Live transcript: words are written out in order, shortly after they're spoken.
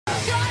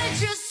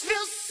just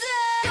feel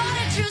sad. God,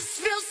 it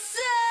just feels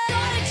sad.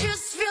 God, it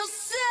just feels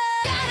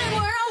sad. Got it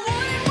where I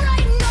want it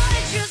right. God,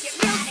 it just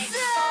feels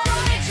sad.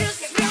 God, it just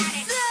feels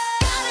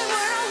sad. Got it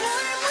where I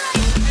want it right.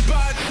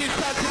 But he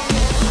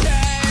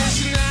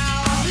stays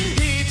now.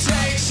 He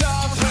takes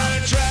off her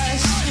dress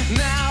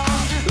now.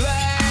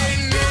 Let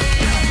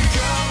me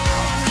go.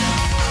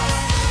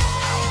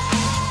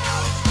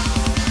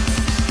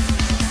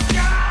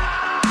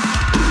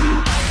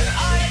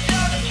 I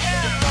don't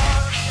care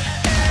more.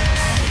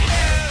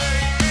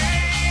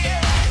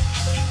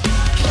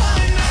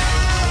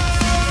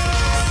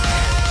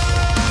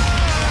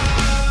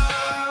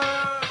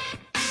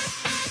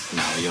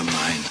 Now you're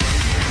mine.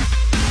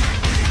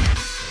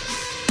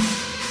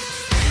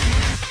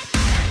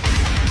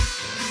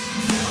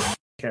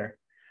 Care.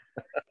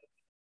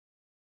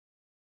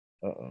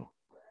 Uh-oh.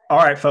 All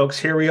right, folks,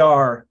 here we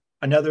are.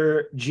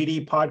 Another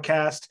GD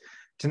podcast.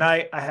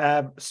 Tonight, I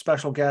have a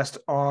special guest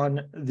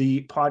on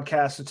the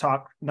podcast to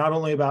talk not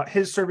only about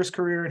his service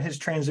career and his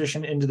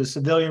transition into the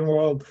civilian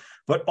world,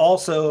 but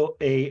also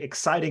a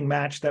exciting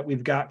match that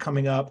we've got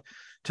coming up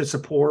to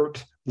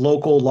support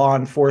local law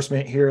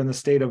enforcement here in the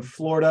state of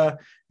Florida.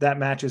 That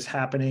match is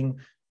happening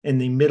in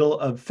the middle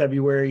of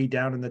February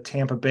down in the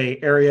Tampa Bay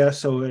area.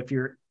 So if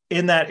you're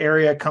in that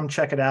area, come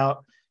check it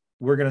out.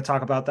 We're going to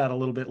talk about that a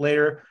little bit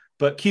later.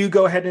 But Q,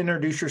 go ahead and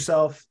introduce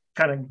yourself.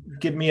 Kind of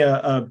give me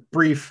a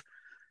brief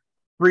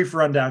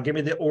rundown. Give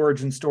me the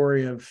origin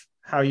story of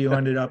how you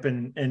ended up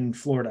in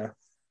Florida.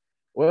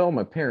 Well,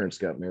 my parents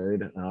got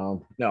married.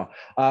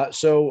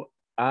 So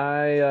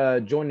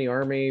I joined the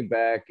Army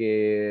back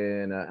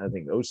in, I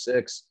think,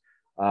 06.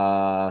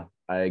 I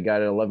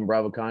got an 11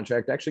 Bravo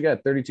contract. Actually got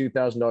a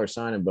 $32,000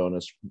 signing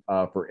bonus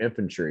for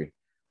infantry,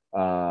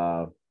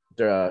 joining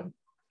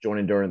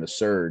during the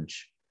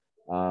surge.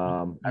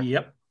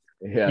 Yep.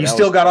 Yeah, You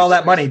still got all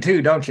that money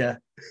too, don't you?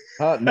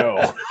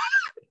 No.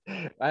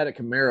 I had a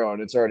Camaro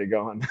and it's already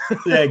gone.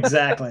 Yeah,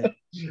 exactly.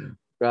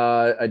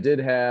 I did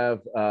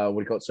have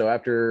so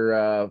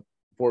after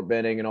Fort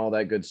Benning and all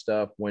that good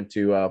stuff, went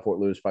to Fort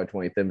Lewis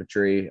 520th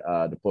Infantry,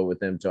 deployed with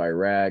them to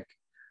Iraq.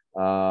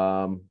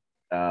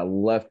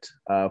 Left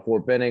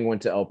Fort Benning,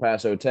 went to El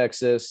Paso,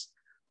 Texas,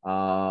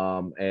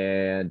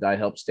 and I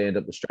helped stand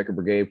up the Striker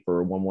Brigade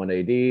for 11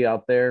 AD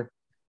out there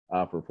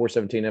for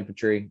 417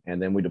 Infantry,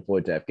 and then we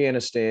deployed to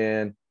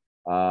Afghanistan.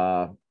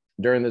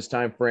 During this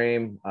time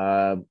frame,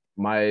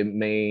 my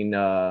main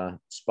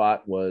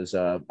spot was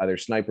either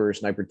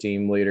sniper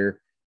team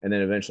leader, and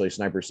then eventually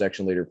sniper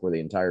section leader for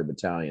the entire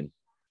battalion.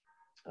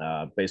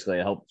 Basically,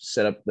 I helped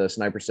set up the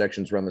sniper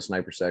sections, run the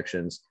sniper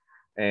sections,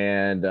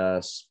 and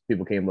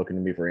people came looking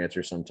to me for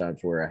answers sometimes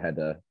where I had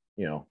to,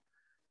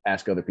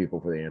 ask other people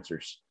for the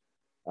answers.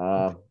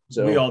 So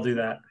we all do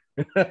that.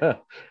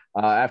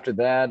 After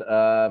that,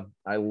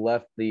 I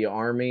left the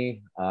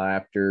Army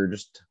after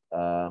just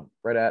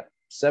right at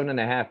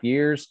 7.5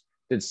 years.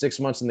 Did 6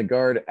 months in the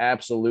Guard.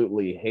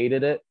 Absolutely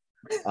hated it.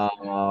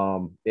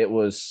 It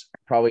was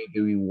probably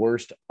the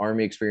worst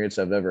Army experience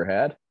I've ever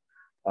had.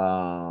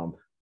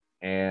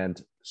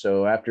 And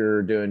so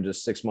after doing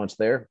just 6 months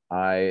there,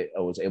 I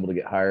was able to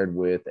get hired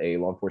with a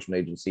law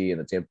enforcement agency in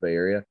the Tampa Bay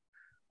area.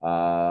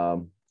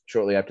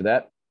 Shortly after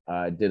that,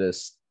 I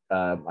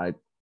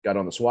got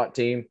on the SWAT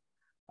team.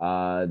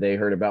 They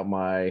heard about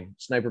my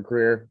sniper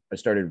career. I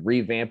started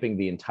revamping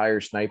the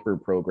entire sniper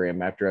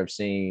program after I've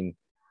seen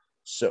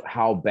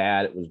how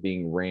bad it was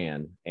being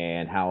ran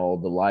and how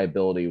the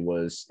liability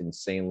was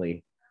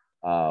insanely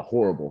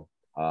horrible,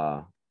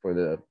 for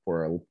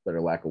a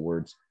better lack of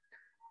words.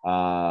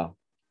 So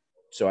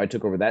I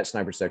took over that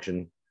sniper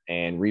section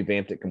and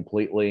revamped it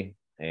completely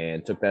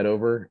and took that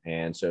over.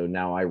 And so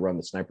now I run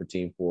the sniper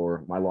team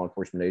for my law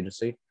enforcement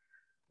agency.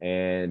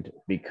 And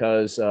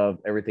because of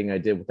everything I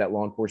did with that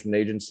law enforcement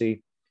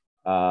agency,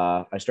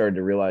 I started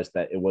to realize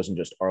that it wasn't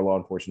just our law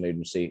enforcement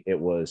agency. It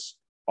was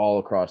all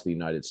across the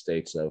United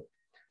States. So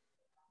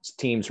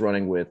teams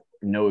running with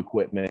no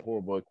equipment,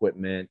 horrible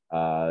equipment,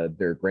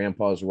 their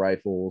grandpa's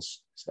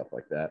rifles, stuff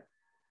like that.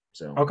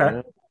 So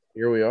Okay.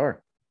 Here we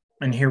are.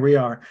 And here we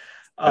are.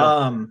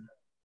 Yeah.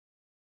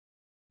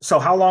 So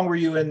how long were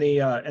you in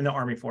the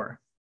Army for?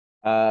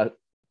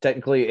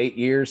 Technically 8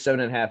 years,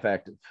 7.5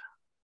 active.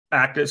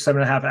 Active,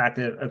 7.5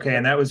 active. Okay.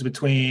 And that was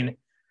between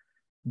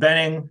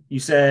Benning, you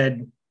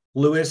said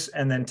Lewis,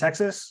 and then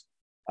Texas?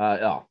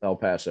 El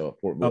Paso,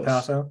 Fort Bliss. El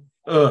Paso?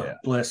 Ugh, Yeah.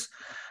 Bliss.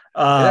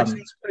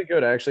 It's pretty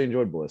good. I actually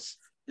enjoyed Bliss.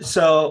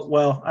 So,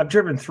 well, I've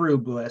driven through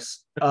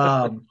Bliss.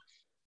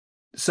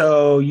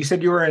 So you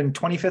said you were in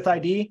 25th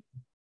ID?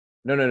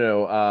 No.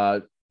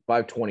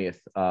 520th.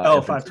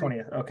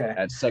 520th. Okay.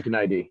 At second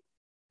ID.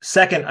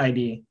 Second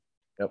ID.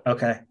 Yep.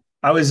 Okay.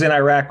 I was in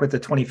Iraq with the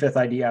 25th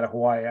ID out of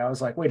Hawaii. I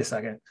was like, wait a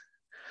second.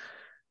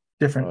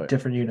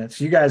 Different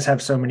units. You guys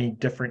have so many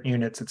different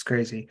units. It's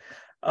crazy.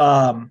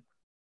 So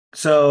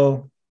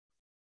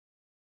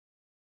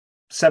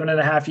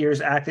 7.5 years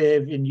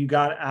active and you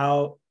got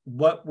out.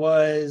 What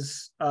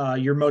was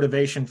your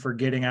motivation for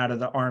getting out of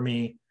the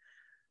Army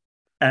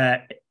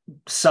at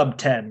sub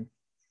 10?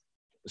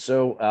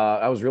 So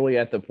I was really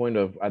at the point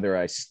of either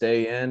I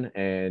stay in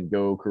and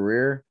go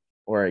career,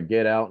 or I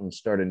get out and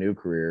start a new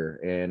career.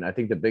 And I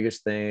think the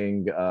biggest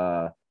thing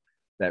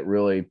that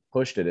really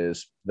pushed it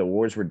is the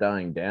wars were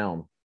dying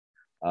down.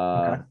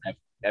 Okay.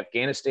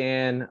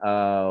 Afghanistan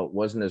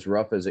wasn't as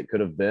rough as it could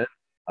have been.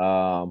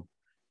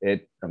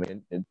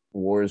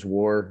 War is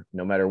war,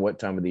 no matter what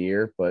time of the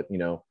year. But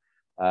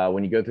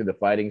when you go through the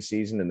fighting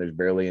season and there's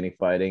barely any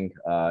fighting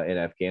in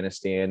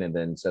Afghanistan, and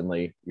then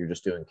suddenly you're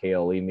just doing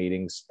KLE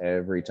meetings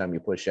every time you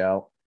push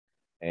out,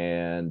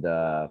 and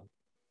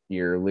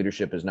your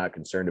leadership is not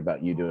concerned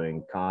about you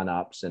doing con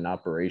ops and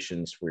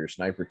operations for your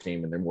sniper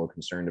team, and they're more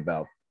concerned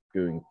about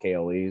doing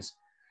KLEs.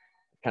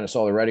 Kind of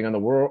saw the writing on the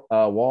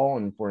wall,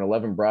 and for an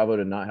 11 Bravo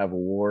to not have a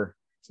war,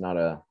 it's not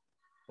a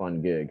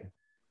fun gig.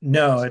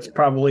 No, it's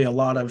probably a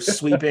lot of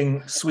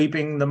sweeping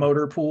the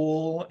motor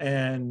pool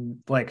and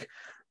like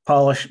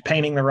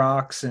painting the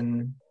rocks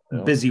and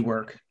busy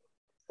work.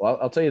 Well,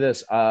 I'll tell you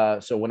this.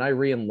 So when I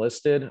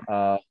re-enlisted,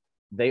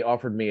 they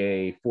offered me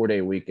a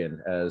 4-day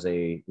weekend as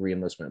a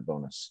re-enlistment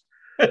bonus.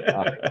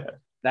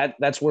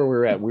 That's where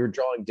we're at. We were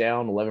drawing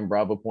down 11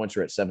 Bravo points.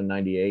 We're at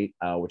 798,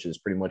 which is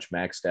pretty much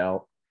maxed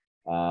out.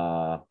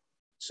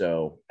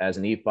 So as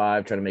an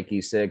E5 trying to make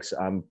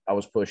E6, I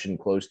was pushing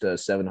close to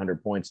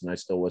 700 points, and I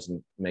still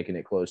wasn't making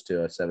it close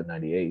to a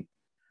 798.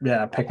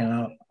 Yeah, picking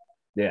up.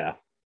 Yeah.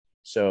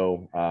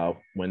 So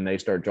when they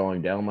start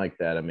drawing down like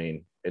that, I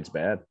mean, it's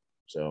bad.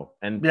 So,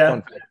 and yeah,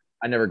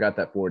 I never got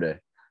that 4-day.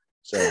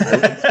 So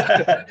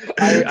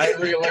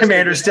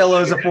Commander still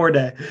owes a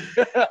 4-day.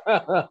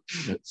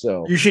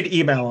 So you should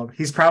email him.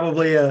 He's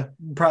probably a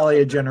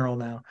general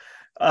now.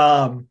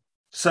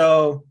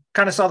 So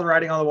kind of saw the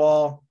writing on the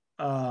wall.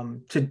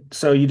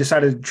 So you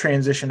decided to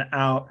transition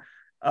out.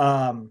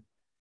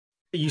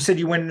 You said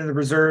you went into the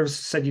reserves,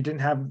 said you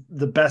didn't have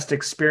the best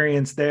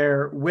experience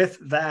there. With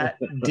that,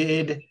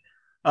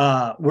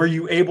 were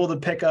you able to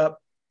pick up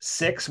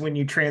 6 when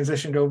you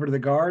transitioned over to the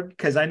Guard?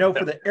 Because I know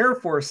for the Air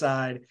Force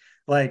side,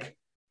 like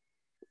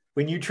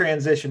when you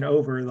transition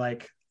over,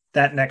 like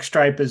that next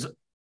stripe is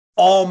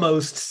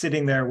almost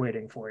sitting there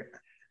waiting for you.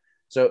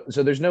 So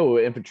there's no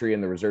infantry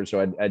in the reserve.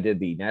 So I did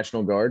the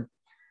National Guard.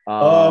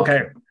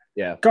 Okay.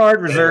 Yeah.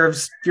 Guard,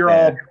 reserves, you're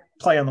all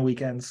play on the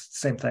weekends.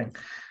 Same thing.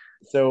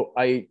 So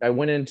I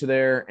went into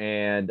there,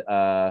 and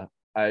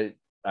I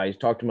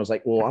talked to him. I was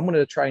like, well, I'm going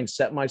to try and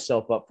set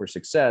myself up for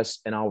success,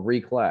 and I'll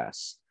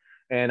reclass.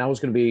 And I was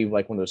going to be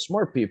like one of those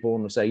smart people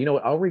and say, you know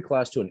what, I'll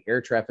reclass to an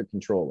air traffic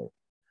controller.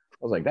 I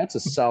was like, that's a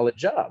solid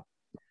job.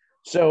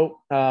 So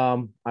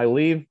I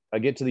leave, I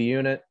get to the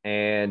unit,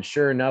 and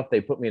sure enough,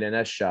 they put me in an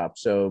S shop.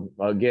 So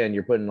again,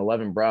 you're putting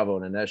 11 Bravo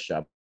in an S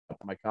shop.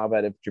 My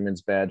combat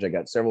infantryman's badge. I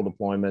got several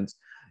deployments.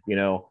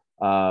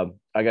 I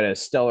got a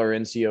stellar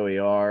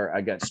NCOER. I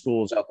got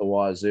schools out the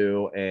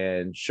wazoo,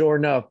 and sure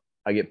enough,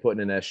 I get put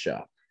in an S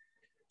shop.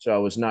 So I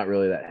was not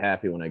really that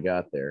happy when I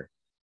got there.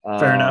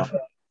 Fair enough.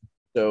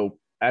 So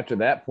after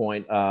that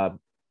point, I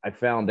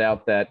found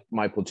out that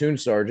my platoon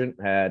sergeant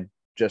had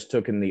just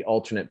taken the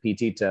alternate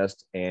PT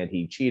test, and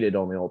he cheated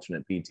on the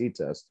alternate PT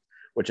test,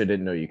 which I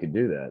didn't know you could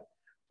do that.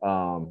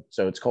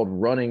 So it's called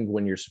running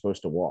when you're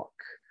supposed to walk.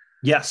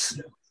 Yes.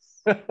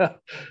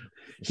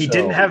 He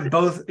didn't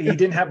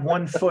have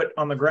one foot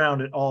on the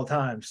ground at all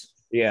times.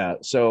 Yeah.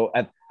 So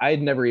I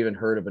had never even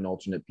heard of an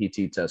alternate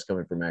PT test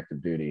coming from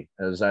active duty.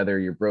 It was either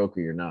you're broke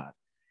or you're not.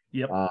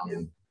 Yep.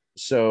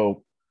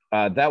 So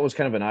that was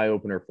kind of an eye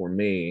opener for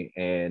me.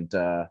 And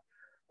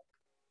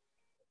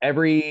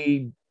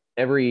every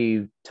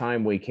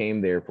time we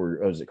came there for,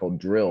 what was it called,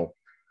 drill,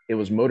 it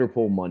was Motor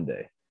Pool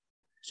Monday.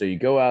 So you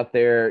go out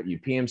there, you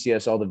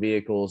PMCS all the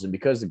vehicles. And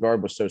because the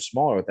Guard was so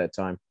small at that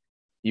time,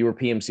 you were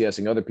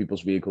PMCSing other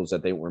people's vehicles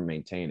that they weren't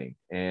maintaining.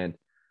 And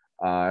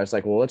I was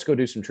like, well, let's go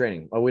do some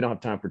training. Oh, we don't have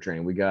time for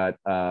training. We got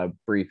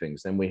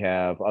briefings. Then we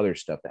have other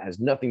stuff that has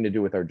nothing to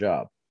do with our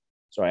job.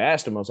 So I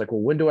asked him, I was like,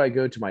 well, when do I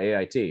go to my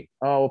AIT?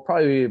 Oh, it'll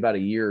probably be about a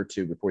year or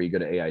two before you go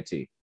to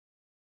AIT.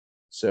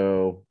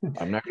 So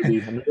I'm not going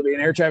to be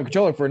an air traffic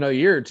controller for another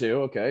year or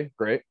two. Okay,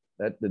 great.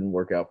 That didn't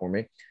work out for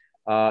me.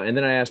 And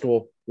then I asked,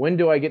 well, when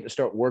do I get to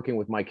start working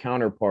with my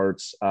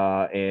counterparts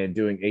and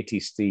doing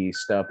ATC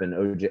stuff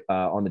and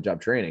on the job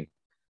training?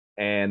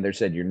 And they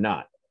said, you're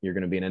not. You're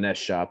going to be in an S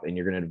shop, and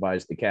you're going to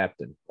advise the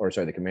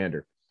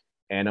commander.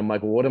 And I'm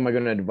like, well, what am I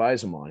going to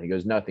advise him on? He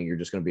goes, nothing. You're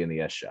just going to be in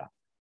the S shop.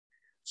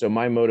 So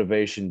my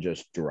motivation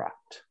just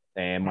dropped.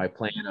 And my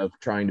plan of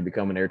trying to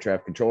become an air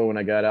traffic controller when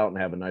I got out and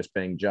have a nice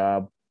paying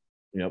job,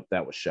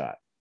 that was shot.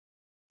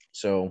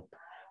 So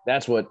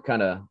that's what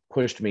kind of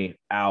pushed me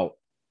out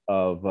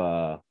of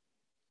the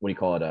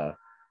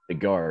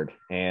Guard.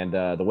 And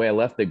the way I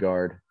left the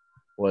Guard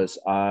was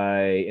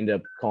I ended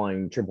up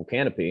calling Triple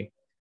Canopy,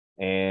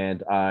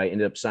 and I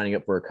ended up signing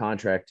up for a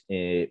contract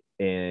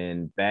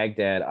in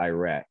Baghdad,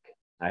 Iraq.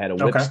 I had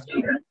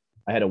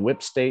a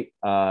whip state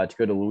to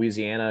go to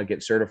Louisiana,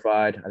 get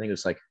certified. I think it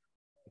was like,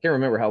 I can't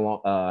remember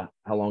how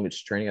long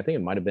it's training. I think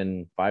it might have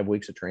been 5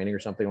 weeks of training or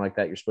something like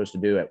that you're supposed to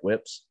do at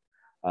whips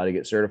to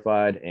get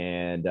certified.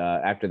 And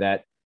after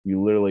that,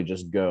 you literally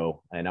just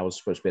go. And I was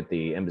supposed to be at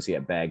the embassy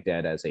at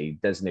Baghdad as a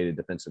designated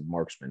defensive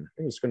marksman. I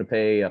think it's going to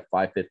pay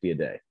 $550 a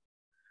day.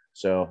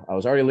 So I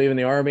was already leaving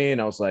the Army,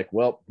 and I was like,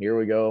 well, here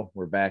we go.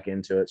 We're back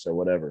into it. So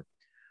whatever.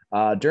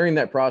 During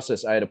that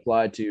process, I had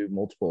applied to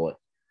multiple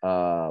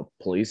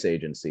police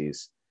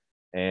agencies,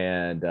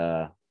 and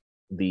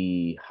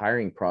the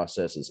hiring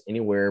process is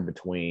anywhere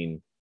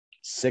between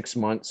 6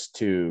 months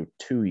to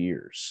 2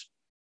 years.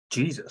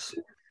 Jesus.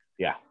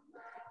 Yeah.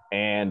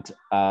 And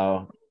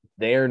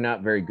they're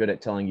not very good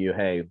at telling you,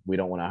 hey, we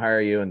don't want to hire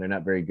you. And they're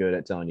not very good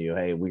at telling you,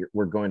 hey,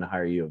 we're going to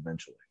hire you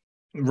eventually.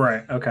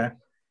 Right. Okay.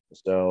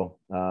 So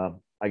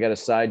I got a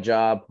side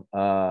job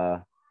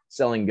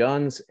selling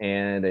guns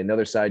and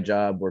another side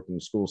job working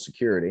school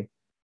security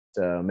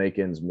to make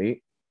ends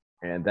meet.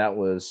 And that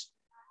was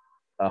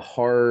a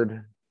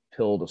hard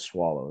pill to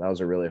swallow. That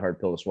was a really hard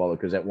pill to swallow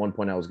because at one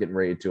point I was getting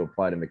ready to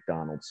apply to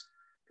McDonald's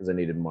because I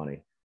needed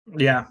money.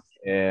 Yeah.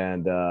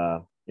 And,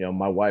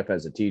 my wife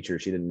as a teacher,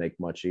 she didn't make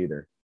much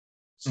either.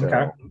 So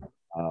Okay.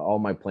 all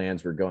my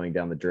plans were going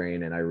down the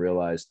drain. And I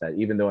realized that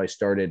even though I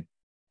started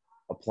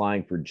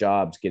applying for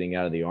jobs getting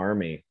out of the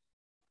Army,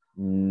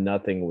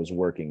 nothing was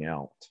working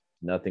out.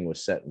 Nothing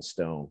was set in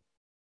stone.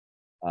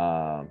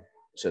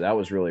 So that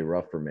was really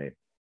rough for me.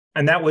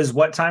 And that was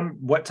what time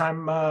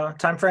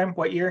time frame?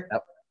 What year?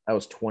 That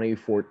was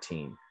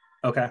 2014.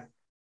 Okay.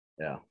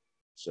 Yeah.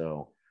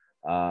 So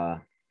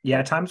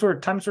Yeah, times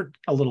were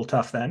a little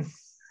tough then.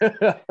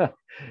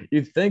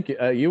 you'd think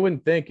you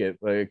wouldn't think it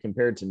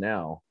compared to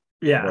now.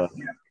 Yeah.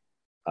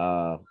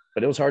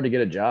 But it was hard to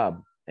get a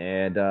job.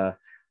 And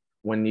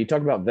when you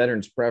talk about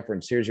veterans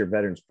preference, here's your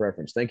veterans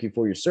preference. Thank you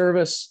for your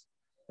service.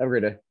 Have a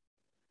great day.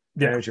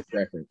 Yeah. Here's your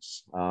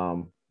preference.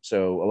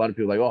 So a lot of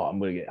people are like, oh, I'm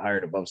going to get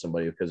hired above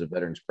somebody because of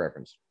veterans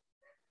preference.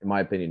 In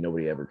my opinion,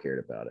 nobody ever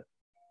cared about it.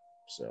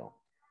 So,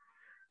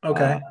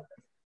 Okay.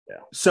 yeah.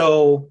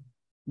 So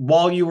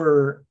while you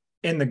were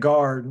in the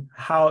Guard,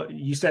 how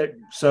you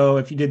said, so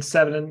if you did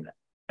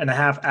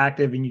 7.5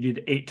 active and you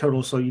did 8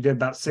 total, so you did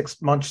about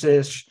 6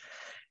 months-ish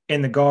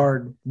in the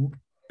Guard.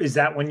 Is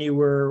that when you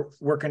were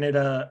working at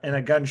in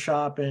a gun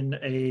shop and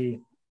a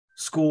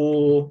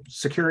school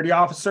security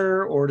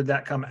officer, or did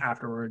that come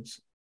afterwards?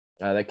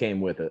 That came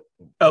with it.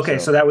 Okay,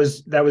 so that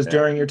was yeah.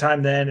 during your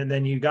time then, and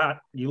then you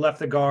left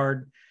the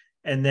Guard,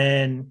 and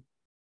then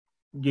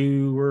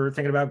you were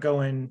thinking about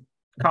going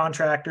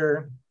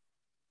contractor,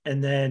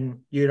 and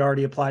then you had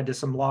already applied to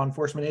some law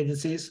enforcement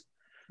agencies.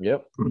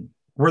 Yep.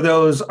 Were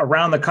those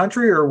around the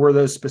country, or were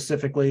those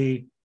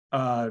specifically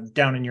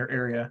down in your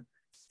area?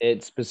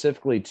 It's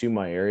specifically to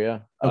my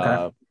area.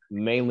 Okay.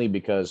 Mainly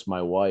because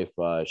my wife,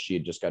 she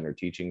had just gotten her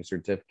teaching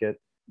certificate.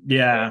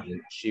 Yeah.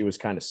 And she was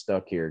kind of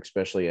stuck here,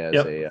 especially as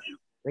Yep. I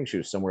think she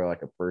was somewhere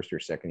like a first or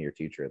second year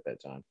teacher at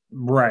that time.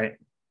 Right.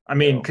 I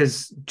mean, So-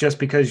 because just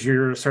because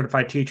you're a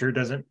certified teacher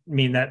doesn't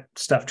mean that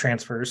stuff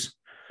transfers.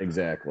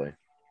 Exactly.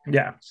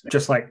 Yeah.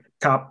 Just like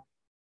cop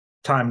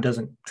time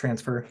doesn't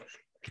transfer.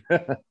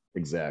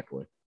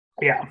 Exactly.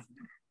 Yeah.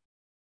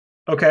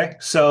 Okay.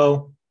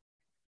 So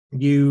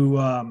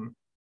you,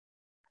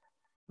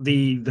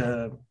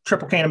 the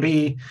Triple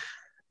Canopy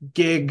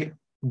gig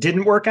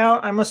didn't work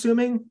out, I'm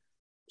assuming.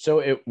 So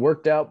it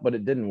worked out, but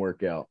it didn't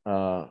work out.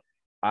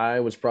 I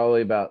was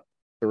probably about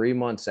 3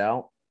 months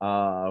out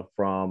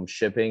from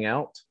shipping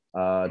out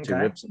to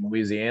Okay. Whipson,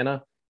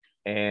 Louisiana.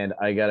 And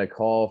I got a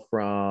call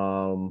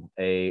from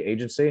a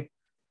agency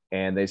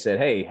and they said,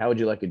 hey, how would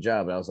you like a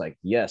job? And I was like,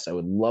 yes, I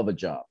would love a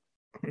job.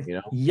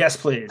 Yes,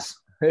 please.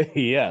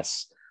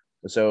 Yes.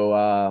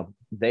 So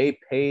they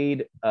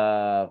paid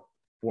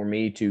for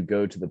me to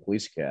go to the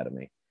police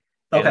academy.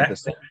 And Okay.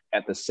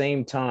 at the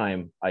same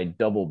time, I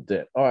double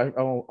dip. I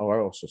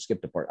also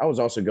skipped a part. I was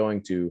also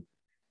going to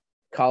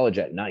college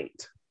at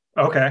night.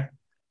 Okay.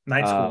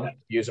 Night school.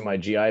 Using my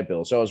GI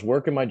Bill. So I was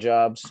working my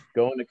jobs,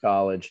 going to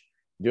college,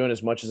 doing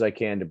as much as I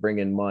can to bring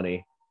in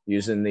money,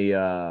 using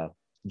the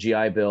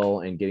GI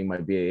Bill and getting my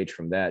BAH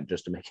from that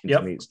just to make ends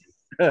Yep. meet.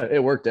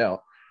 It worked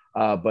out.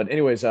 But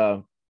anyways,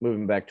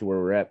 moving back to where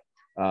we're at,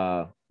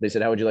 they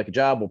said, how would you like a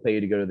job? We'll pay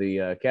you to go to the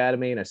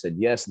academy. And I said,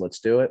 yes,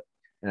 let's do it.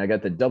 And I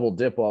got the double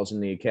dip while I was in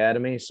the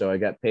academy. So I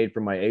got paid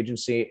from my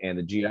agency, and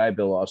the GI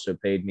Bill also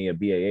paid me a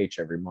BAH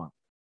every month.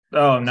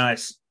 Oh,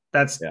 nice.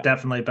 That's Yeah.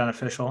 definitely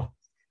beneficial.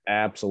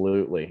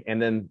 Absolutely.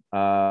 And then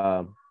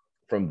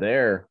from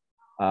there,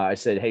 I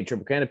said, hey,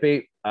 Triple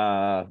Canopy,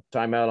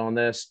 time out on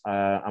this.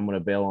 I'm going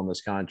to bail on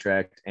this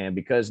contract. And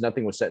because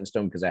nothing was set in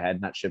stone because I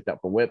had not shipped out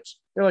for whips,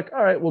 they're like,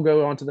 all right, we'll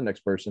go on to the next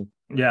person.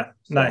 Yeah.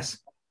 So- Nice.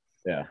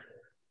 Yeah.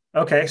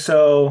 Okay.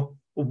 So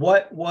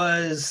what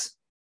was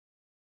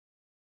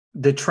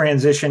the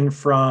transition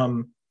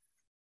from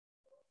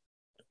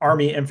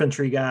Army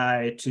infantry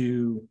guy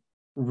to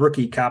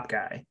rookie cop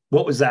guy?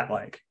 What was that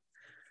like?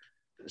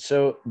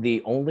 So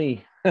the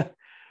only you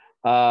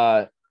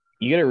got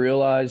to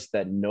realize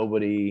that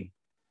nobody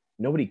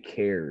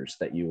cares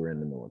that you were in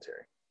the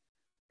military.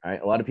 All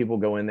right. A lot of people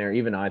go in there.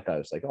 Even I thought it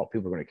was like, oh,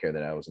 people are going to care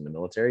that I was in the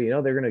military.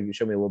 They're going to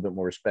show me a little bit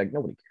more respect.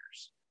 Nobody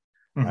cares.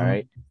 Mhm. All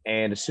right.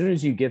 And as soon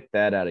as you get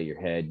that out of your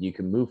head, you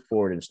can move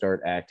forward and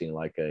start acting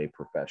like a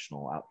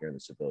professional out here in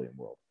the civilian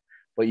world.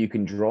 But you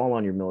can draw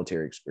on your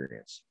military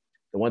experience.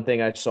 The one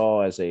thing I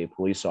saw as a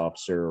police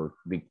officer or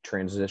be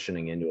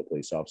transitioning into a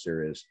police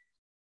officer is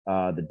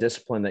the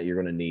discipline that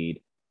you're going to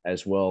need,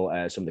 as well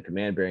as some of the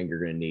command bearing you're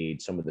going to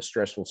need, some of the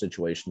stressful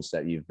situations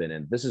that you've been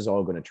in. This is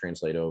all going to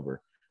translate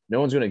over. No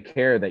one's going to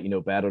care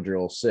that, battle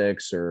drill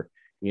 6 or,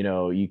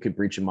 you could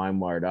breach a mind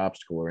wired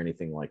obstacle or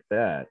anything like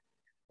that.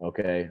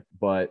 Okay.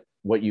 But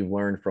what you've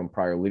learned from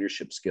prior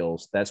leadership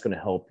skills, that's going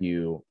to help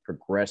you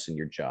progress in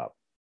your job.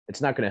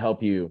 It's not going to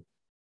help you.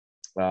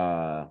 It's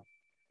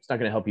not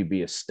going to help you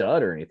be a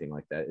stud or anything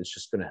like that. It's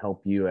just going to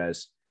help you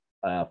as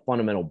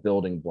fundamental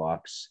building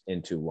blocks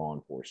into law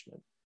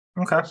enforcement.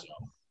 Okay. So,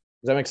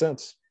 does that make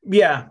sense?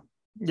 Yeah.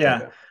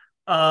 Yeah.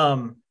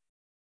 Okay.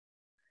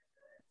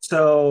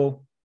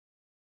 So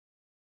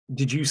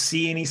did you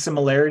see any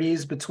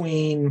similarities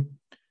between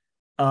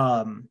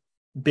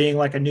being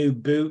like a new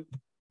boot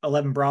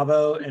 11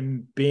 Bravo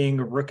and being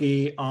a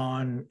rookie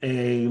on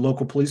a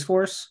local police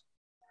force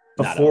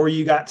before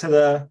you got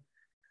to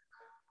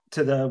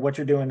the what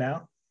you're doing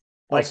now?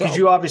 Like, because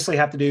you obviously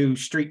have to do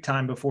street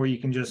time before you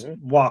can just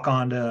walk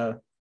on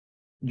to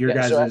your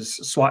guys'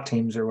 SWAT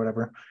teams or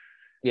whatever.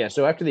 Yeah.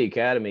 So after the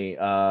academy,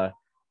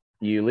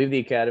 you leave the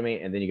academy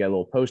and then you got a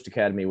little post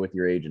academy with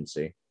your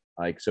agency.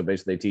 So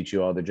basically they teach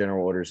you all the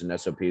general orders and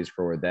SOPs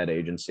for that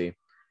agency.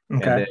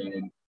 Okay. And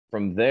then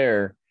from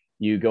there,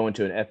 you go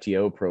into an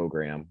FTO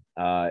program.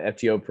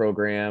 FTO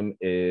program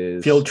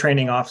is field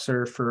training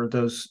officer for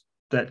those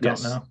that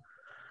don't know.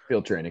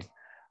 Field training.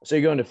 So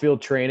you go into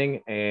field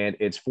training and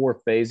it's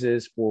 4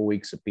 phases, 4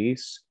 weeks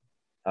apiece.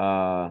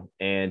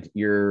 And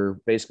you're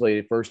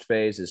basically, first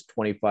phase is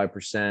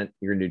 25%.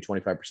 You're going to do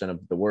 25% of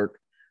the work.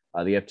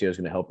 The FTO is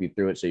going to help you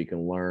through it so you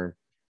can learn.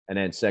 And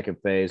then second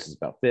phase is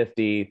about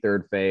 50.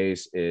 Third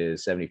phase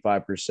is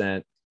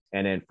 75%.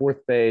 And then fourth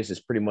phase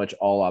is pretty much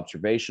all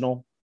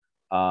observational.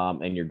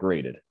 And you're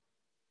graded.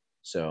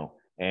 So,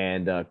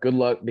 and good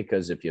luck,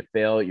 because if you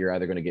fail, you're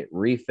either going to get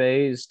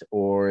rephased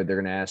or they're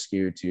going to ask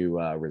you to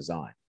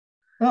resign.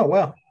 Oh,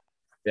 wow.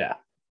 Yeah.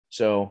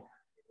 So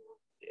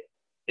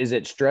is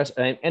it stress?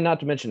 And not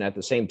to mention, at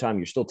the same time,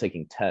 you're still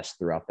taking tests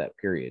throughout that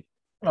period.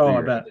 Oh,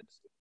 I bet.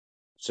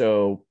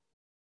 So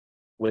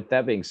with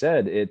that being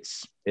said, it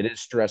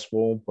is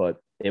stressful, but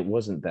it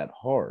wasn't that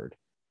hard.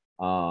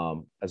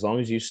 As long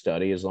as you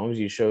study, as long as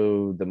you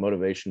show the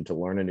motivation to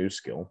learn a new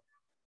skill,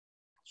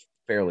 it's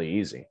fairly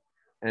easy.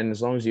 And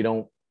as long as you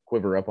don't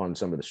quiver up on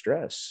some of the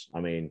stress, I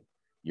mean,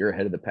 you're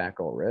ahead of the pack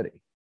already.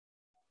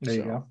 There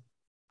you go.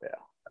 Yeah.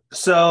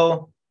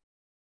 So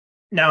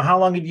now, how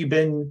long have you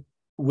been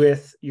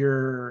with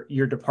your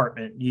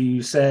department?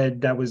 You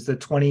said that was the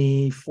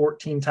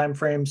 2014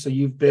 timeframe. So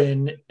you've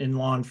been in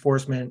law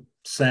enforcement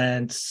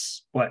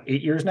since what,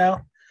 8 years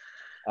now?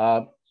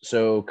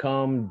 So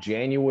come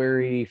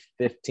January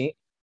 15th,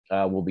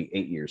 will be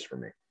 8 years for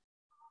me.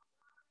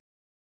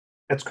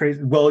 That's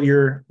crazy. Well,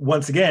 you're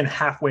once again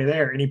halfway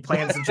there. Any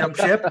plans to jump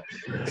ship?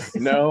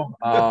 No.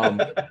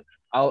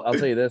 I'll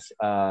tell you this.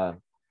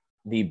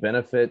 The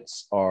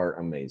benefits are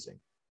amazing.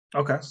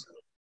 Okay.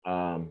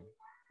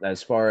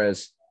 As far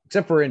as,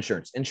 except for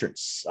insurance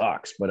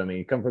sucks, but I mean,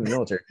 you come from the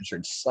military,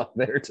 insurance sucks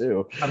there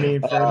too. I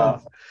mean, fair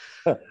enough.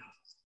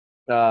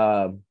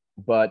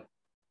 But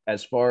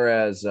as far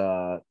as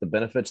the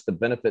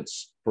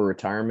benefits for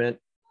retirement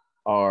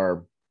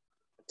are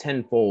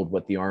tenfold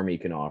what the Army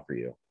can offer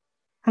you.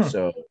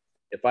 So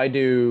if I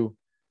do,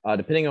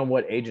 depending on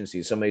what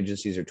agencies, some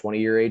agencies are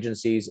 20-year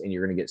agencies and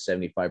you're going to get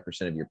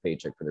 75% of your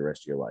paycheck for the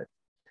rest of your life.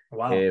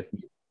 Wow. If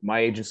my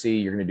agency,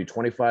 you're going to do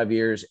 25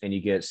 years and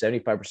you get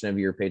 75% of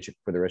your paycheck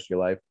for the rest of your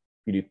life.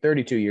 If you do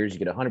 32 years, you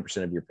get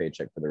 100% of your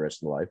paycheck for the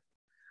rest of the life.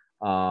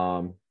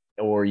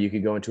 Or you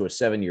could go into a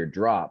 7-year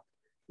drop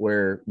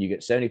where you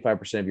get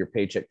 75% of your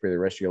paycheck for the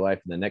rest of your life.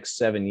 In the next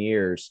 7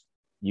 years,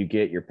 you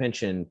get your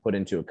pension put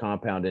into a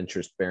compound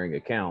interest bearing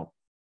account,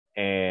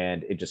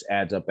 and it just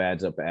adds up.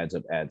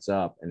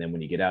 And then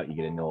when you get out, you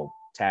get a no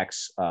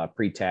tax,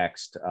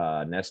 pre-taxed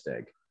nest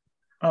egg.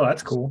 Oh,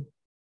 that's cool.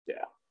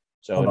 Yeah.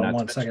 So hold on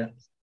one second.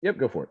 Yep,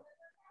 go for it.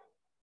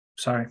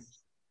 Sorry.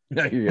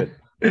 No, you're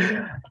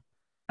good.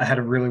 I had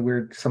a really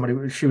weird,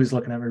 she was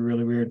looking at me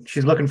really weird.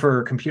 She's looking for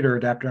her computer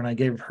adapter and I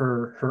gave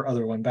her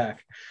other one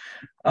back.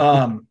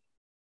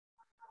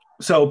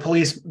 So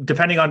police,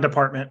 depending on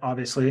department,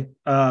 obviously,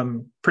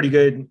 pretty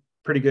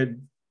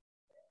good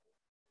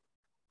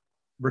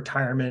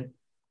retirement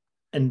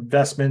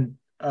investment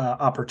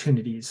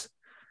opportunities.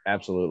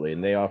 Absolutely.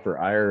 And they offer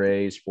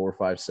IRAs,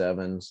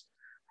 457s.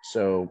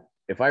 So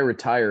if I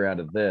retire out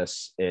of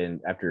this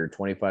and after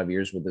 25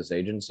 years with this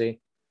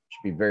agency,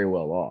 should be very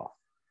well off.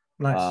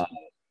 Nice.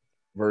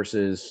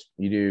 Versus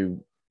you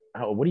do,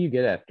 what do you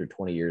get after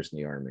 20 years in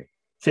the Army?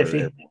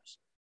 50.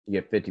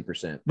 You get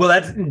 50%. Well,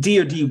 that's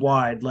DOD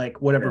wide,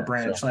 like whatever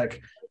branch.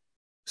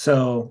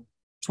 So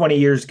 20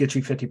 years gets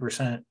you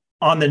 50%.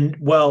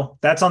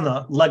 That's on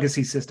the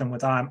legacy system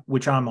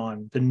which I'm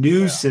on. The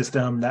new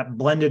system, that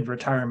blended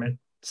retirement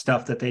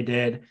stuff that they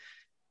did,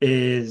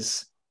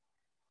 is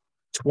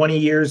 20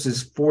 years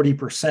is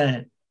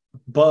 40%,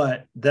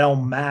 but they'll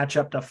match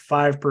up to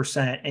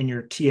 5% in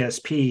your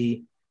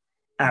TSP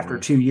after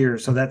 2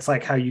 years. So that's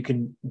like how you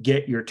can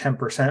get your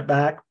 10%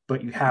 back,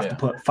 but you have to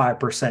put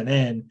 5%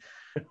 in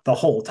the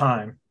whole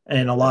time.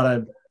 And a lot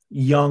of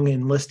young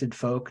enlisted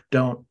folk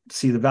don't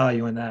see the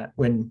value in that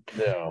when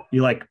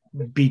you like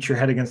beat your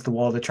head against the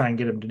wall to try and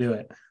get them to do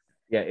it.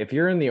 Yeah, if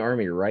you're in the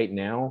Army right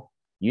now,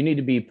 you need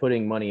to be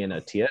putting money in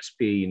a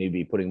TSP. You need to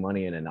be putting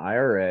money in an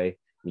IRA.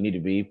 You need to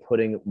be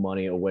putting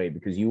money away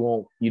because you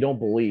would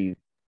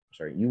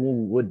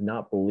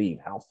not believe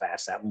how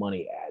fast that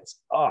money adds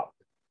up.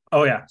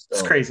 Oh yeah,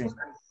 it's crazy.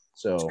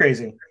 So it's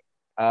crazy.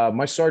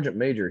 My sergeant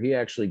major, he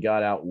actually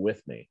got out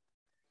with me.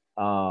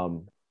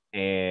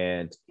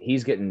 And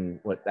he's getting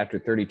after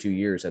 32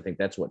 years, I think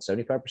that's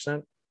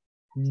 75%.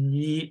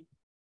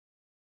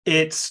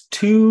 It's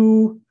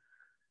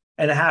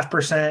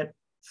 2.5%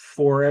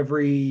 for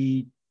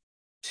every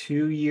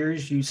 2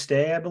 years you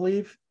stay, I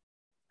believe.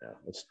 Yeah,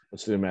 let's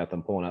do the math.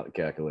 I'm pulling out the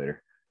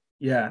calculator.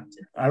 Yeah,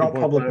 I don't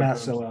public math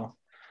so well.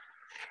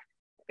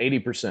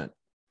 80%.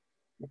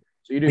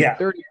 So you do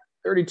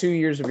 32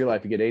 years of your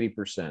life, you get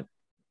 80%.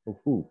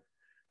 Ooh.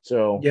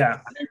 So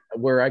yeah,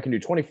 where I can do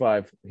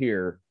 25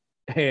 here,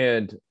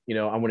 and I'm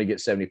going to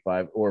get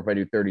 75, or if I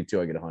do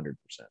 32, I get 100%.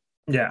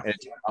 Yeah, and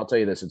I'll tell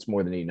you this: it's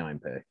more than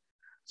E9 pay.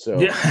 So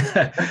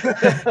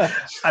yeah,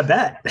 I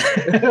bet.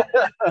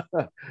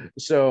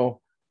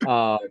 So,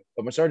 but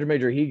my sergeant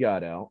major, he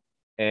got out,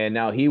 and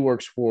now he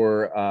works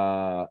for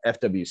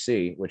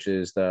FWC, which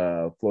is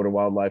the Florida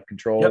Wildlife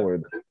Control or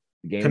the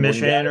Game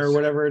Commission or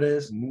whatever it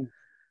is. Mm-hmm.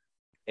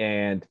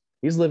 And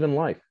he's living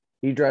life.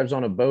 He drives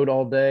on a boat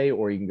all day,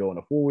 or he can go in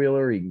a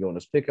four-wheeler. He can go in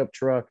his pickup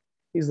truck.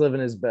 He's living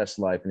his best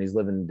life, and he's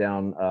living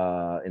down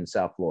in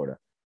South Florida.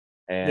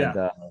 And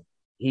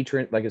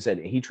like I said,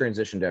 he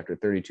transitioned after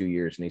 32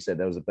 years, and he said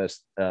that was the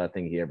best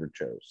thing he ever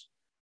chose.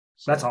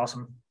 So, that's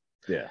awesome.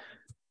 Yeah.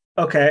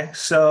 Okay,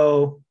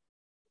 so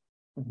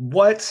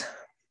what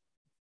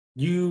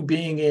you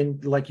being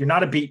in, like, you're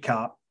not a beat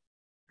cop,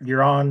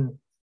 you're on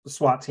the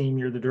SWAT team,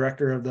 you're the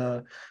director of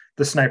the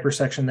sniper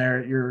section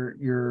there at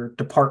your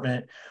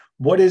department.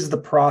 What is the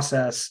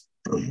process?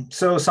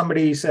 So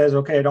somebody says,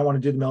 okay, I don't want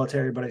to do the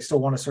military, but I still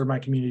want to serve my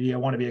community. I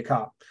want to be a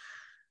cop.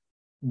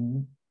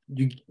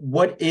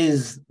 What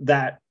is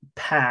that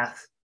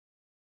path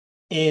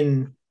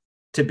in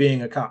to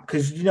being a cop?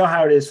 Because you know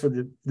how it is for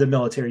the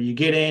military. You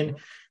get in,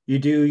 you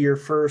do your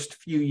first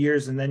few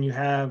years, and then you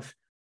have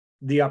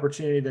the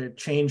opportunity to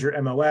change your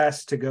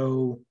MOS to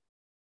go,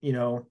 be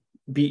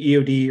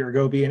EOD or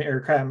go be an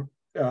air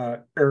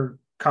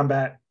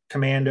combat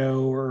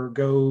commando or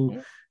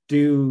go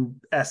do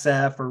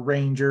SF or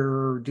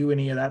Ranger or do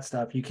any of that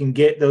stuff. You can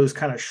get those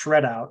kind of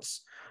shred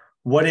outs.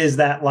 What is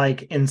that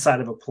like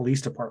inside of a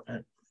police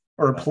department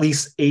or a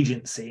police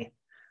agency?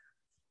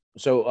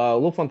 So a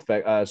little fun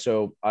fact.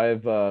 So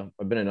I've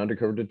been an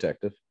undercover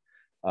detective.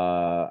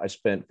 I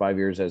spent 5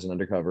 years as an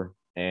undercover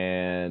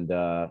and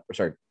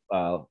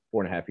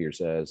 4.5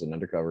 years as an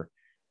undercover.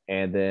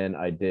 And then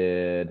I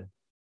did,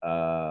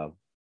 patrol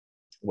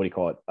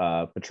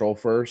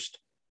first,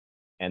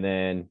 and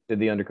then did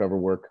the undercover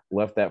work,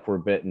 left that for a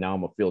bit. And now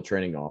I'm a field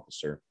training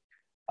officer.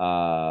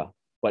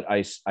 But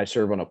I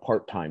serve on a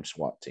part-time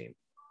SWAT team.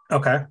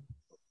 Okay.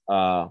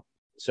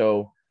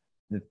 So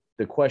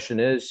the question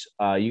is,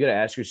 you got to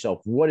ask yourself,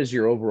 what is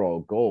your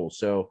overall goal?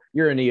 So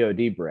you're an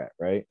EOD brat,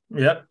 right?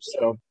 Yep.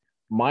 So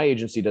my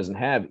agency doesn't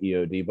have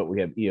EOD, but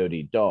we have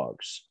EOD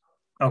dogs.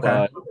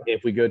 Okay. But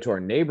if we go to our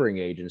neighboring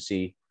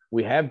agency,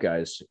 we have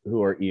guys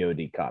who are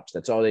EOD cops.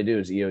 That's all they do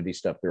is EOD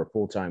stuff. They're a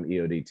full-time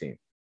EOD team.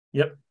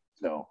 Yep.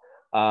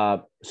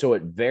 So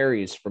it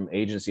varies from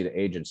agency to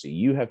agency.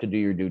 You have to do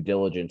your due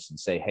diligence and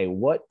say, hey,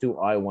 what do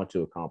I want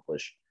to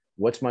accomplish?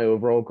 What's my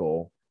overall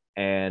goal?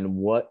 And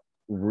what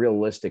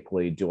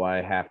realistically do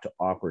I have to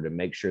offer to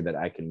make sure that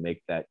I can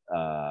make that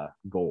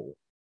goal?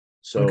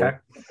 So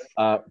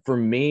for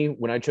me,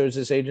 when I chose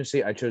this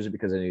agency, I chose it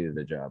because I needed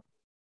a job.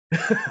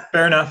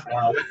 Fair enough.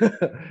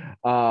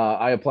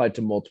 I applied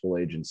to multiple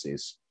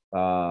agencies.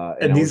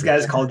 And these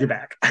guys called you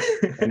back.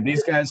 And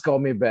these guys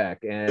called me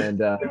back.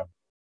 And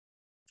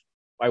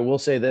I will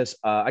say this,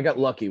 I got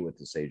lucky with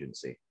this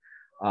agency.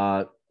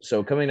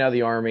 So coming out of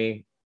the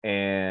Army,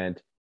 and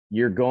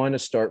you're going to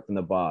start from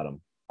the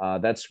bottom.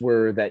 That's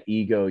where that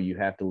ego you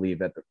have to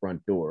leave at the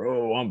front door.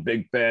 Oh, I'm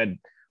big bad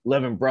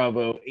 11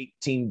 Bravo,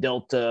 18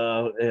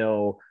 Delta,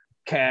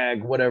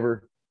 CAG,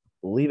 whatever.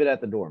 Leave it at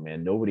the door,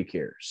 man. Nobody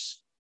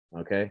cares.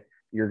 Okay.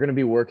 You're going to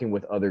be working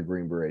with other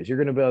Green Berets. You're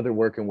going to be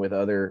working with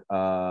other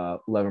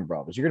 11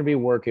 Bravos. You're going to be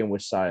working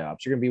with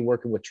PSYOPs. You're going to be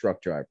working with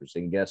truck drivers.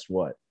 And guess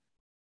what?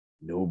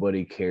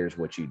 Nobody cares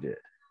what you did.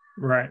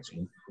 Right.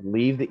 So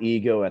leave the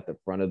ego at the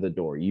front of the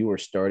door. You are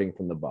starting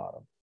from the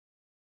bottom.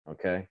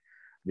 Okay.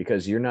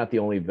 Because you're not the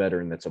only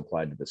veteran that's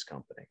applied to this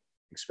company,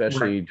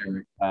 especially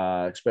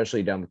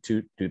especially down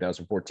the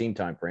 2014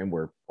 timeframe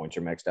where points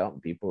are maxed out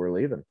and people are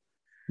leaving.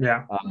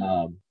 Yeah.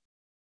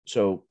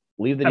 So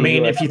leave the. I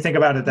mean, if you think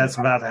about it, that's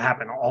about to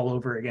happen all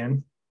over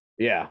again.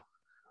 Yeah.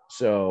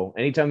 So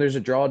anytime there's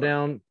a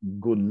drawdown,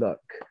 good luck.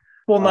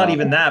 Well, not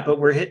even that, but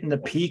we're hitting the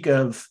peak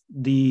of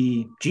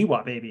the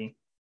GWAT baby.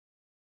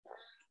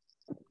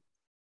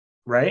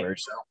 Right? Very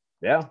so.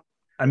 Yeah.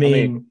 I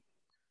mean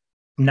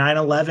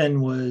 9/11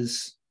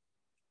 was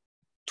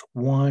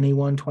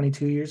 21,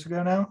 22 years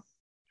ago now.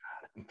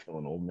 I'm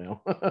feeling old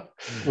now.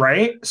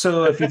 Right?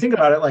 So if you think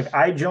about it, like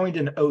I joined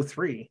in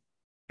 03.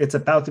 It's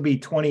about to be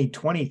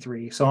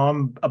 2023. So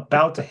I'm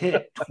about to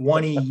hit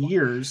 20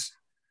 years.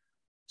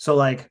 So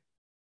like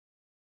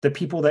the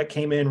people that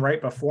came in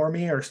right before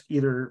me are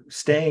either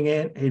staying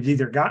in, have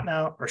either gotten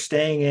out or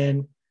staying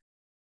in,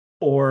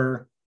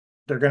 or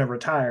they're going to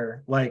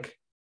retire. Like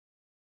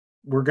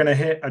we're going to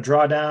hit a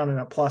drawdown and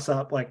a plus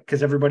up, like,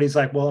 because everybody's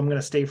like, well, I'm going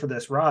to stay for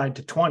this ride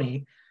to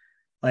 20.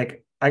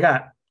 Like I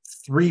got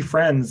 3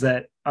 friends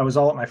that I was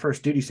all at my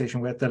first duty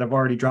station with that have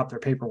already dropped their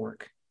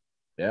paperwork.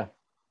 Yeah.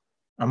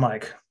 I'm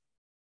like,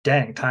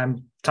 dang,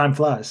 time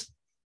flies.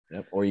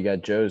 Yep. Or you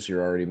got Joe's,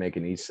 you're already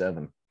making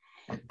E7.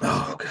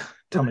 Oh, God.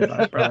 Tell me about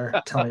it,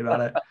 brother. Tell me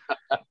about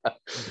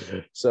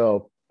it.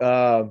 So,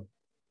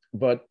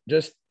 but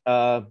just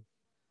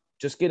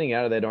getting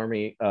out of that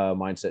Army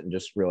mindset and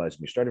just realizing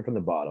you're starting from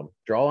the bottom,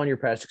 draw on your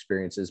past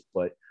experiences,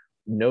 but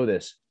know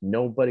this,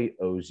 nobody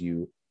owes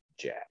you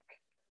jack.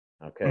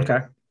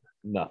 Okay.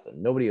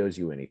 Nothing. Nobody owes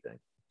you anything.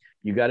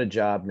 You got a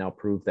job, now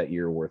prove that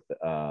you're worth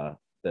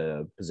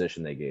the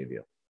position they gave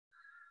you.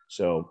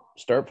 So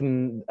start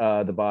from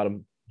the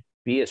bottom,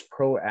 be as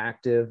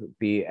proactive,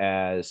 be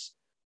as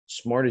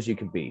smart as you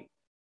can be.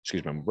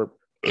 Excuse me, burp.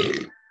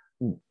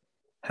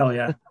 Hell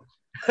yeah.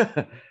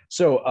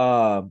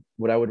 So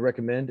what I would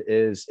recommend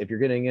is if you're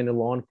getting into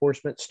law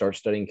enforcement, start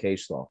studying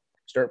case law.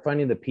 Start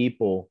finding the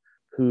people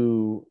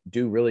who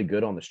do really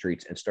good on the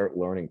streets and start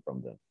learning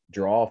from them.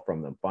 Draw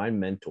from them. Find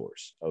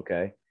mentors,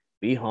 okay?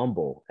 Be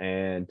humble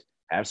and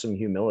have some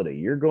humility.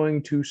 You're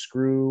going to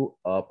screw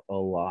up a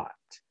lot,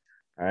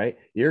 all right?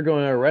 You're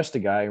going to arrest a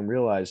guy and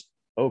realize,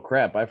 oh,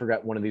 crap, I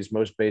forgot one of these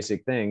most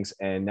basic things,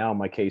 and now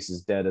my case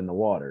is dead in the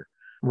water.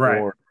 Right.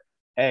 Or,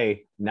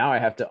 hey, now I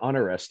have to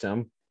unarrest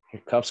him.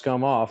 Cuffs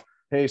come off.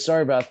 Hey,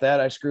 sorry about that.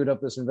 I screwed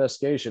up this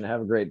investigation.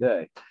 Have a great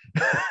day.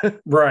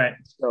 Right.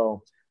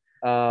 So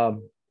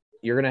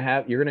you're gonna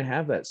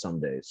have that some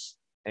days.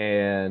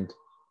 And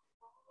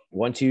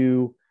once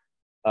you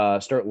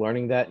start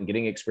learning that and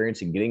getting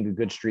experience and getting a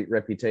good street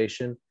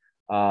reputation,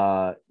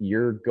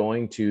 you're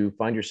going to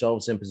find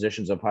yourselves in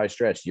positions of high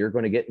stress. You're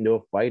going to get into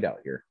a fight out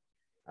here.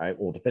 All right.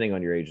 Well, depending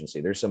on your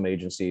agency, there's some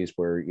agencies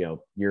where, you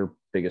know, your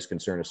biggest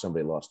concern is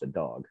somebody lost a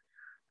dog.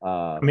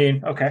 I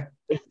mean, okay.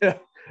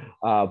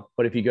 But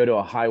if you go to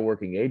a high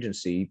working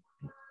agency,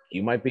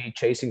 you might be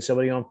chasing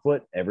somebody on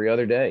foot every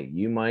other day.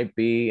 You might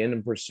be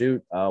in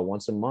pursuit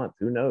once a month.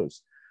 Who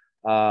knows?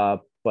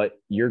 But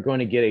you're going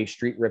to get a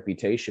street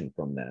reputation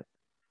from that.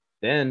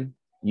 Then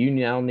now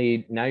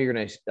you're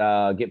going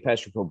to get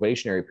past your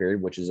probationary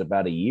period, which is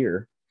about a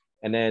year.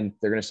 And then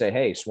they're going to say,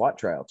 hey, SWAT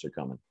tryouts are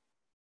coming.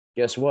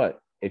 Guess what?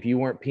 If you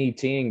weren't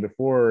PTing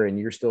before and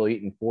you're still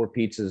eating 4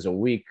 pizzas a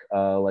week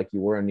like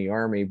you were in the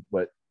Army,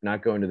 but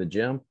not going to the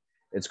gym,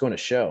 it's going to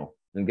show.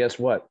 And guess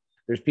what?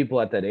 There's people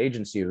at that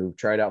agency who've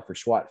tried out for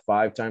SWAT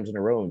 5 times in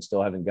a row and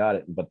still haven't got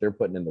it, but they're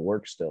putting in the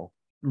work still.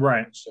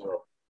 Right.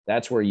 So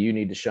that's where you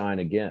need to shine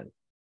again.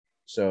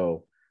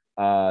 So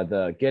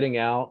the getting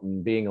out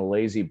and being a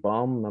lazy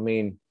bum, I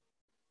mean,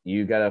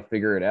 you got to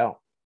figure it out.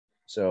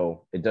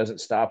 So it doesn't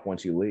stop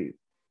once you leave.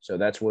 So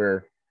that's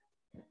where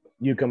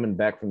you coming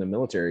back from the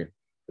military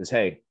is,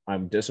 hey,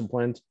 I'm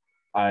disciplined.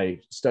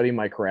 I study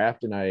my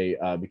craft and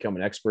I become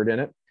an expert in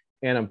it.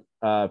 And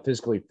I'm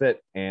physically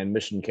fit and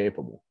mission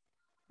capable.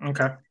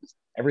 Okay.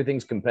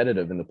 Everything's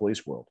competitive in the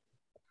police world.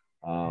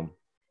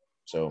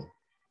 So,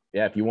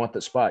 yeah, if you want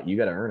the spot, you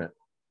got to earn it.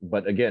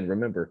 But again,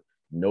 remember,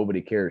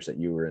 nobody cares that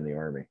you were in the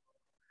Army.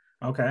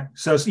 Okay.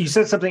 So you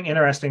said something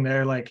interesting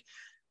there. Like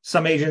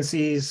some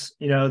agencies,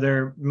 you know,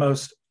 their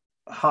most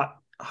hot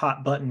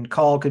button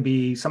call could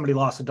be somebody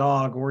lost a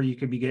dog, or you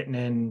could be getting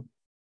in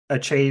a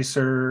chase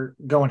or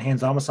going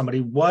hands on with somebody.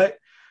 What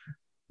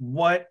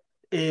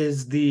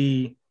is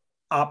the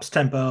ops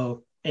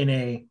tempo in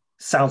a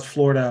South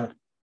Florida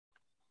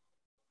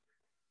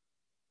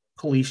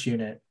police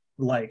unit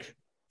like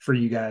for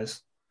you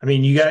guys? I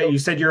mean, you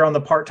said you're on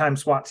the part-time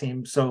SWAT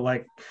team, so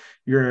like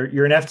you're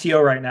an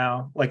FTO right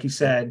now, like you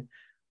said,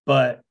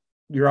 but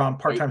you're on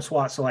part-time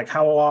SWAT. So like,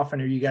 how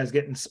often are you guys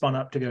getting spun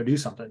up to go do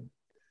something?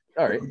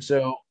 All right.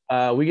 So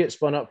we get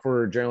spun up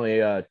for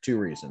generally 2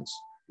 reasons.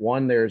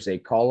 One, there's a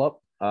call up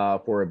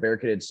for a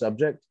barricaded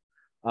subject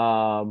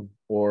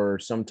or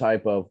some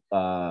type of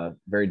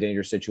very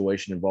dangerous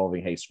situation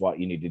involving, hey, SWAT,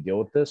 you need to deal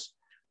with this.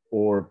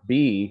 Or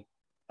B,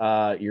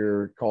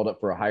 you're called up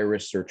for a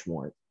high-risk search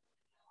warrant.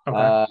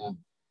 Okay.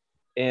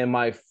 And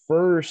my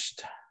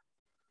first,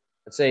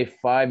 let's say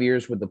 5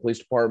 years with the police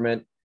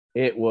department,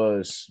 it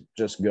was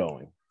just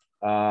going.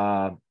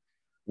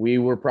 We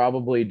were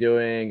probably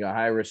doing a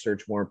high-risk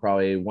search warrant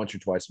probably once or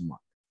twice a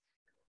month.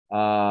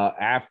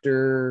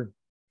 After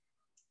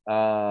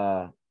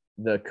the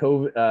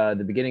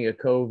beginning of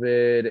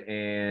COVID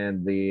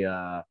and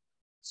the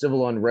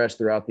civil unrest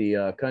throughout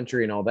the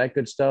country and all that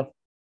good stuff,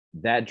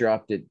 that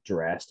dropped it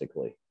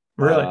drastically.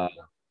 Really?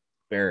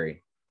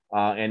 Very.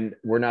 And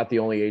we're not the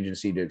only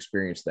agency to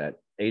experience that.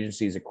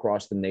 Agencies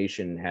across the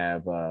nation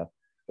have, for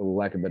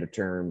lack of better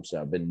terms,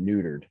 been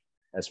neutered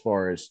as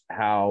far as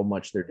how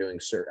much they're doing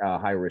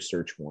high risk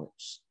search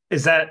warrants.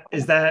 Is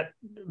that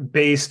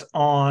based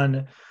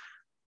on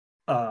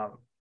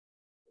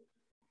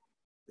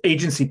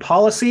agency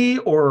policy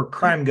or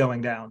crime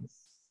going down?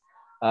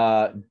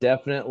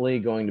 Definitely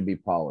going to be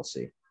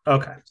policy.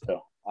 Okay.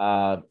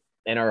 So,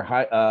 in our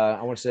high,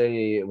 I want to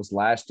say it was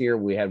last year,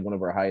 we had one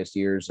of our highest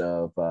years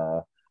of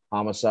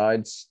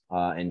homicides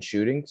and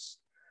shootings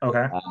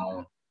Okay.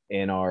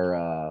 in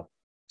our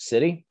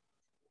city.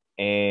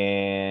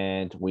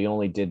 And we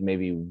only did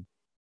maybe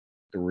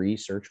 3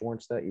 search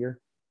warrants that year.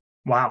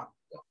 Wow.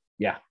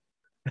 Yeah.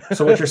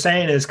 So what you're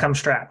saying is come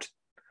strapped.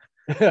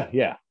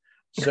 Yeah.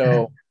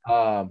 So,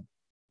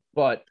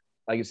 but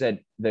like I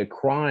said, the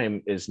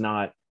crime is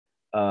not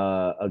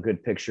a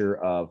good picture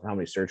of how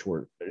many search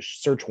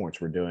warrants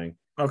we're doing.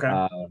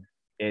 Okay.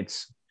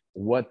 It's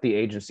what the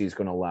agency is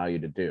going to allow you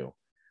to do.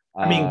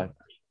 I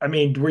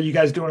mean, were you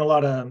guys doing a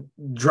lot of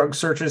drug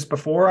searches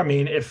before? I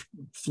mean, if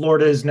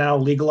Florida is now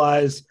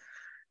legalized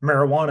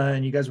marijuana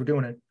and you guys were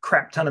doing a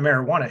crap ton of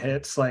marijuana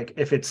hits, like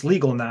if it's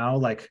legal now,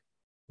 like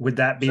would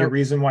that be a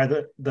reason why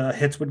the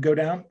hits would go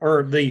down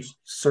or the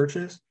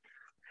searches?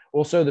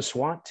 Well, so the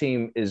SWAT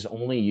team is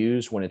only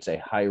used when it's a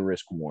high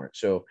risk warrant.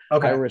 So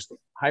Okay.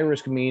 high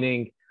risk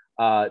meaning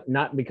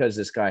not because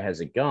this guy has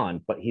a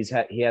gun, but he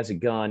has a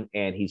gun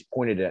and he's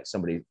pointed at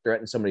somebody,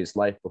 threatened somebody's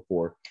life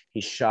before.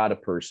 He shot a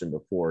person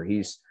before.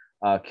 He's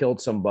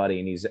killed somebody,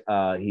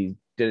 and he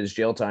did his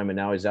jail time, and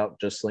now he's out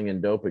just slinging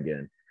dope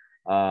again.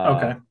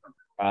 Okay.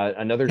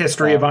 Another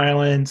History of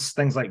violence,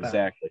 things like that.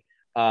 exactly.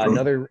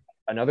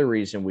 Another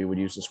reason we would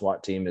use the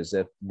SWAT team is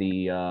if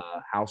the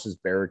house is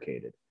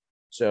barricaded.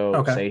 So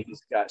Okay. say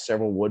he's got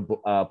several wood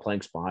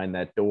planks behind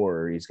that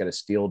door, or he's got a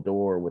steel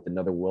door with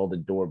another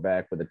welded door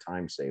back with a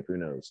time safe. Who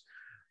knows?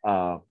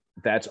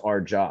 That's our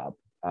job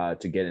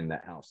to get in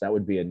that house. That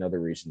would be another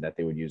reason that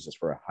they would use us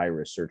for a high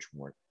risk search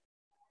warrant.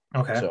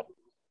 Okay. So,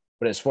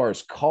 but as far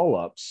as call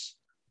ups,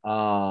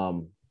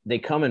 they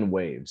come in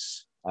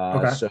waves.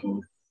 Okay.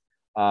 So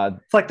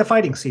It's like the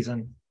fighting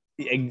season.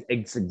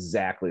 it's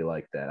exactly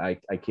like that.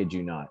 I kid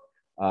you not.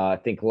 I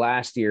think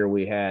last year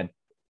we had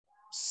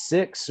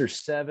 6 or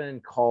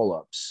 7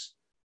 call-ups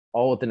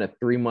all within a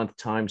 3-month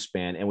time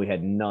span, and we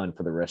had none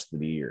for the rest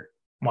of the year.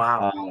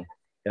 Wow.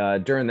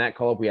 During that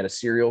call-up, we had a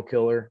serial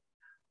killer.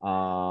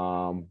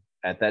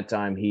 At that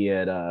time, he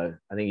had, I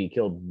think he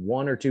killed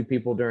 1 or 2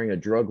 people during a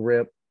drug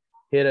rip,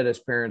 hid at his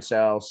parents'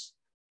 house,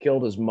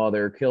 killed his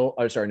mother,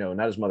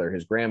 not his mother,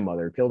 his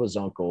grandmother, killed his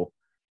uncle,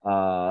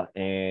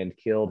 and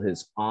killed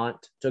his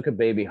aunt, took a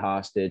baby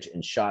hostage,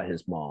 and shot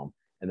his mom,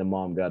 and the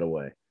mom got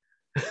away.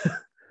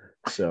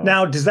 So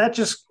Now, does that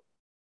just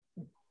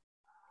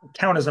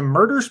count as a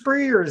murder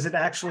spree, or is it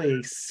actually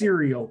a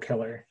serial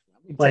killer?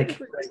 Like,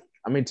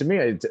 I mean, to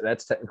me,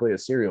 that's technically a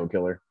serial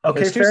killer.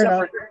 okay, It's fair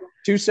enough.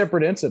 2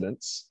 separate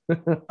incidents.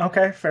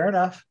 Okay, fair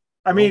enough.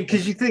 I mean,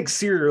 because you think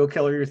serial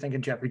killer, you're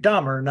thinking Jeffrey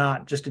Dahmer,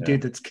 not just a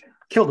dude that's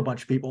killed a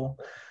bunch of people.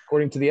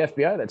 According to the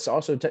FBI, that's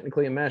also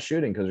technically a mass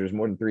shooting because there's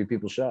more than 3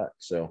 people shot.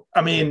 So,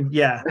 I mean,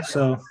 yeah,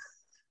 so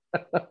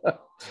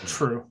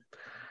true.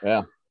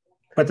 Yeah.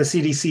 But the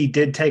CDC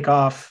did take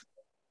off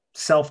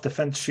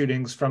self-defense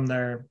shootings from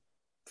their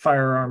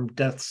firearm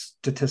death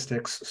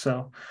statistics.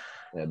 So,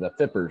 yeah, the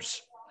FIPers.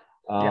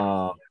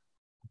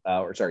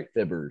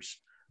 Fibbers.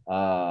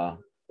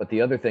 But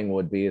the other thing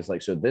would be is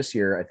like, so this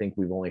year, I think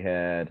we've only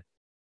had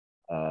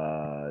 2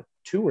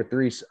 or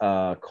 3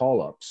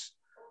 call-ups.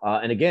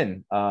 And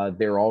again,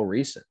 they're all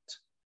recent.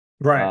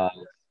 right.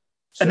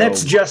 And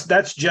that's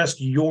just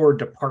your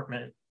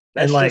department.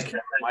 That's and like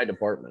just my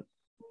department.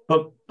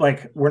 but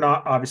like we're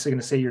not obviously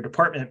going to say your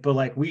department, but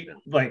like we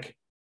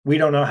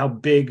don't know how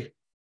big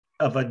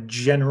of a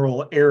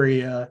general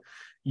area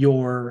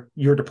your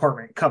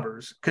department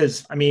covers.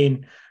 Because I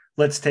mean,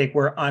 let's take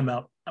where I'm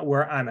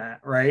at,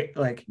 right?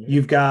 Like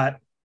you've got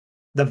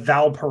the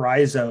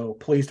Valparaiso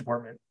Police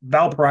Department.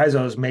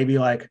 Valparaiso is maybe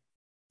like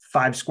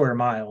 5 square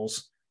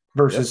miles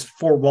versus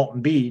Fort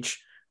Walton Beach,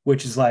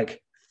 which is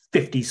like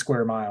 50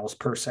 square miles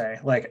per se,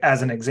 like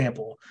as an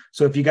example.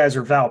 So if you guys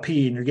are Val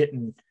P and you're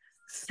getting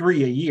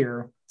 3 a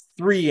year,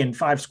 3 in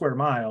 5 square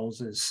miles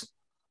is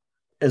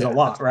a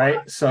lot,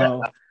 right?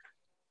 So,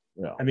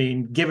 I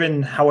mean,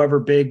 given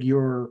however big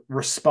your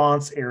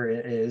response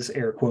area is,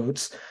 air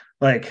quotes,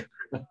 like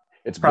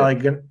it's probably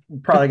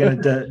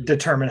going to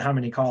determine how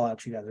many call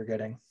outs you guys are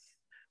getting.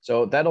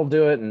 So that'll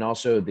do it. And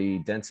also the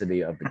density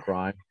of the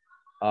crime.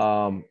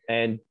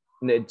 And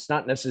it's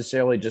not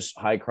necessarily just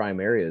high crime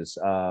areas.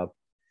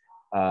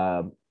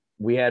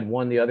 We had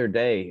one the other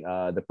day.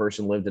 The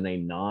person lived in a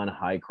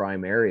non-high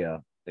crime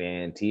area,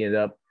 and he ended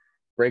up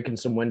breaking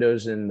some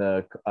windows in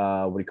the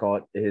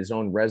his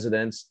own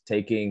residence,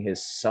 taking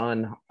his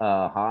son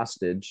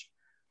hostage,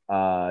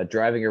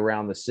 driving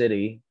around the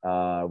city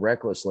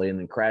recklessly, and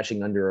then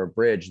crashing under a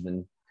bridge, and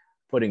then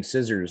putting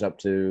scissors up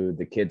to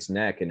the kid's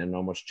neck and then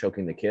almost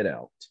choking the kid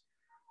out.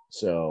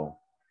 So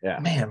yeah,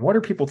 Man, what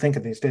are people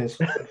thinking these days?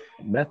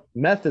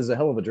 meth is a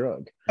hell of a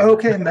drug.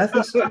 Okay, meth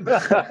is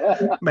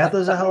meth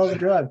is a hell of a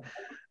drug.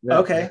 Yeah.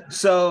 Okay,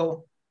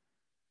 so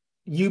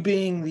you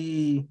being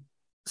the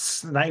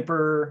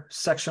sniper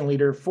section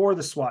leader for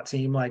the SWAT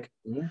team, like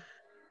Mhm.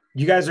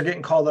 you guys are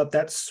getting called up.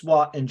 That's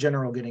SWAT in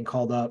general getting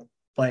called up.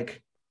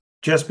 Like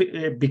just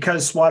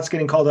because SWAT's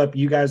getting called up,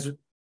 you guys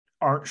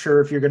aren't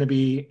sure if you're going to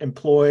be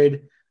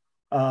employed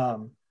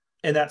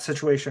in that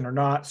situation or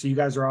not. So you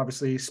guys are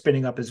obviously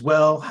spinning up as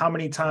well. How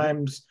many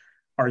times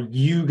are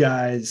you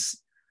guys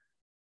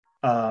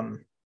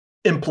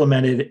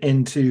implemented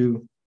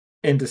into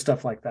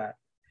stuff like that?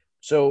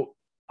 So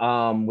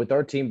with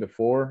our team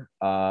before,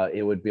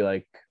 it would be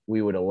like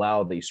we would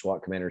allow the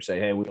SWAT commander to say,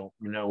 "Hey, we don't,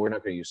 we're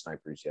not going to use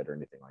snipers yet or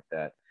anything like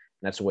that."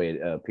 And that's the way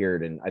it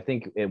appeared. And I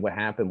think what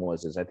happened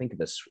was, I think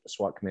the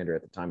SWAT commander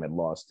at the time had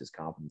lost his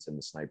confidence in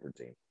the sniper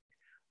team.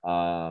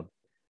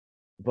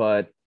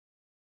 But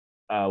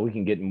we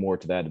can get more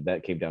to that.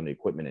 That came down to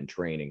equipment and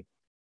training.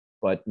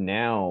 But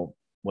now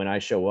when I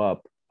show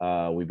up,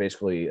 we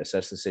basically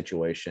assess the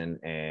situation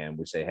and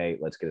we say, "Hey,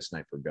 let's get a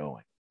sniper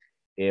going."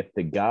 If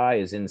the guy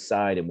is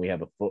inside and we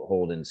have a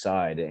foothold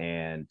inside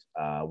and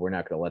we're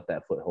not going to let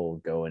that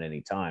foothold go at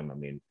any time, I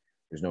mean,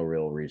 there's no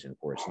real reason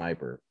for a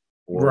sniper.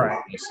 Or, Right.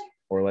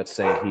 Or let's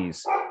say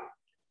he's,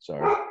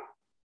 sorry,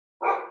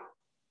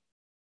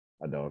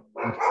 a dog.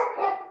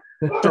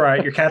 It's all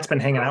right. Your cat's been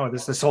hanging out with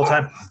us this whole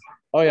time.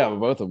 Oh yeah,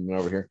 both of them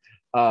over here.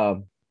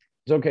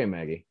 It's okay,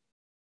 Maggie.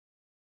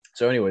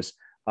 So anyways,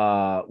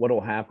 what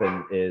will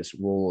happen is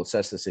we'll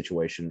assess the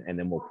situation and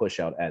then we'll push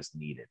out as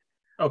needed.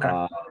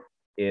 Okay.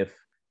 If,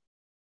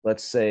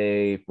 let's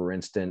say, for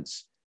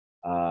instance,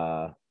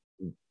 well,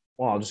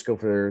 I'll just go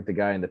for the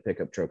guy in the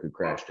pickup truck who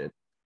crashed it.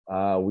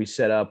 We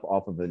set up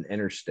off of an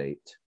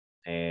interstate,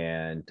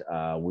 and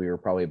we were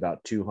probably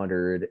about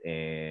 200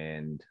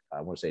 and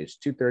I want to say it's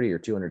 230 or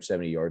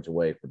 270 yards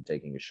away from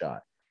taking a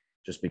shot,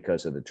 just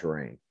because of the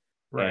terrain.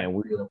 Right. And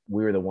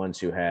we were the ones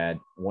who had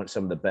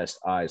some of the best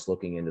eyes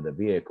looking into the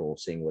vehicle,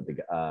 seeing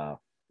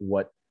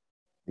what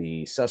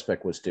the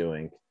suspect was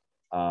doing.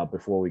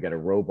 Before we got a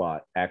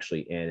robot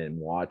actually in and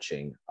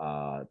watching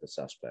the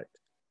suspect,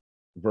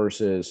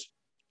 versus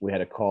we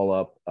had a call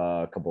up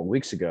a couple of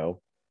weeks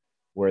ago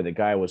where the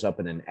guy was up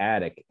in an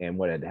attic, and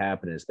what had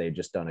happened is they'd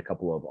just done a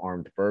couple of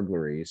armed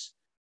burglaries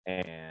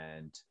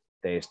and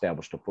they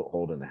established a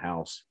foothold in the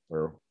house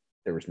where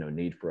there was no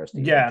need for us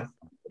to. Yeah.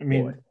 I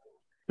mean,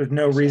 there's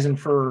no reason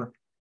for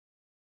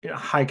a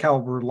high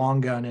caliber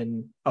long gun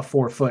in a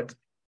 4 foot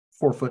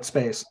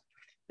space.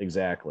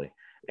 Exactly.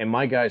 And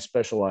my guys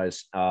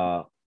specialize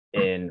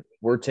in,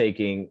 we're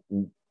taking,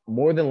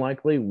 more than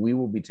likely, we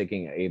will be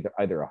taking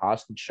either a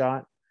hostage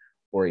shot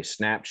or a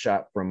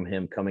snapshot from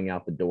him coming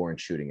out the door and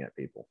shooting at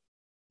people.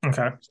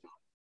 Okay.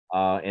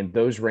 And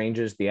those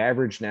ranges, the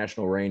average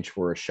national range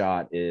for a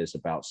shot is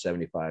about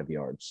 75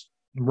 yards.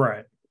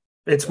 Right.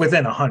 It's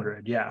within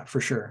 100. Yeah,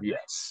 for sure.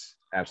 Yes,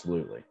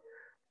 absolutely.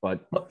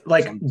 But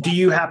like, do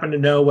you happen to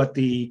know what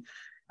the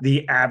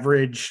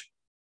average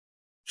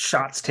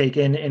shots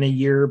taken in a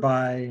year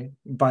by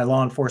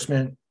law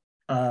enforcement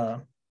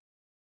DMs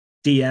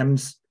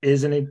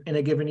is in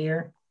a given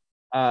year?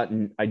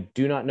 I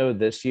do not know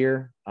this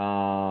year.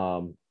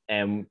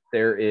 And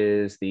there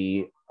is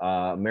the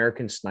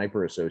American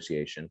Sniper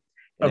Association.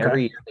 And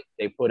every year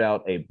they put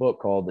out a book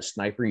called the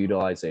Sniper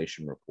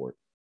Utilization Report.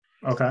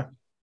 Okay.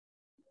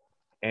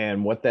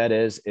 And what that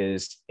is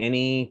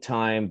any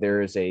time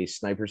there is a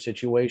sniper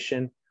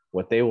situation,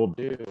 what they will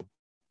do,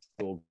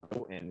 they'll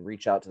go and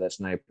reach out to that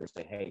sniper and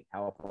say, "Hey,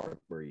 how far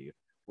were you?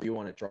 Where you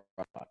want to drop?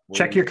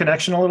 Check your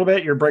connection a little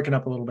bit. You're breaking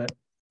up a little bit.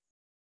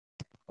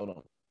 Hold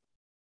on.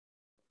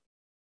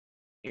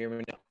 Hear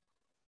me now?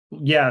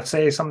 Yeah,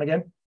 say something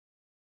again.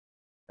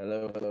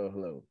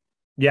 Hello.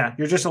 Yeah,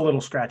 you're just a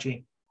little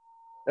scratchy.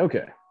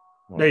 Okay.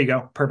 Well, there you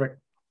go. Perfect.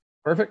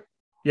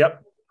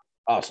 Yep.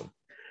 Awesome.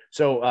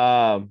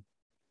 So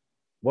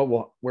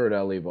where did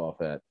I leave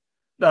off at?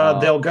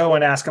 They'll go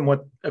and ask them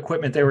what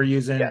equipment they were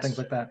using, yes. Things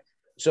like that.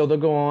 So they'll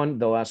go on,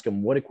 they'll ask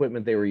them what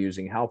equipment they were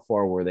using, how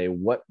far were they,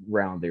 what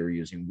round they were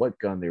using, what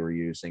gun they were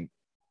using,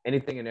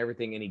 anything and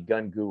everything any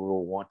gun guru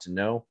will want to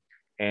know.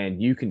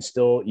 And you can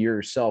still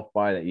yourself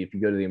buy that. If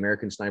you go to the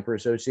American Sniper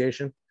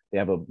Association, they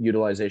have a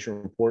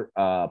utilization report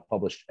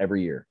published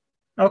every year.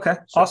 Okay,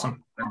 so,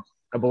 awesome.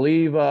 I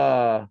believe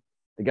the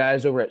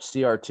guys over at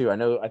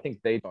CR2, I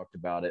think they talked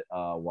about it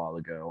a while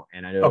ago.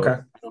 And I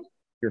know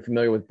you're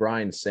familiar with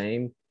Brian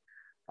Same.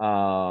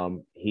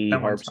 He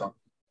harps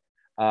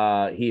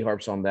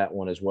on that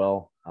one as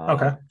well.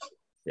 Okay.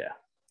 Yeah.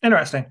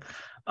 Interesting.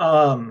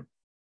 Yeah,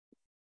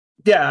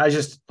 I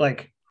just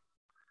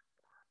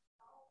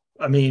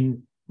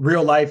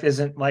real life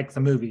isn't like the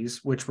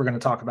movies, which we're going to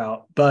talk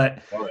about,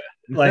 but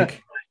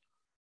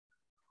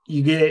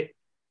you get,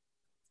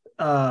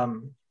 I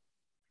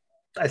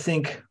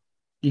think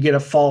you get a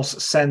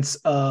false sense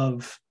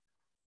of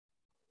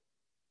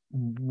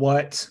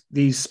what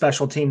these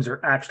special teams are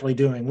actually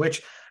doing,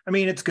 which I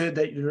mean, it's good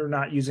that you're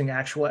not using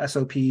actual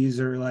SOPs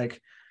or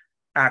like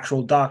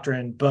actual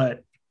doctrine,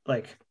 but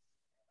like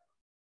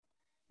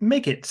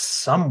make it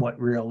somewhat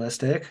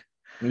realistic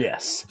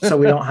Yes. so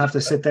we don't have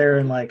to sit there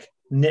and like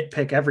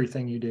nitpick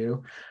everything you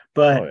do. Oh,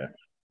 But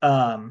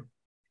yeah.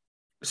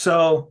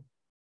 so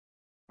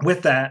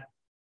with that,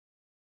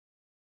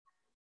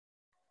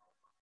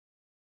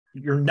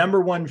 your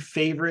number one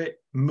favorite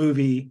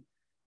movie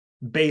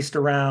based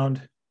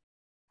around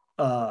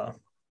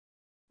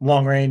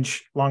long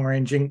range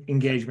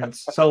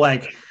engagements. So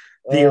like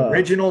the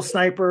original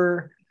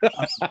Sniper,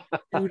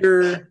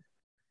 Shooter,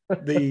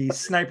 the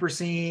sniper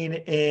scene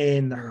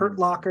in the Hurt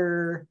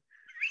Locker.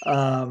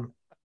 What's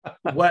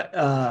you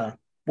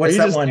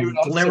that just one? naming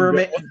off some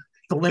good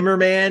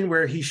Glimmerman,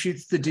 where he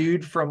shoots the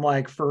dude from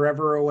like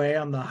forever away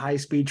on the high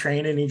speed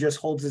train, and he just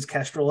holds his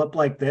Kestrel up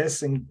like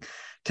this and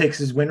takes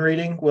his win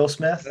reading. Will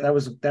Smith. That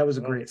was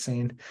a great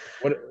scene.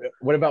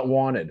 What about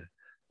Wanted?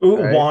 Ooh,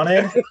 Right.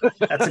 Wanted.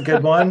 That's a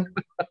good one.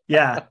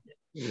 Yeah.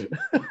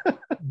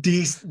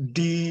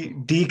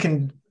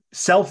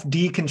 Self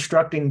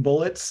deconstructing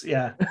bullets.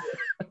 Yeah.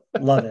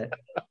 Love it.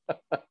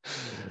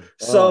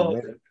 So,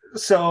 man.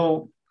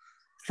 so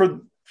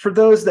for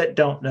those that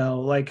don't know,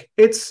 like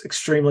it's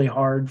extremely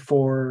hard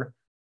for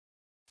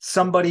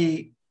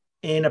somebody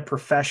in a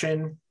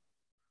profession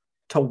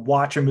to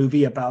watch a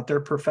movie about their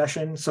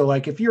profession. So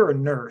like if you're a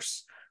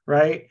nurse,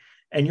 right,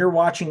 and you're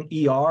watching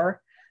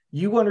ER,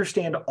 you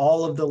understand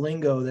all of the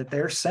lingo that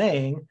they're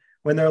saying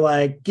when they're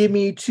like, give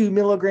me 2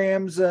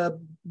 milligrams of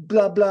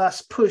blah, blah,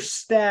 push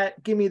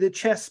stat, give me the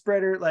chest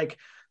spreader. Like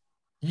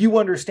you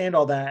understand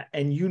all that.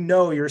 And you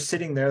know, you're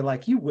sitting there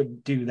like, you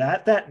wouldn't do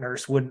that. That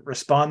nurse wouldn't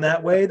respond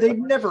that way. They'd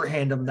never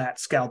hand them that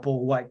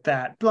scalpel like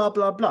that, blah,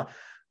 blah, blah.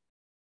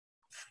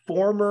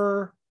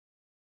 Former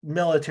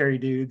military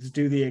dudes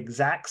do the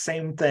exact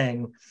same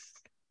thing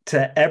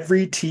to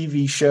every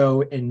TV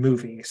show and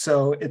movie.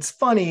 So it's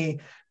funny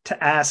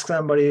to ask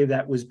somebody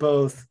that was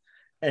both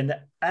an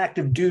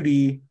active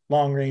duty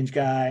long range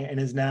guy and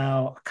is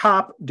now a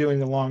cop doing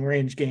the long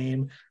range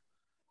game,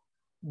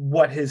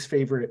 what his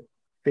favorite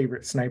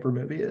sniper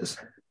movie is.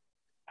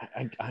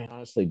 I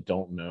honestly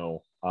don't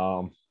know.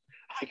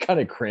 I kind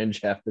of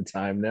cringe half the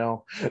time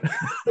now.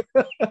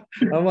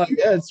 I'm like,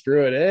 yeah,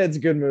 screw it. It's a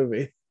good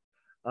movie.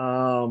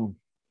 Oh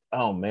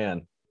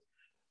man.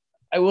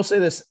 I will say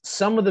this.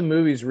 Some of the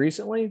movies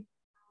recently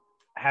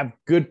have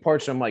good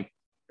parts. I'm like,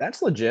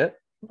 that's legit.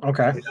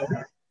 Okay. You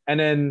know?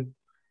 And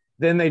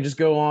then they just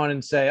go on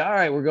and say, all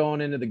right, we're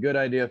going into the good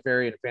idea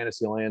fairy and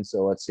fantasy land.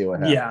 So let's see what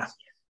happens. Yeah.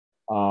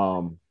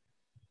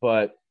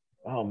 But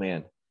oh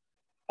man.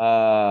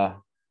 I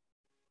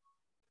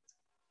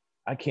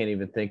can't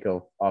even think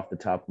of off the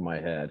top of my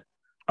head.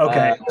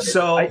 Okay.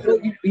 So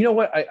you know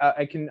what?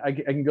 I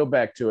can go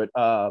back to it.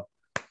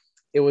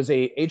 It was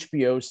a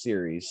HBO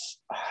series.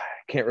 I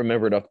can't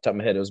remember it off the top of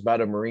my head. It was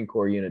about a Marine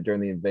Corps unit during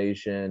the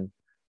invasion.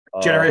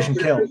 Generation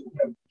Kill.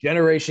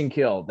 Generation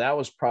Kill. That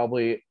was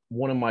probably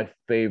one of my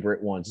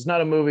favorite ones. It's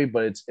not a movie,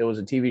 but it was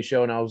a TV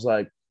show, and I was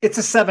like, It's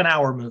a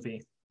 7-hour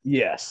movie.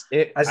 yes.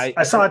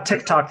 I saw a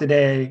TikTok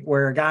today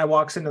where a guy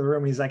walks into the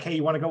room and he's like, hey,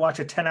 you want to go watch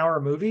a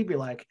 10-hour movie? Be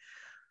like,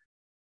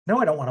 no,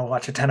 I don't want to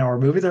watch a 10-hour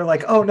movie. They're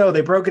like, oh no,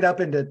 they broke it up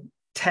into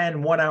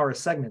 10 1-hour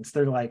segments.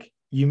 They're like,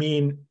 you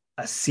mean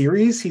a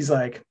series? He's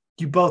like,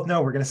 you both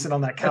know we're going to sit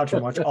on that couch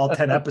and watch all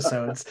 10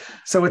 episodes.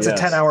 So it's Yes.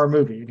 a 10-hour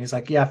movie. And he's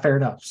like, yeah, fair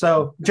enough.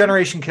 So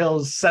Generation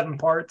Kills 7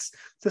 parts.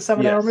 It's a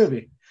 7-hour Yes.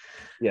 movie.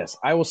 Yes,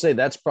 I will say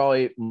that's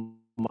probably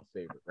my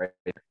favorite. Right?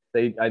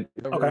 Whoever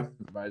Okay. the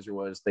supervisor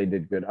was, they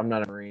did good. I'm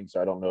not a Marine,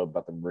 so I don't know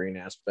about the Marine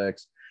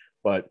aspects.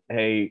 But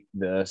hey,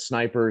 the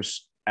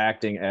snipers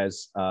acting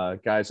as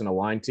guys in a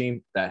line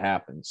team, that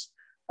happens.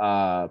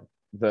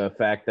 The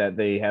fact that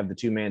they have the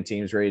 2-man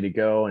teams ready to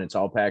go and it's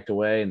all packed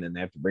away and then they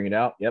have to bring it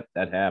out, yep,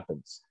 that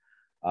happens.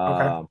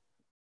 Okay.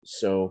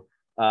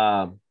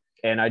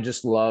 And I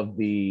just love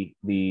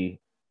the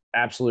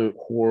absolute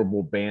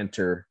horrible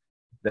banter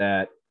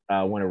that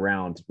went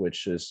around,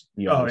 which is,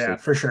 Oh yeah,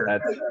 for sure.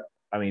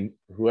 I mean,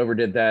 whoever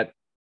did that,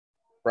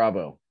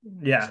 bravo.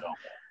 Yeah.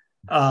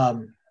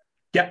 So,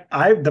 Yeah,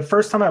 the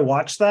first time I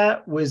watched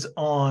that was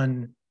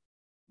on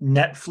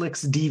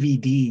Netflix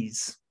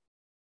DVDs.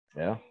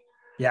 yeah.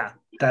 Yeah,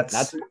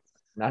 that's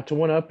Not to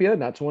one up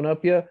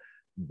you.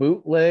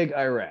 Bootleg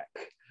Iraq.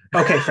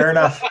 okay. Fair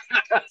enough.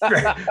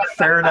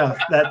 Fair enough.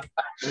 That,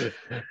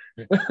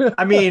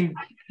 I mean,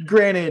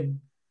 granted,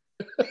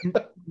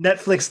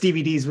 Netflix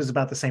DVDs was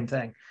about the same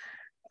thing.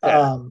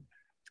 Yeah.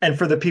 And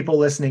for the people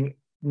listening,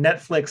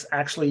 Netflix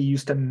actually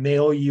used to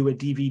mail you a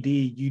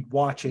DVD. You'd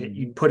watch it,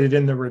 you'd put it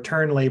in the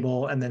return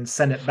label, and then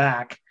send it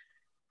back.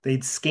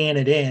 They'd scan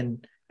it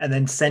in and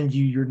then send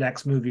you your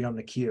next movie on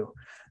the queue.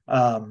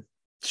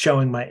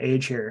 Showing my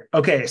age here.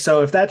 Okay,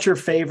 so if that's your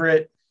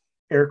favorite,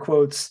 air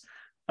quotes,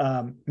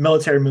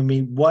 military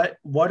movie, what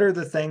are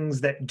the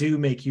things that do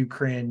make you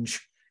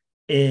cringe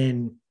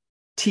in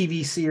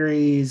TV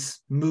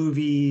series,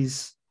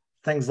 movies,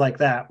 things like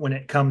that when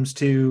it comes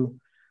to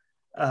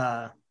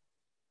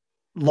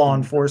law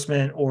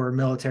enforcement or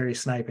military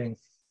sniping?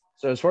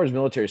 So as far as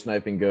military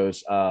sniping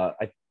goes,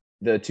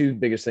 the two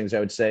biggest things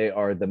I would say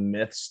are the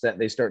myths that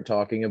they start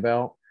talking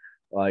about,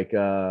 like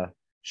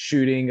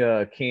shooting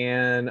a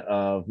can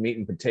of meat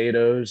and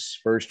potatoes,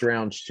 first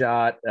round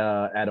shot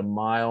at a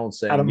mile, and At a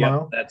saying, "Yep,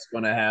 mile. that's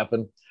going to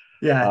happen."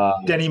 Yeah.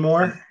 Uh, Denny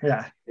Moore.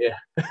 Yeah. yeah,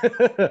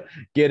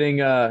 getting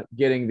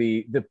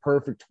the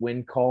perfect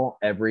win call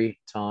every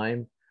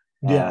time.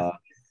 Yeah.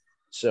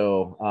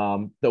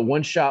 The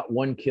one shot,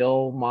 one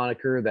kill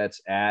moniker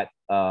that's at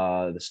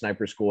the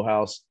Sniper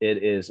Schoolhouse,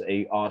 it is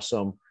a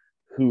awesome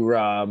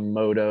hoorah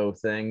moto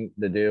thing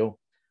to do.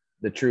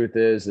 The truth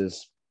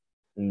is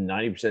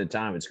 90% of the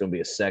time it's going to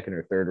be a second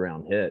or third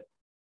round hit.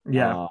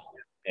 Yeah.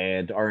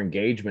 And our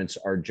engagements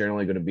are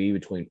generally going to be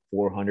between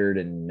 400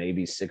 and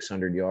maybe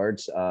 600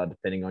 yards,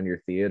 depending on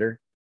your theater.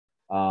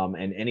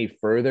 And any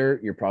further,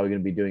 you're probably going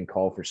to be doing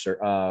call for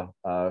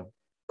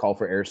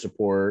air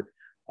support,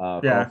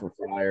 Yeah. call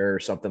for fire or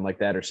something like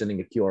that, or sending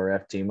a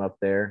QRF team up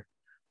there.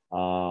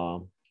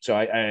 So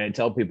I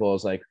tell people, I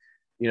was like,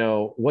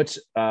 what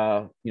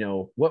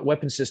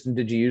weapon system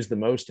did you use the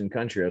most in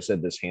country? I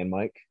said this hand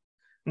mic.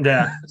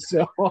 Yeah.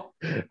 So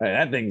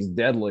that thing's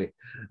deadly.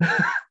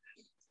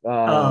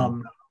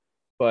 Um,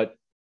 But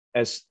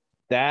as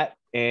that,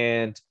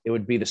 and it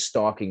would be the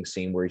stalking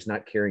scene where he's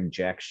not carrying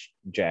jack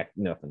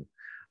nothing.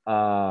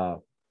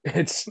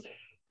 It's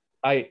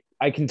I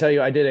can tell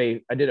you I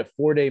did a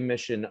 4-day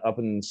mission up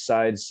in the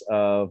sides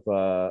of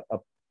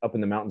up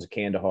in the mountains of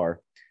Kandahar.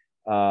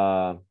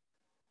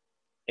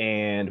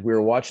 And we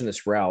were watching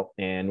this route,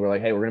 and we're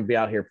like, hey, we're going to be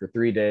out here for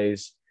 3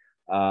 days.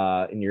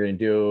 And you're going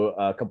to do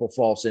a couple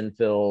false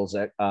infills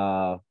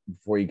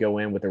before you go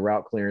in with the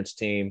route clearance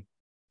team.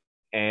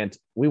 And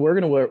we were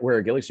going to wear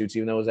our ghillie suits,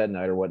 even though it was at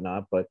night or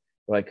whatnot. But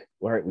we're like,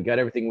 all right, we got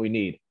everything we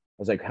need. I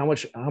was like, how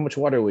much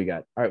water we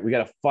got? All right, we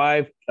got a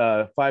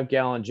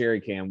 5-gallon jerry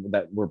can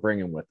that we're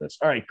bringing with us.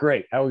 All right,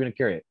 great. How are we going to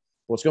carry it?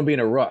 Well, it's going to be in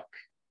a ruck.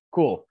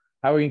 Cool.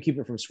 How are we going to keep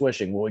it from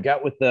swishing? Well, we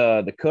got with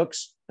the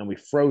cooks and we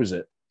froze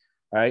it.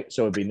 All right,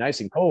 so it'd be nice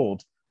and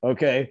cold.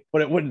 Okay,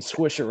 but it wouldn't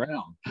swish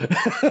around.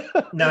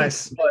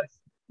 nice.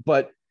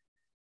 But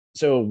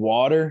so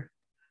water,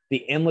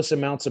 the endless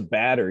amounts of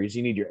batteries.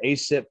 You need your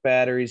ASIP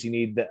batteries. You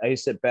need the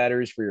ASIP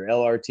batteries for your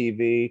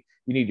LRTV.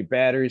 You need your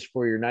batteries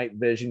for your night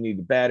vision. You need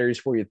the batteries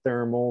for your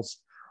thermals.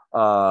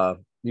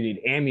 You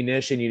need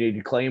ammunition. You need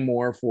your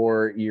claymore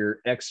for your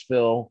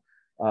exfil.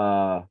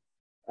 I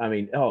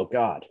mean, oh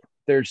God,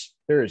 there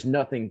is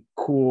nothing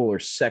cool or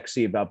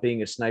sexy about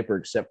being a sniper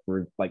except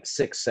for like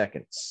 6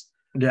 seconds.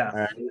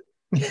 Yeah.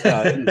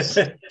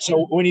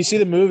 So when you see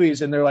the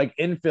movies and they're like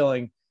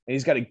infilling and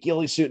he's got a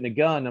ghillie suit and a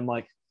gun, I'm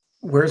like,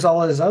 where's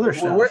all his other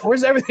stuff?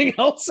 Where's everything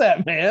else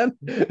at, man?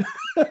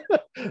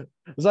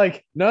 It's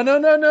like, no.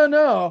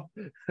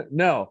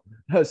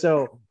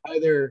 So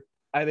either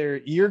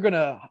you're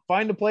gonna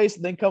find a place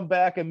and then come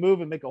back and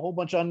move and make a whole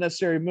bunch of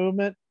unnecessary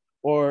movement,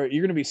 or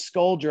you're gonna be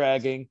skull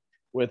dragging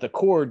with a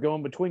cord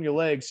going between your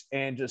legs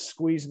and just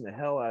squeezing the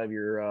hell out of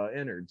your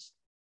innards.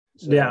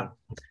 So,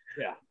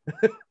 yeah.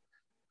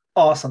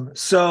 Awesome.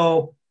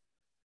 So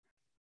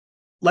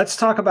let's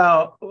talk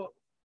about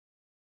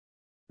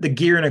the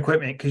gear and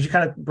equipment, because you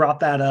kind of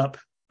brought that up.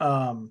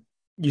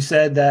 You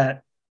said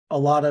that a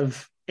lot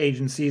of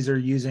agencies are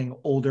using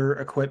older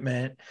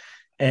equipment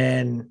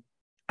and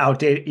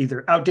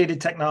either outdated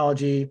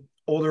technology,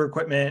 older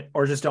equipment,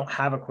 or just don't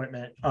have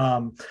equipment.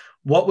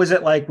 What was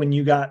it like when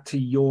you got to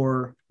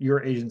your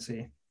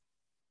agency?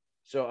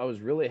 So I was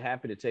really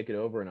happy to take it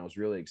over, and I was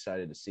really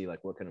excited to see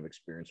like what kind of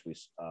experience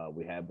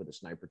we had with the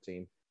sniper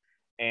team.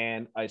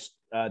 And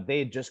they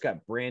had just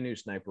got brand new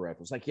sniper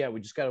rifles. Like, yeah, we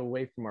just got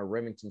away from our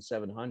Remington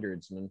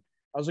 700s, and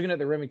I was looking at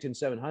the Remington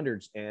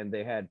 700s, and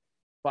they had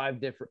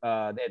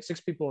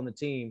 6 people on the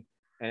team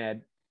and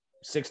had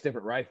 6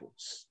 different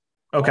rifles.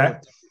 Okay.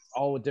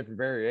 All with different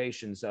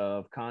variations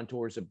of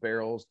contours of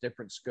barrels,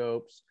 different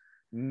scopes,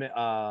 MOA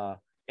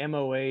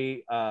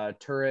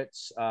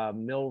turrets,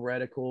 mil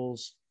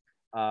reticles,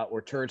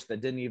 or turrets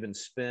that didn't even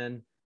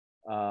spin.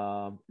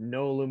 No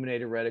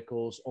illuminated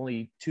reticles.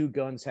 Only 2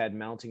 guns had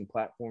mounting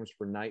platforms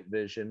for night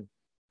vision.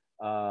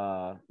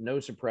 No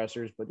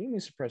suppressors, but any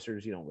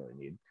suppressors you don't really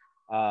need.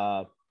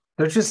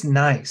 They're just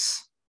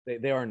nice.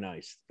 They are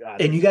nice.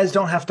 God, and you guys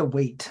don't have to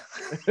wait.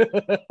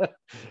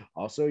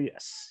 Also,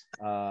 yes,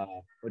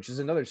 which is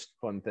another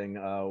fun thing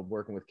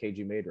working with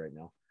KG Made right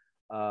now.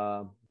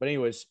 But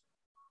anyways,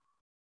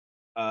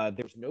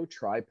 there's no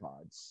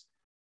tripods.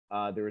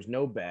 There was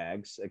no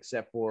bags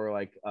except for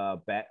like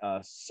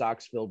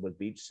socks filled with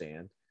beach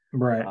sand.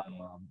 Right.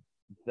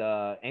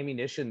 The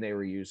ammunition they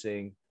were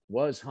using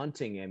was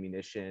hunting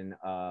ammunition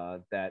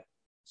that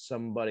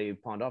somebody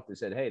pawned off. They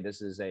said, hey,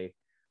 this is a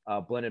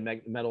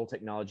blended metal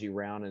technology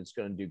round, and it's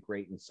going to do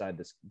great inside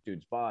this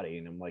dude's body.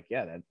 And I'm like,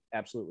 yeah, that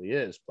absolutely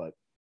is. But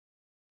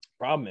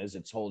problem is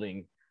it's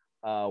holding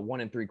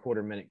 1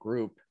 3/4 minute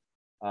group.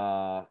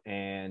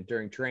 And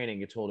during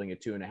training, it's holding a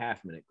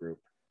 2.5 minute group.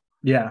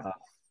 Yeah.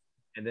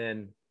 And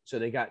then, so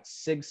they got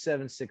SIG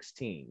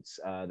 716s,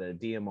 the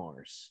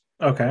DMRs.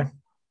 Okay.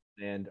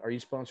 And are you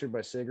sponsored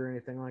by SIG or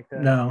anything like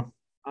that? No.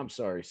 I'm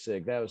sorry,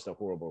 Sig. That was a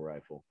horrible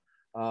rifle.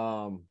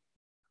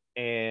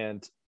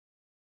 And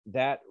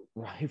that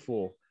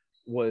rifle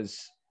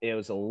was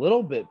a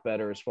little bit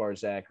better as far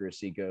as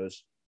accuracy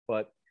goes,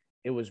 but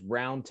it was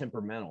round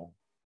temperamental.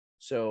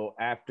 So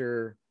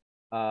after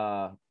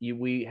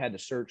we had to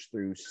search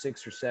through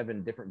 6 or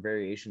 7 different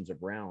variations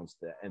of rounds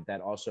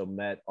that also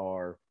met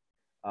our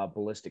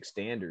ballistic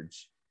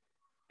standards.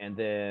 And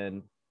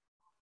then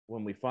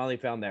when we finally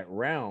found that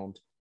round,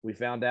 we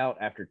found out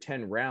after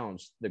 10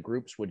 rounds, the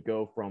groups would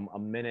go from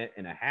 1.5 minutes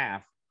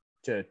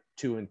to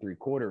 2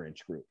 3/4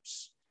 inch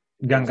groups.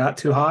 Gun got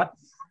too hot.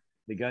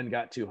 The gun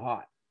got too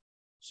hot.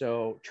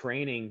 So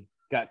training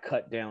got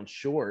cut down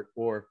short,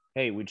 or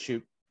hey, we'd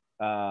shoot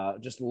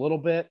just a little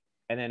bit.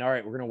 And then, all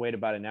right, we're going to wait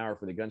about an hour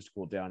for the guns to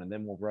cool down, and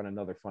then we'll run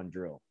another fun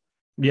drill.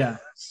 Yeah.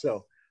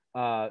 So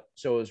it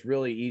was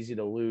really easy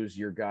to lose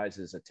your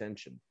guys'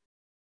 attention.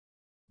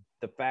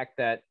 The fact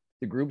that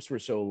the groups were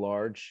so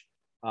large,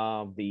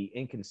 the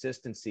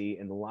inconsistency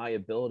and the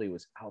liability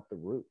was out the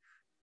roof.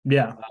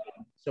 Yeah.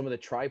 Some of the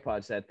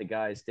tripods that the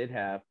guys did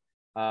have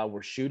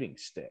were shooting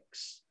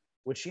sticks,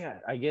 which, yeah,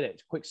 I get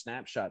it. Quick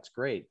snapshots,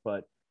 great.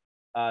 But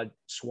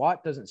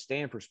SWAT doesn't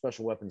stand for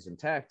Special Weapons and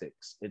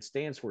Tactics. It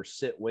stands for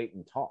sit, wait,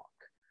 and talk.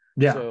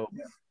 Yeah. So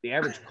the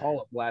average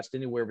call-up lasts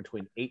anywhere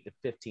between 8 to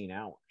 15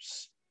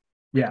 hours.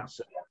 Yeah.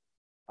 So,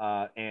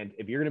 and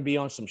if you're going to be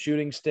on some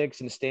shooting sticks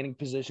in a standing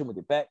position with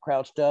your back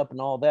crouched up and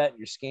all that, and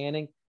you're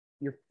scanning,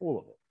 you're full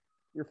of it.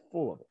 You're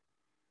full of it.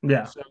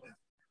 Yeah. So,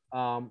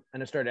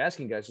 and I started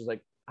asking guys, I was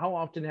like, how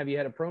often have you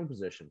had a prone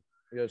position?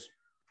 He goes,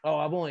 oh,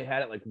 I've only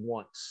had it like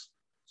once.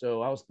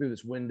 So I was through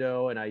this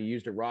window and I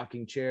used a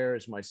rocking chair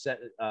as my set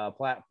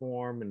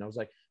platform. And I was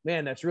like,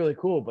 man, that's really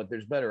cool, but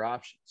there's better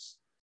options.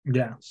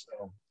 Yeah.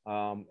 So,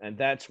 and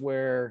that's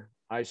where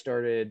I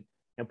started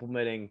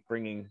implementing,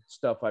 bringing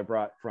stuff I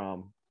brought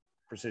from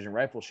precision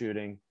rifle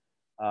shooting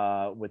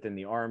within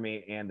the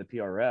Army and the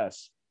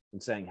PRS,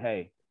 and saying,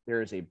 hey,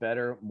 there is a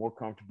better, more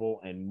comfortable,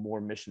 and more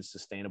mission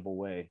sustainable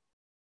way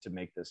to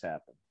make this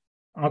happen.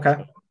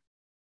 Okay.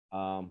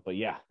 But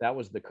yeah, that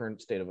was the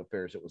current state of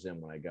affairs it was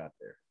in when I got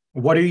there.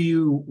 What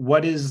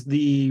is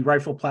the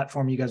rifle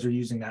platform you guys are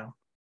using now?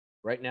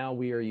 Right now,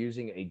 we are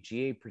using a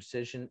GA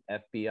Precision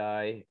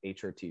FBI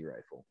HRT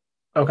rifle.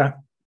 Okay.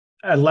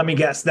 Let me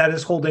guess, that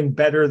is holding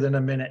better than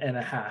 1.5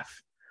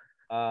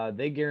 minutes.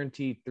 They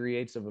guarantee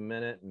 3/8 of a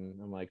minute,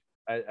 and I'm like,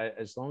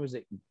 as long as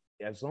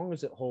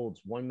it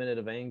holds 1 minute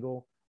of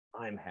angle,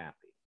 I'm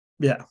happy.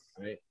 Yeah.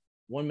 Right.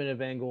 1 minute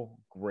of angle,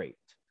 great.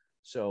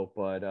 So,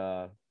 but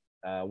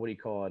what do you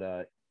call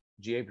it?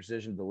 GA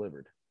Precision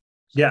delivered.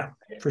 So, Yeah,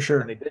 for sure.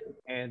 And they did,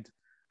 and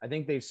I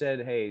think they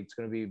said, hey, it's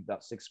going to be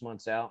about 6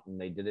 months out, and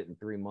they did it in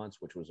 3 months,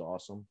 which was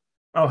awesome.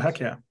 Oh, heck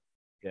yeah.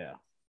 Yeah.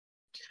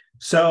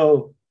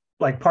 So,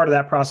 like, part of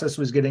that process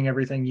was getting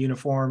everything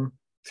uniform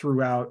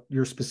throughout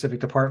your specific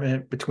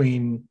department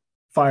between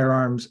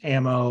firearms,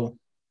 ammo,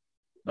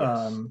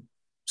 Yes.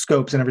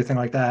 scopes, and everything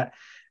like that.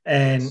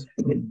 And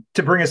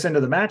to bring us into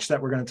the match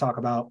that we're going to talk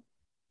about,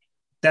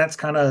 that's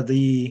kind of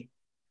the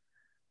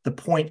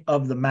point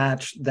of the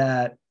match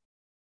that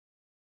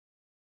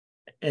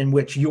in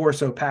which you're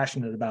so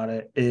passionate about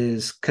it,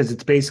 is because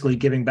it's basically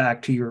giving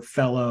back to your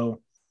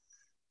fellow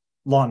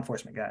law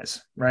enforcement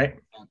guys, right?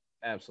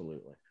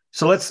 Absolutely.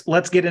 So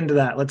let's get into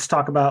that. Let's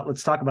talk about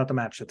the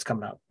match that's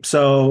coming up.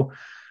 So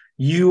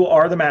you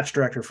are the match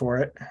director for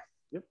it.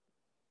 Yep.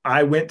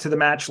 I went to the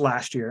match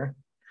last year,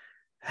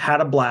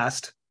 had a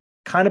blast,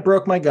 kind of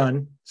broke my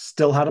gun,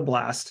 still had a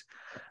blast.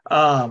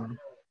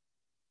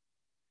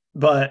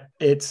 But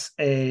it's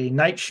a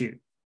night shoot,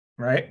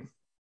 right?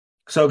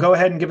 So go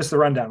ahead and give us the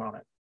rundown on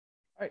it.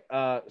 All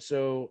right.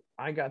 So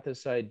I got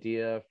this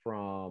idea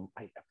from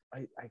I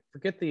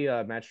forget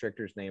the match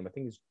director's name. I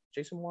think it's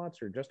Jason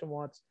Watts or Justin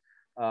Watts,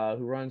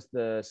 who runs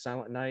the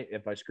Silent Night.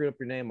 If I screwed up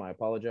your name, I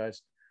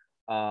apologize.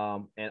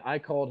 And I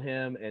called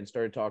him and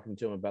started talking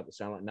to him about the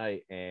Silent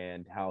Night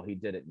and how he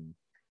did it. And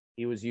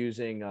he was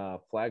using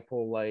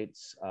flagpole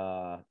lights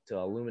to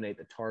illuminate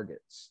the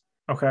targets.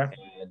 Okay.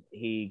 And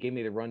he gave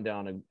me the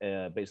rundown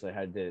of basically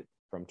how to do it,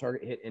 from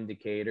target hit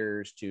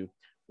indicators to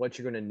what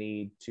you're going to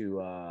need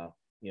to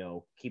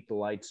keep the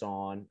lights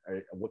on,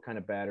 or what kind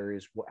of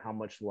batteries, how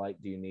much light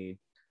do you need,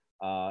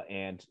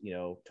 and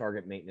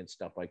target maintenance,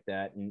 stuff like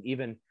that. And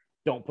even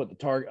don't put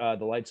the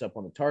lights up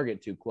on the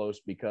target too close,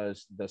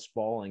 because the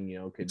spalling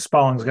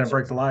Spalling's going to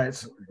break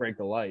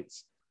the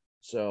lights.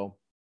 So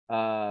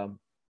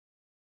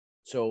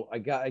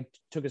I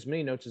took as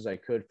many notes as I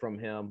could from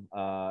him,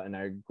 and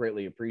I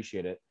greatly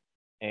appreciate it.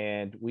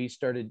 And we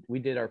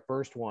did our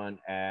first one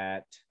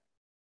at,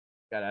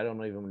 God, I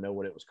don't even know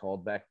what it was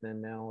called back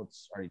then. Now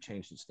it's already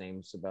changed its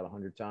names about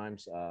 100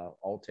 times.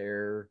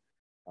 Altair,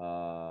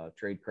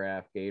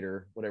 Tradecraft,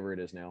 Gator, whatever it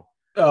is now.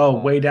 Oh,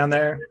 way down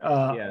there.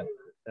 The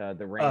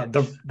ranch.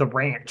 The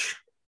ranch.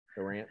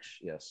 The ranch,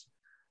 yes.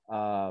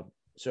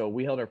 So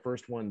we held our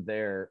first one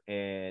there,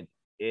 and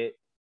it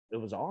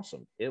was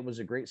awesome. It was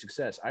a great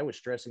success. I was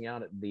stressing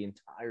out the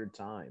entire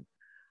time.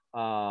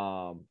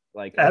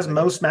 Like As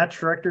most match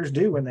directors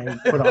do when they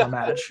put on a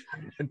match.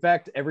 In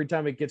fact, every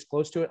time it gets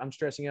close to it, I'm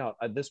stressing out.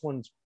 This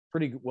one's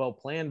pretty well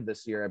planned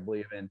this year, I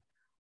believe, and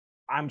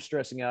I'm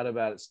stressing out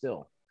about it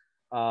still.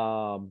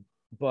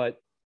 But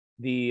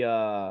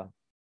the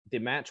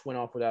match went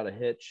off without a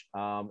hitch,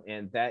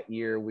 and that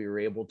year we were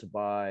able to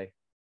buy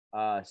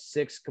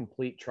 6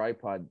 complete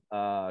tripod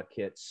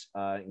kits,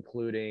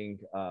 including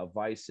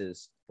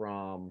vices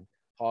from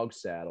Hog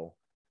Saddle.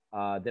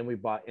 Then we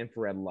bought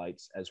infrared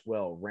lights as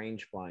well,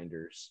 range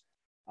finders.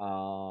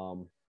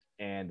 And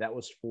that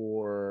was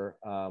for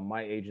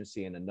my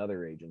agency and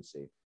another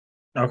agency.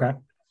 Okay.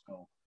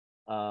 So,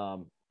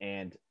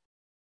 and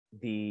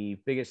the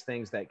biggest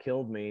things that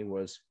killed me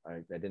was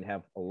I didn't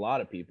have a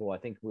lot of people. I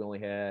think we only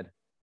had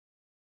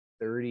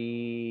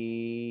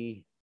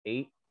 38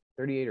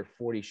 or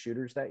 40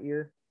 shooters that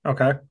year.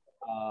 Okay.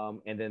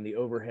 And then the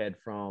overhead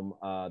from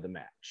the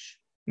match.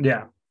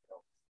 Yeah.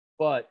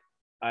 But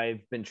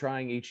I've been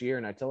trying each year,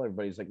 and I tell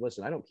everybody, it's like,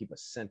 listen, I don't keep a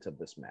cent of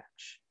this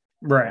match.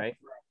 Right.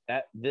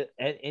 At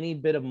any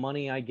bit of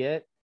money I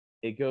get,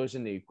 it goes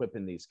into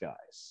equipping these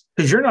guys.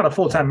 Because you're not a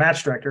full-time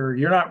match director.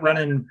 You're not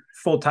running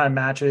full-time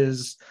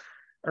matches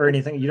or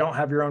anything. You don't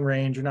have your own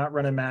range. You're not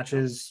running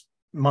matches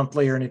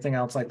monthly or anything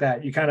else like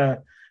that. You kind of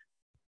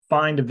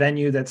find a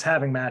venue that's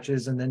having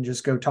matches and then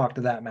just go talk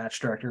to that match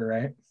director,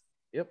 right?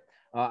 Yep.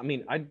 I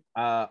mean,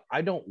 I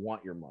don't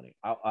want your money.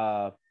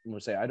 I'm gonna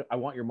say I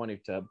want your money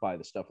to buy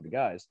the stuff for the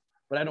guys,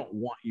 but I don't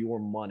want your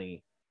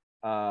money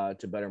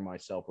to better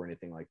myself or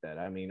anything like that.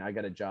 I mean, I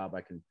got a job.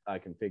 I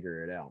can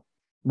figure it out.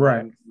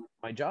 Right.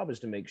 My job is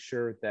to make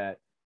sure that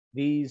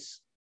these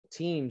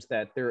teams,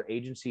 that their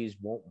agencies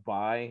won't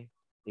buy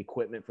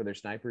equipment for their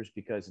snipers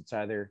because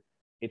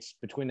it's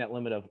between that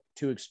limit of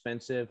too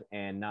expensive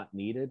and not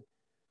needed.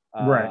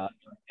 Right.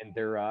 In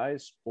their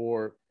eyes,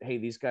 or hey,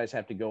 these guys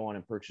have to go on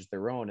and purchase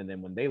their own, and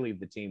then when they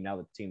leave the team, now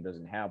the team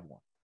doesn't have one.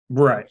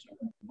 Right. So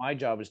my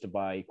job is to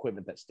buy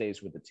equipment that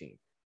stays with the team.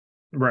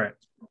 Right.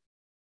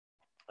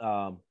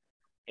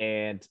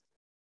 And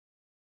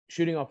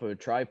shooting off of a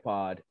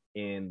tripod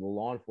in the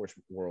law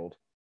enforcement world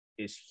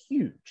is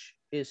huge.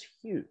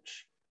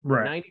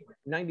 Right.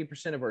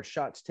 90% of our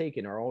shots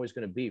taken are always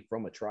going to be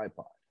from a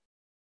tripod.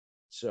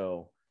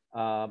 So,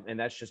 and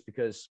that's just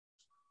because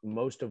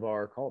most of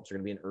our call-ups are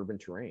going to be in urban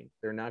terrain.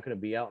 They're not going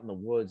to be out in the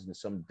woods in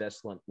some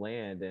desolate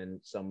land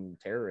and some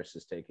terrorist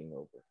is taking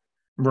over.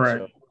 Right.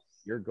 So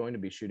you're going to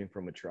be shooting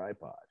from a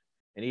tripod.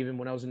 And even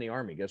when I was in the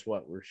Army, guess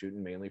what? We're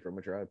shooting mainly from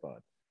a tripod.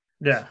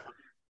 Yeah.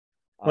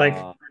 Like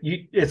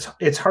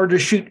it's hard to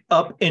shoot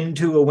up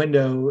into a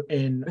window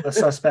in a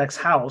suspect's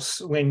house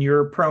when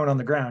you're prone on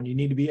the ground. You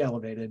need to be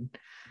elevated.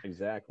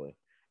 Exactly.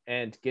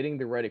 And getting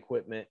the right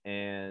equipment,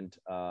 and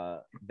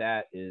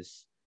that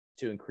is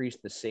to increase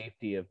the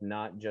safety of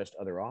not just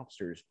other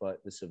officers,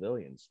 but the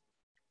civilians.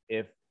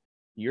 If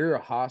you're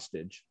a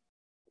hostage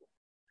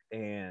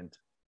and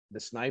the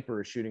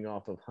sniper is shooting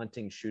off of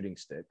hunting shooting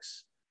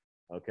sticks,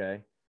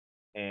 okay,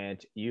 and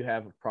you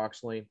have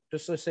approximately,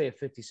 just let's say a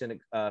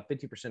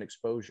 50%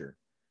 exposure,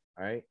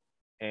 all right,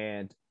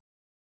 and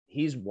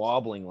he's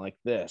wobbling like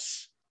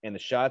this, and the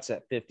shot's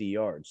at 50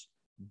 yards,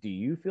 do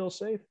you feel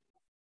safe?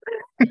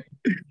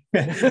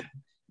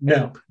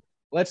 No.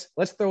 Let's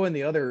throw in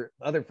the other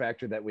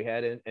factor that we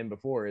had in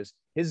before is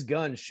his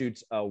gun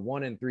shoots a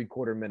 1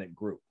 3/4 minute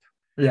group.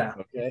 Yeah.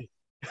 Okay.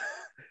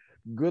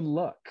 Good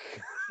luck.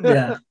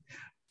 Yeah.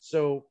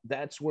 So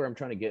that's where I'm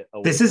trying to get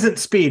away. This isn't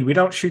Speed. We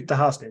don't shoot the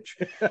hostage.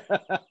 That's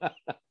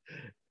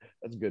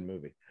a good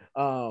movie.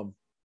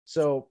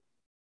 So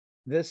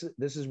this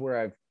is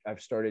where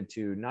I've started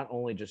to not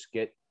only just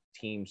get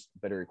teams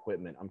better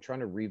equipment. I'm trying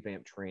to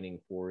revamp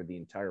training for the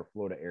entire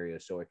Florida area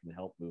so I can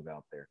help move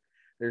out there.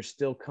 There's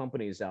still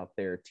companies out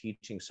there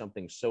teaching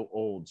something so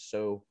old,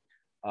 so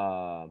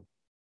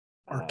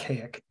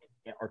Archaic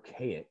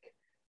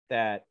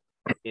that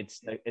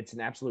it's an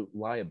absolute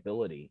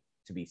liability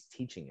to be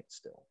teaching it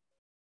still.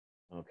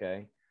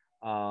 Okay.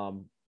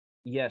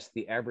 Yes,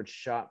 the average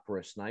shot for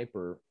a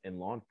sniper in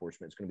law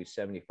enforcement is going to be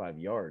 75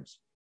 yards.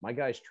 My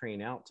guys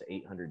train out to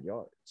 800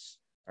 yards.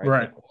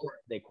 Right.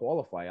 They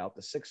qualify out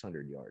to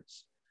 600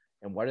 yards.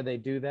 And why do they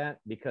do that?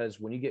 Because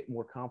when you get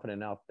more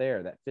confident out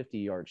there, that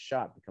 50-yard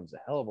shot becomes a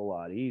hell of a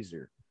lot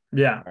easier.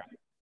 Yeah. Right?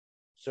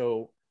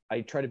 So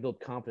I try to build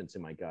confidence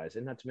in my guys.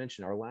 And not to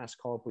mention, our last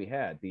call-up we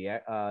had, the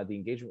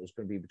engagement was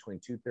going to be between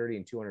 230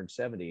 and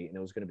 270, and it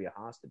was going to be a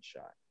hostage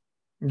shot.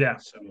 Yeah.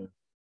 So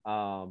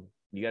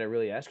you got to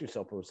really ask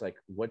yourself, it was like,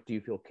 what do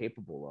you feel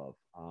capable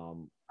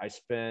of? I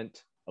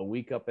spent a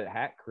week up at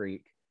Hat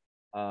Creek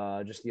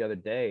just the other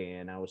day,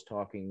 and I was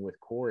talking with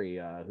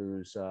Corey,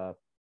 who's a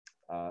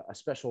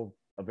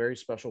very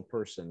special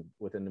person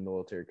within the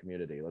military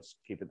community. Let's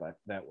keep it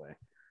that way.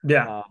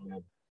 Yeah.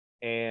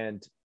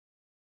 And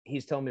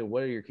he's telling me,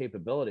 what are your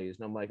capabilities?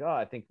 And I'm like,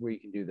 I think we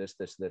can do this,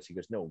 this, this. He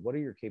goes, no, what are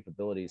your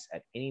capabilities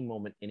at any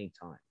moment, any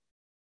time?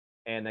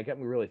 And that got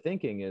me really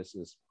thinking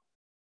is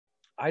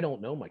I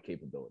don't know my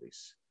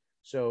capabilities.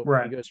 So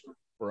Right. he goes,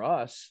 for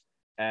us,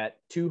 at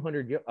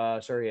 200,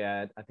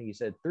 at I think he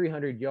said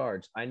 300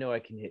 yards, I know I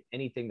can hit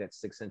anything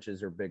that's 6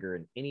 inches or bigger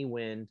in any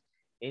wind,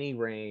 any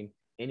rain,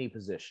 any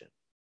position.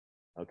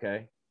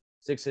 Okay,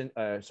 I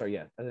was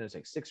gonna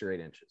say 6 or 8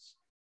 inches.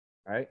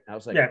 All right, I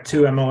was like, Yeah,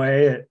 2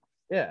 MOA.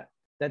 yeah,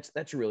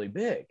 that's really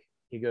big.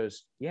 He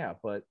goes, yeah,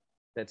 but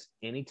that's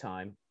any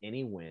time,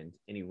 any wind,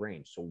 any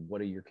range. So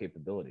what are your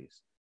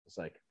capabilities? It's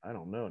like, I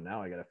don't know.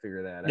 Now I got to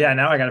figure that Yeah, out.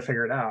 now I got to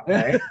figure it out.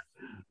 Right?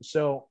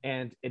 So,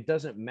 and it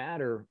doesn't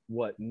matter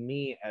what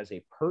me as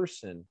a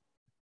person,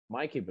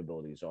 my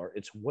capabilities are.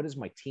 It's what is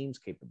my team's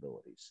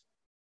capabilities.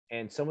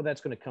 And some of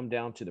that's going to come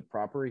down to the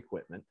proper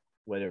equipment,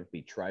 whether it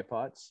be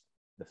tripods,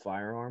 the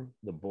firearm,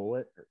 the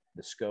bullet,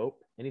 the scope,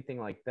 anything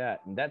like that.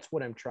 And that's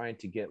what I'm trying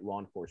to get law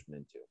enforcement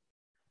into,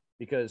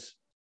 because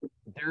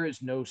there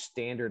is no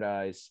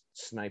standardized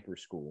sniper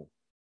school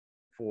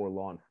for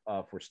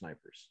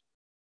snipers.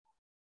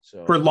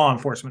 So For law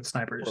enforcement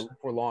snipers.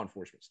 for law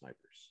enforcement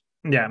snipers.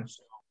 Yeah.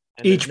 So,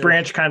 and there's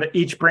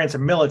Each branch of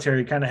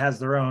military kind of has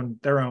their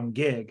own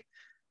gig,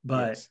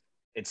 but yes,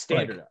 it's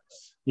standardized.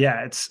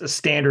 yeah, it's a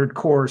standard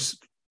course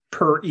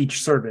per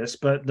each service,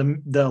 but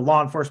the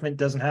law enforcement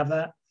doesn't have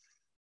that.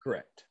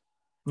 Correct.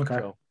 Okay.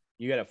 So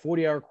you got a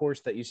 40-hour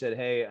course that you said,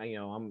 hey,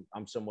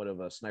 I'm somewhat of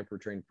a sniper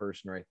trained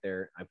person right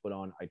there. I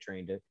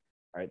trained it.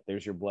 All right,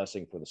 there's your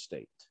blessing for the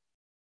state.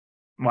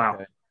 Wow.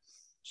 Okay.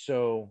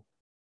 So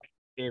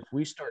if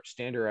we start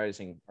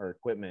standardizing our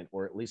equipment,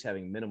 or at least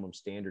having minimum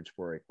standards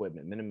for our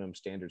equipment, minimum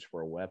standards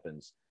for our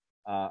weapons,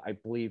 I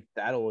believe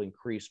that'll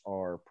increase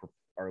our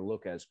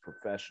look as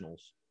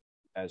professionals,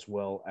 as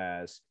well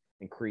as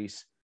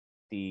increase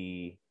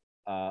the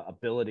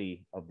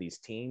ability of these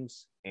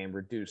teams and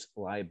reduce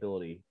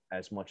liability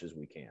as much as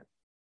we can.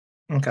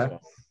 Okay. So,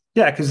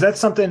 Yeah, because that's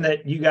something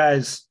that you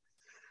guys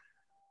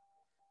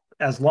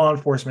as law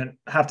enforcement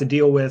have to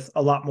deal with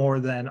a lot more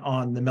than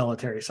on the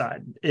military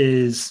side,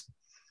 is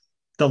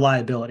the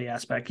liability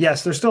aspect.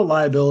 Yes, there's still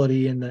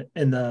liability in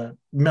the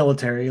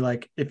military,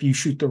 like if you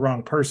shoot the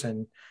wrong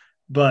person,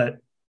 but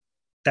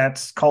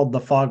that's called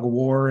the fog of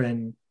war.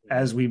 And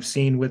as we've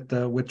seen with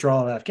the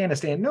withdrawal of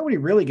Afghanistan, nobody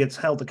really gets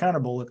held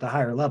accountable at the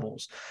higher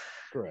levels.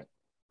 correct.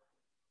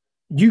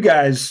 You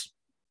guys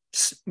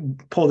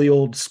pull the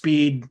old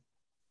speed,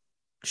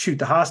 shoot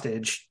the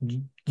hostage.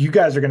 You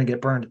guys are going to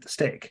get burned at the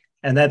stake,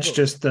 and that's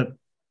just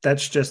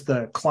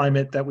the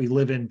climate that we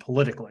live in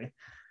politically.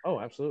 Oh,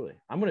 absolutely.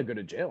 I'm going to go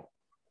to jail.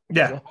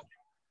 Yeah. So,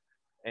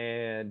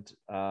 and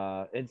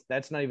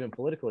that's not even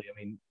politically. I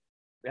mean,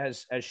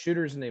 as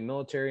shooters in the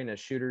military and as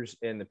shooters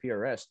in the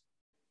PRS,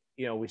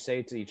 we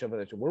say to each other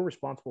that we're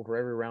responsible for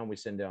every round we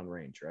send down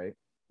range, right?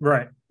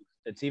 Right.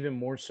 It's even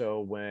more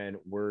so when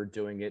we're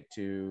doing it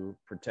to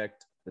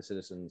protect the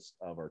citizens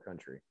of our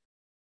country.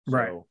 So,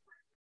 Right.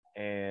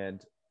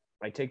 And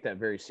I take that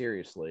very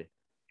seriously.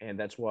 And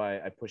that's why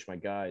I push my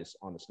guys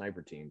on the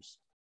sniper teams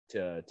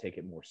to take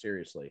it more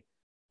seriously,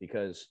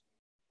 because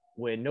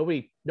when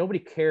nobody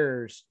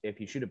cares if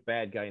you shoot a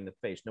bad guy in the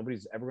face,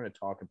 nobody's ever going to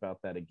talk about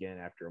that again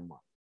after a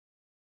month.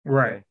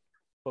 Right. Okay?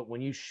 But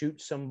when you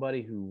shoot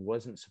somebody who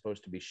wasn't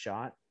supposed to be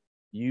shot,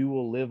 you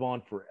will live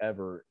on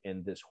forever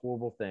in this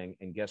horrible thing.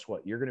 And guess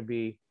what? You're going to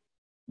be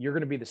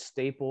the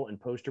staple and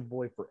poster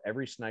boy for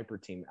every sniper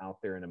team out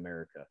there in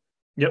America.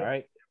 Yep. All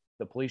right.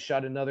 The police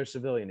shot another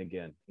civilian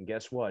again. And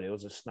guess what? It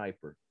was a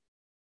sniper.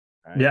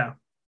 All right? Yeah.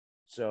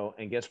 So,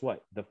 and guess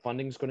what? The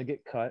funding's going to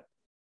get cut.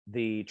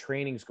 The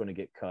training's going to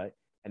get cut.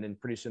 And then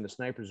pretty soon the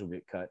snipers will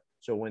get cut.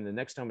 So when the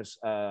next time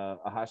a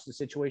hostage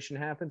situation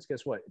happens,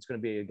 guess what? It's going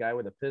to be a guy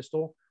with a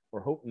pistol,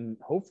 or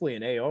hopefully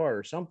an AR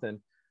or something,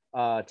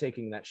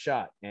 taking that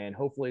shot. And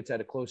hopefully it's at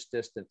a close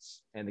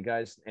distance and the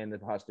guys and the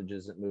hostage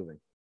isn't moving.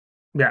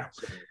 Yeah.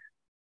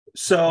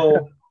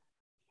 So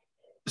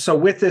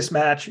with this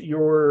match,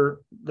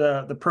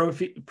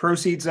 the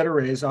proceeds that are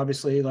raised,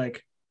 obviously,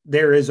 like,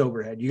 there is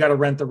overhead. You got to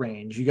rent the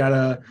range. You got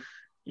to,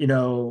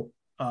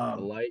 The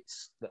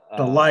lights,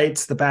 the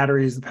lights, the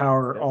batteries, the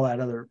power, all that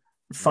other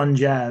fun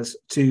jazz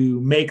to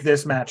make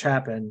this match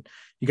happen.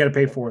 You got to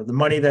pay for it. The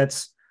money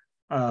that's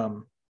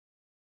on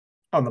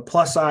the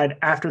plus side.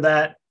 After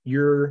that,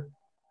 you're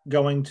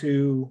going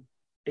to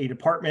a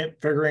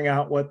department, figuring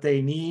out what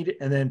they need,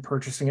 and then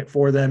purchasing it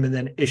for them, and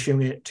then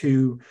issuing it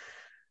to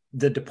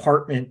the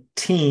department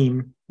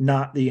team,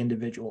 not the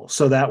individual.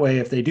 So that way,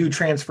 if they do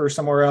transfer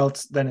somewhere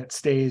else, then it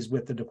stays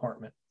with the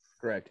department.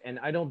 Correct. And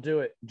I don't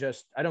do it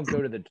I don't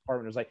go to the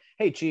department. It's like,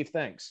 hey, chief,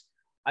 thanks.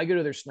 I go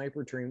to their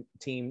sniper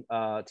team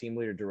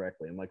leader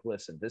directly. I'm like,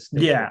 listen,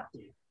 all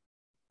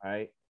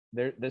right.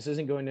 This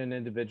isn't going to an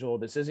individual.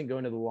 This isn't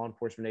going to the law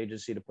enforcement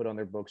agency to put on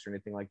their books or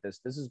anything like this.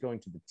 This is going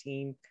to the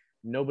team.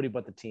 Nobody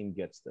but the team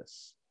gets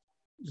this.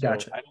 So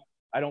Gotcha.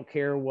 I don't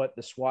care what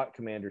the SWAT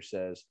commander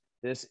says.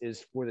 This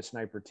is for the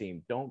sniper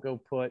team. Don't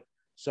go put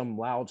some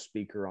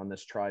loudspeaker on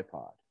this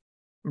tripod.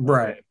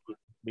 Right. Okay?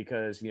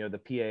 Because,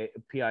 the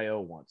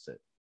PIO wants it.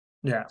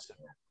 Yeah.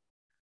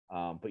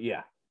 So, but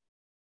yeah.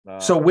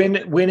 So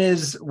when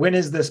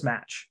is this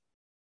match?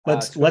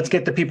 Let's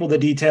get the people the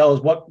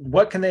details.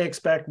 What can they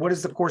expect? What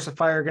is the course of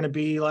fire going to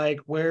be like?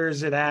 Where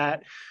is it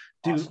at?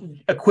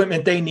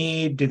 equipment they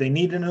need? Do they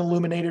need an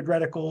illuminated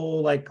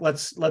reticle? Like,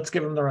 let's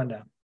give them the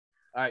rundown.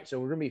 All right, so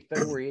we're going to be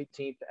February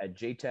 18th at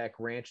JTAC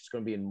Ranch. It's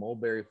going to be in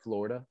Mulberry,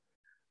 Florida.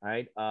 All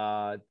right,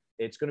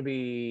 it's going to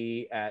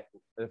be at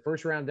the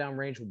first round down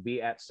range will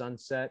be at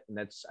sunset, and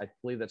I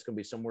believe that's going to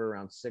be somewhere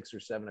around 6 or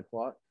 7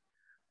 o'clock.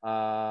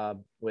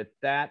 With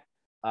that,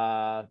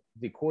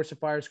 the course of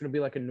fire is going to be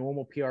like a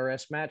normal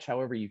PRS match.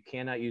 However, you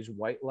cannot use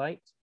white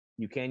light.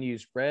 You can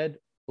use red,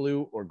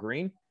 blue, or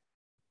green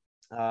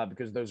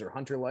because those are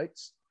hunter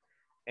lights.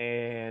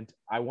 And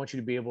I want you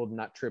to be able to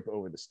not trip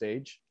over the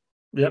stage.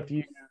 Yep. If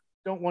you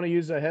don't want to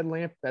use a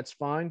headlamp, that's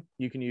fine.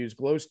 You can use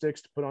glow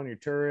sticks to put on your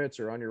turrets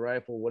or on your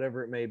rifle,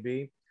 whatever it may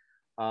be.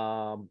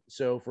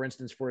 So for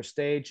instance, for a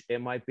stage,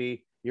 it might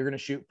be you're going to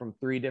shoot from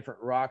 3 different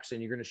rocks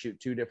and you're going to shoot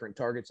 2 different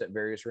targets at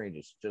various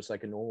ranges, just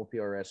like a normal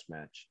PRS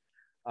match.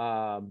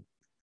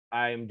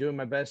 I'm doing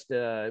my best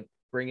to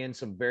bring in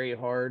some very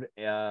hard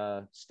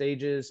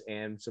stages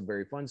and some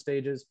very fun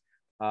stages.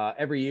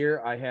 Every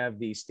year I have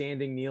the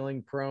standing,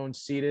 kneeling, prone,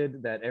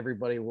 seated that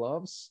everybody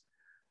loves.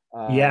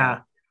 Yeah.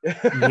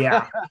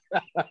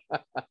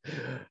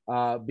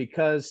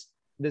 Because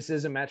this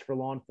is a match for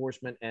law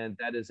enforcement, and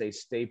that is a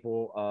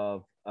staple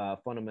of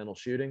fundamental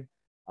shooting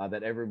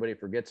that everybody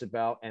forgets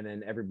about, and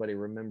then everybody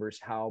remembers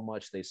how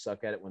much they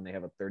suck at it when they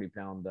have a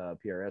 30-pound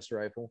PRS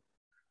rifle.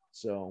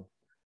 So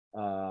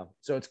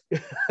it's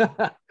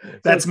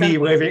that's me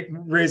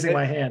raising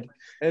my hand.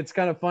 It's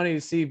kind of funny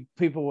to see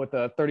people with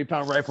a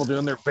 30-pound rifle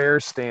doing their bear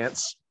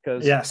stance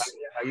because yes,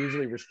 I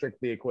usually restrict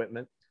the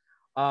equipment.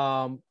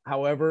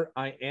 However,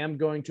 I am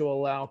going to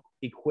allow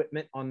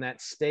equipment on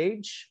that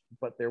stage,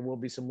 but there will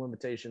be some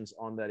limitations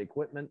on that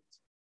equipment.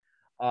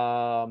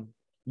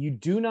 You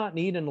do not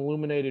need an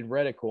illuminated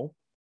reticle.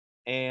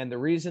 And the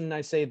reason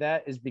I say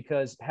that is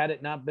because had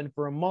it not been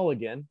for a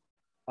mulligan,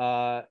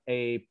 a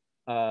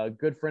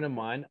good friend of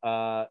mine,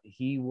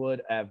 he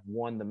would have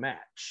won the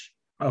match.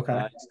 Okay.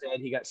 Instead,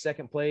 he got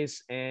second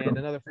place, and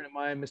another friend of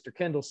mine, Mr.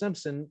 Kendall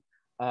Simpson,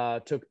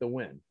 took the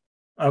win.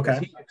 Okay.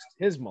 He used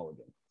his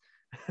mulligan.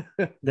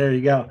 There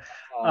you go.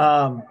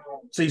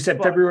 So you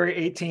said February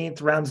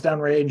 18th, rounds down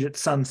range at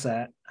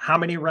sunset. How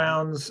many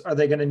rounds are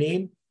they going to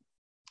need?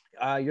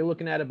 You're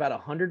looking at about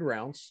 100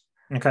 rounds.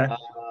 Okay.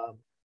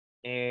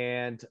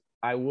 And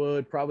I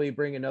would probably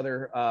bring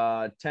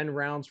another 10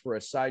 rounds for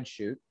a side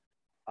shoot.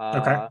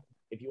 Okay.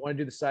 If you want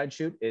to do the side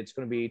shoot, it's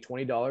going to be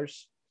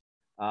 $20.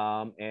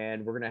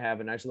 And we're going to have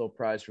a nice little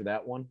prize for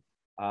that one.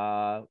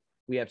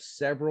 We have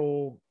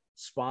several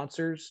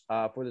sponsors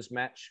for this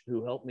match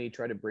who helped me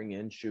try to bring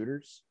in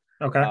shooters.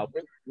 Okay.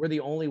 We're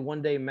the only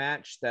one-day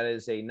match that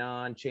is a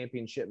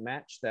non-championship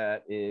match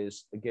that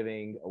is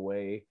giving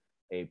away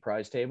a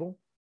prize table.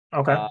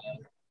 Okay.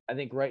 I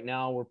think right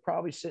now we're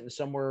probably sitting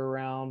somewhere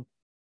around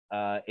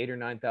 $8,000 or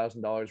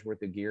 $9,000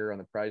 worth of gear on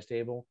the prize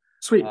table.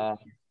 Sweet.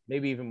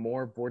 Maybe even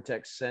more.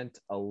 Vortex sent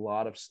a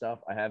lot of stuff.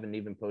 I haven't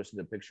even posted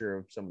a picture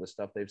of some of the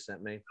stuff they've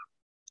sent me.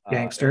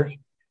 Gangster.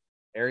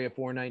 Area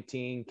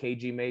 419,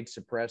 KG made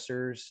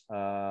suppressors.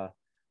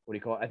 What do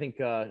you call it? I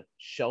think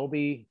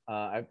Shelby,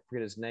 I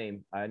forget his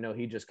name. I know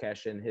he just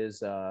cashed in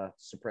his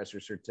suppressor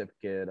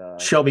certificate.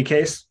 Shelby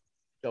Case.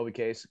 Shelby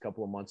Case a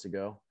couple of months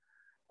ago.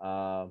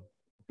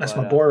 That's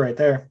my boy right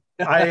there.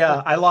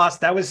 I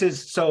lost. That was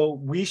his. So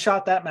we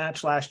shot that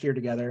match last year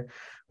together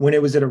when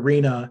it was at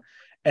Arena.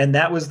 And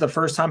that was the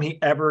first time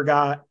he ever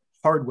got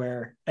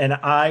hardware. And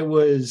I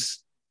was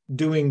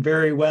doing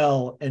very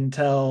well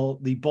until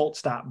the bolt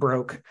stop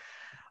broke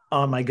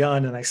on my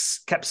gun. And I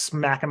kept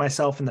smacking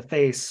myself in the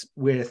face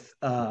with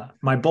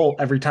my bolt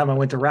every time I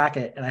went to rack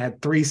it. And I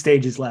had 3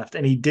 stages left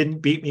and he didn't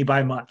beat me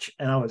by much.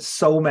 And I was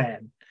so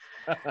mad.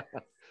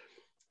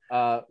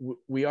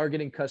 We are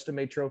getting custom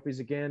made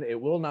trophies again.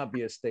 It will not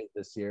be a state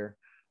this year.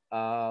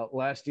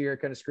 Last year, I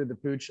kind of screwed the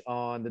pooch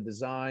on the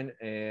design,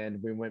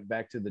 and we went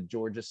back to the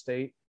Georgia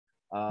state.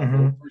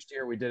 The first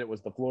year we did it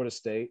was the Florida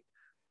state.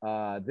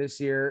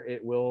 This year,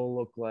 it will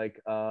look like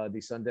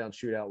the Sundown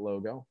Shootout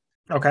logo.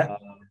 Okay.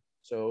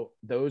 So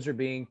those are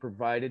being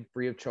provided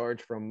free of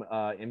charge from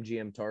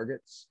MGM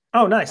Targets.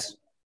 Oh, nice.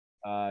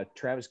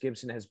 Travis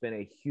Gibson has been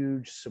a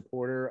huge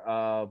supporter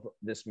of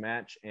this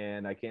match,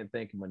 and I can't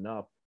thank him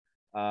enough.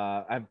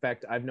 In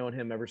fact, I've known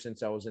him ever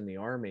since I was in the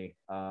Army.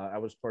 I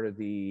was part of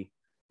the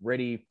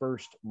Ready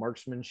First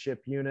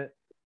Marksmanship Unit,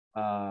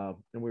 and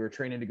we were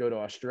training to go to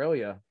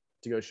Australia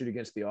to go shoot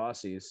against the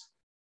Aussies.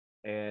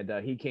 And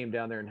he came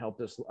down there and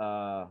helped us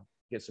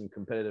get some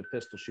competitive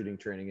pistol shooting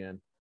training in.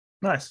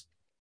 Nice.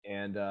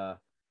 And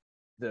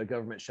the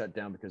government shut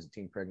down because of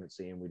teen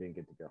pregnancy, and we didn't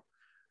get to go.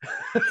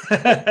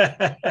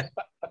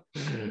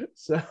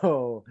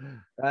 So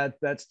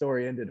that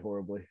story ended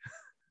horribly.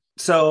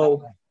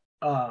 So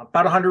about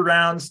 100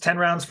 rounds, 10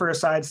 rounds for a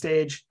side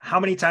stage. How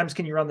many times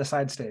can you run the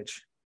side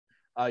stage?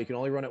 You can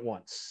only run it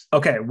once.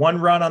 Okay, 1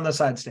 run on the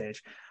side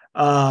stage.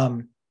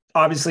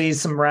 Obviously,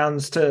 some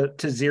rounds to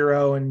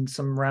zero and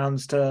some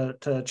rounds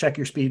to check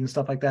your speed and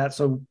stuff like that.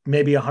 So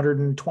maybe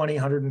 120,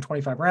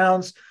 125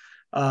 rounds.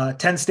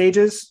 10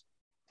 stages.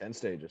 10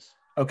 stages.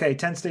 Okay,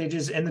 10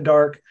 stages in the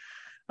dark.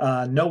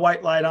 No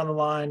white light on the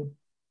line,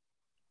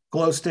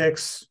 glow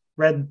sticks,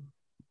 red,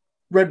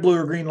 blue,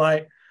 or green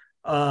light.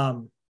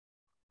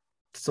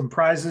 Some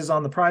prizes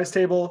on the prize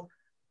table.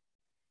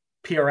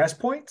 PRS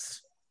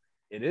points.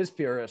 It is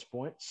PRS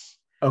points.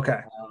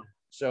 Okay.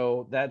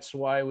 So that's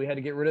why we had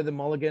to get rid of the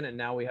mulligan, and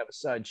now we have a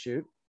side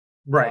shoot.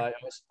 Right.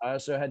 I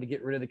also had to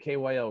get rid of the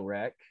KYL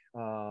rack.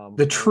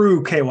 The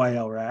true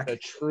KYL rack. The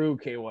true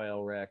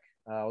KYL rack.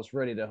 I was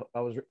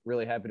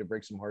really happy to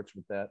break some hearts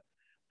with that.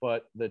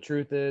 But the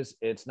truth is,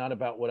 it's not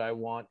about what I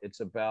want. It's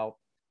about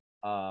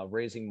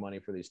raising money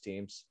for these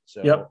teams.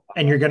 So Yep.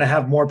 And you're going to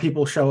have more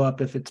people show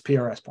up if it's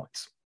PRS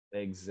points.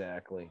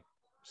 Exactly.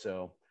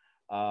 So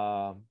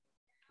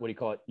what do you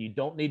call it? You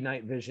don't need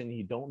night vision.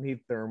 You don't need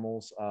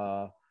thermals.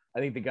 I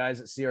think the guys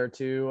at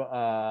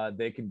CR2,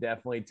 they can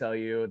definitely tell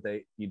you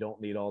you don't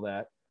need all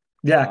that.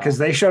 Yeah, because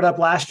they showed up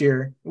last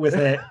year with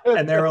it,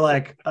 and they were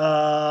like,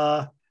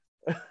 why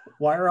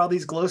are all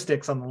these glow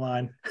sticks on the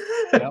line?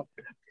 Yep.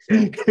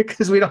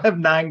 Because we don't have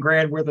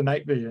 $9,000 worth of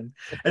night vision.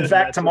 In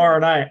fact, tomorrow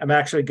night, I'm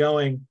actually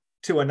going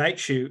to a night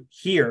shoot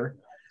here.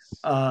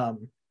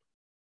 And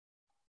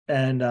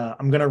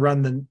I'm going to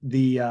run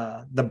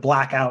the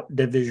blackout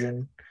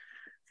division.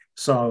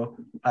 So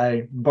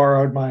I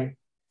borrowed my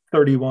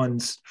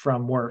 31s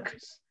from work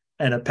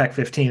and a PEC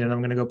 15, and I'm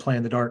going to go play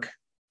in the dark.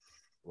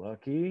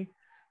 Lucky.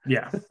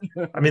 Yeah.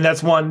 I mean,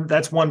 that's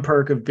one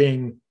perk of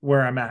being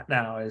where I'm at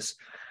now is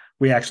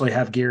we actually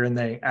have gear and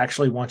they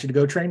actually want you to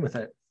go train with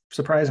it.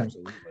 Surprising.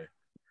 Absolutely.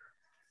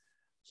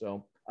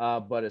 So,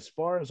 but as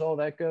far as all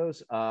that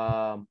goes,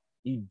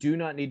 you do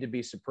not need to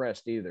be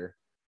suppressed either.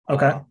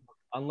 Okay.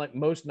 Unlike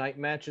most night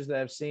matches that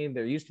I've seen,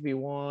 there used to be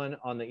one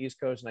on the East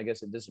Coast, and I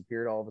guess it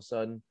disappeared all of a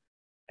sudden.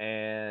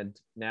 And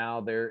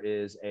now there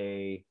is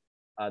I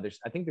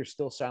think there's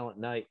still Silent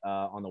Night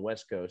on the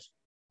West Coast,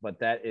 but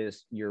that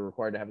is, you're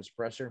required to have a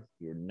suppressor.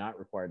 You're not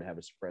required to have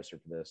a suppressor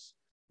for this.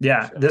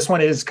 Yeah, So, this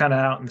one is kind of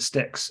out in the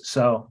sticks,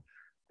 so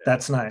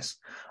that's nice.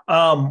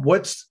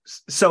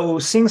 So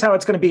seeing as how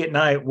it's going to be at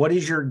night, what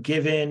is your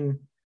given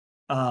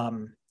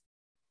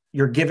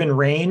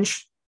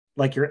range?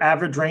 Like your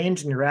average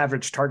range and your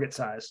average target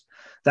size.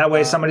 That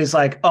way somebody's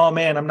like, oh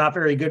man, I'm not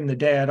very good in the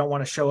day. I don't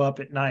want to show up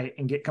at night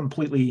and get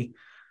completely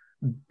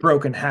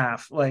broken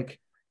half. Like,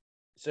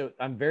 so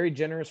I'm very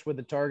generous with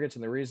the targets.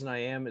 And the reason I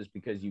am is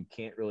because you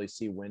can't really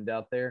see wind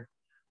out there.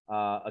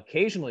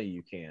 Occasionally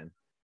you can.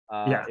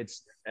 Yeah.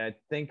 I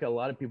think a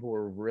lot of people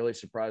were really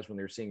surprised when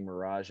they were seeing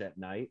Mirage at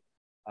night,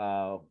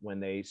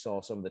 when they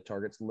saw some of the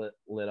targets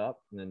lit up.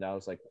 And then I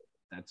was like,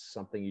 that's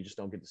something you just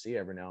don't get to see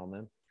every now and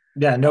then.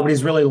 Yeah,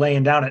 nobody's really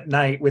laying down at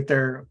night with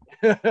their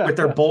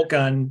bolt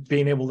gun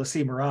being able to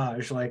see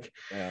Mirage. Like,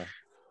 yeah.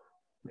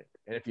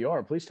 And if you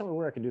are, please tell me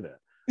where I can do that.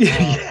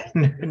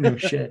 No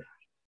shit.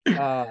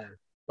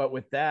 But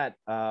with that,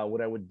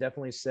 what I would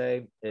definitely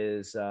say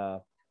is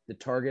the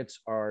targets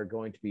are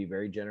going to be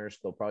very generous.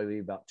 They'll probably be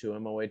about 2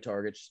 MOA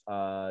targets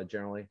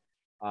generally.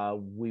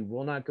 We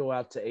will not go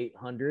out to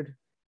 800.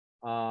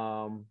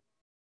 And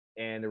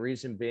the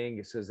reason being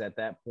is because at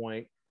that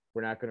point,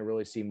 we're not going to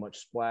really see much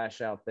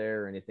splash out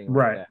there or anything like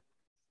Right. that.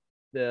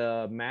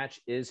 The match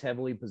is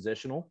heavily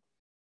positional.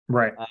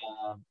 Right.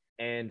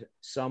 And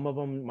some of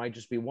them might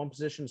just be one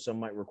position. Some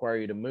might require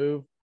you to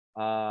move.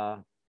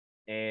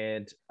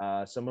 And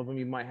some of them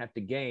you might have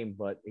to game.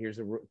 But here's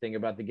the thing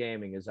about the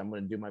gaming is I'm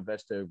going to do my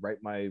best to write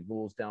my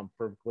rules down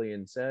perfectly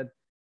and said.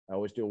 I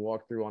always do a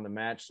walkthrough on the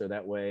match. So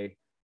that way,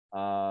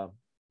 no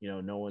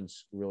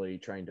one's really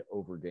trying to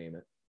overgame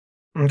it.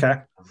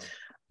 Okay.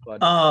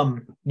 But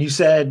you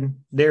said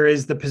there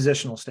is the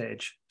positional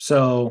stage.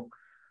 So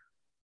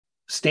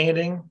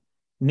standing,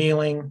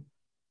 kneeling,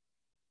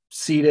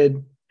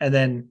 seated, and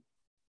then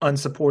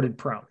unsupported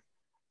prone.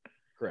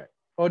 correct.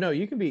 Oh no,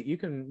 you can be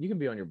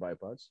on your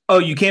bipods. Oh,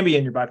 you can be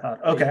in your bipod.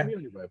 Yeah, you Okay. can be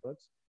on your bipods.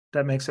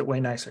 That makes it way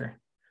nicer.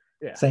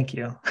 Yeah. Thank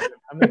you.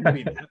 I'm not gonna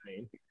be that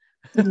mean.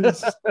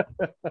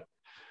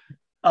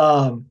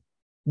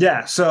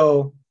 Yeah.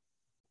 So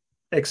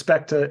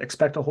expect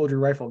to hold your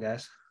rifle,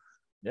 guys.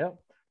 Yeah.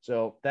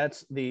 So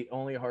that's the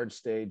only hard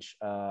stage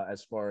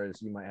as far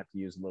as you might have to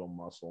use a little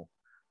muscle.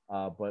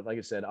 But like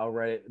I said, I'll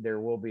write it.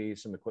 There will be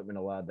some equipment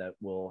allowed that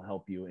will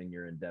help you in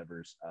your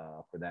endeavors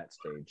for that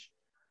stage.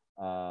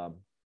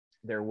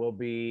 There will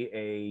be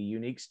a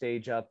unique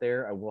stage out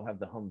there. I will have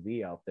the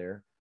Humvee out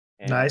there.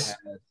 And Nice.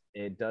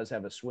 It does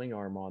have a swing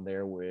arm on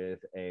there with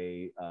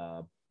a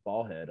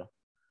ball head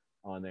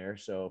on there.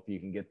 So if you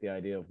can get the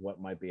idea of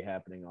what might be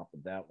happening off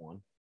of that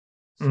one.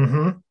 So,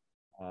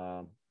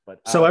 Mm-hmm. But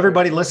So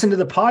everybody listen to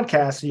the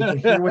podcast so you can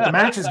hear what the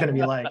match is going to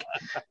be like.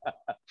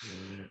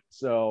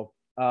 So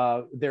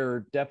there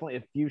are definitely,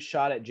 if you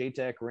shot at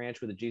JTech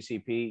Ranch with a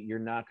GCP, you're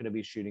not going to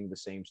be shooting the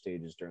same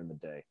stages during the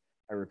day.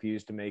 I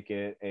refuse to make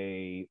it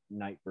a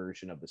night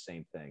version of the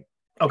same thing.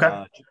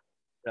 Okay.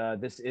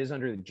 This is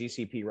under the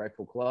GCP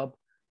Rifle Club.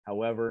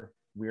 However,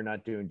 we're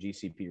not doing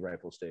GCP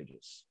rifle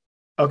stages.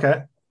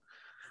 Okay.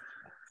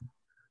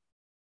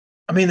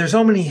 I mean, there's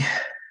so many,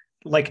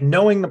 like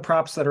knowing the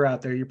props that are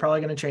out there, you're probably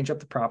going to change up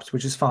the props,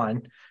 which is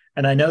fine.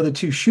 And I know the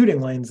 2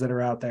 shooting lanes that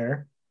are out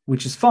there.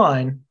 which is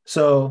fine.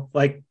 So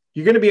like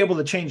you're going to be able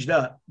to change it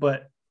up,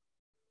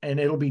 and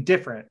it'll be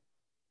different.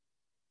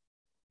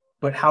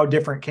 But how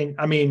different can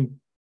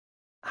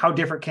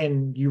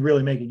you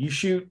really make it? You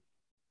shoot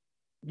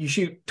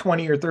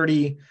 20 or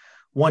 30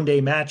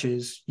 one-day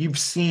matches. You've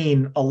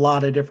seen a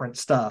lot of different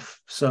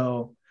stuff.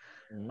 So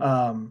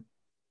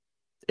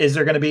is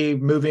there going to be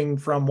moving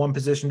from one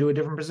position to a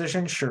different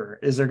position? Sure.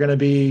 Is there going to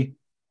be,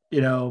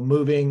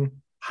 moving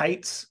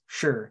heights?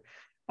 Sure.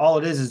 All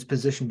it is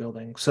position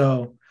building.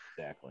 So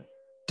Exactly.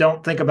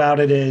 don't think about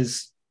it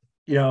as,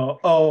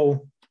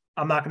 oh,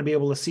 I'm not going to be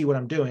able to see what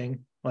I'm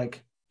doing.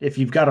 Like if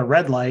you've got a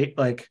red light,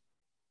 like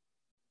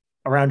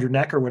around your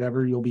neck or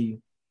whatever, you'll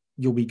be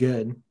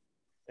good.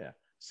 Yeah.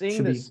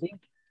 Seeing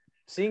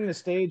the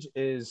stage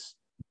is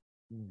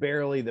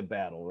barely the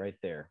battle right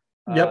there.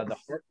 Yep.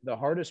 The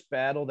hardest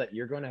battle that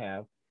you're going to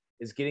have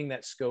is getting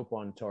that scope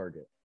on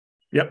target.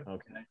 Yep.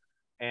 Okay.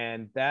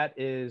 And that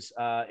is,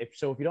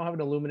 if you don't have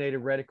an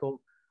illuminated reticle,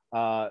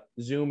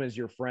 zoom is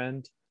your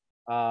friend.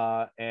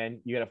 And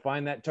you got to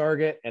find that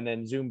target and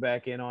then zoom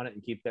back in on it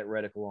and keep that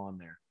reticle on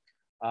there.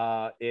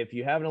 If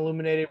you have an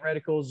illuminated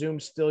reticle,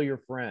 zoom's still your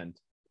friend.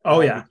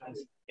 Oh yeah.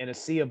 In a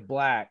sea of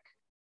black,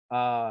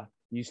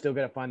 you still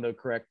got to find the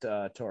correct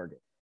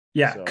target.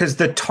 Yeah, because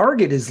the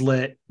target is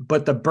lit,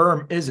 but the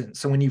berm isn't.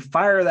 So when you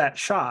fire that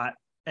shot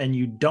and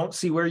you don't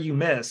see where you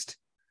missed,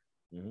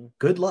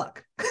 good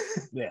luck.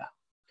 Yeah.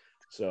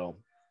 So,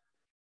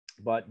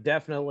 but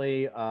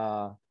definitely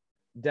a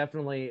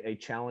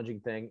challenging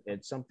thing.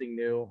 It's something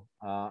new.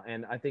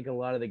 And I think a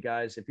lot of the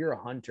guys, if you're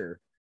a hunter,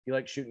 if you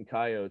like shooting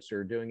coyotes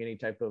or doing any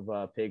type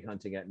of pig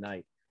hunting at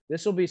night,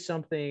 this will be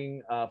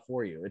something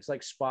for you. It's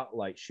like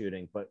spotlight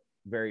shooting, but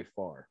very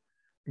far.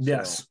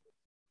 Yes.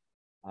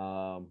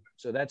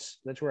 So that's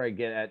where I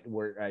get at,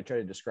 where I try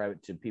to describe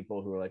it to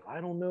people who are like,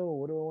 I don't know,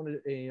 what do I want to,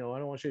 I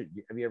don't want to shoot.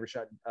 Have you ever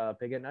shot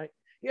pig at night?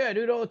 Yeah, I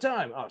do it all the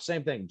time. Oh,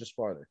 same thing, just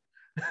farther.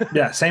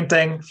 Yeah, same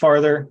thing,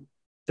 farther.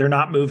 They're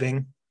not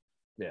moving.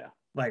 Yeah,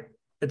 like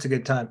it's a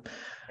good time.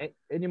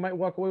 And you might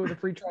walk away with a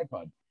free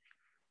tripod.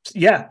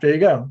 Yeah, there you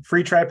go.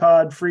 Free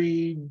tripod,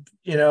 free.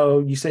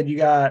 You said you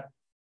got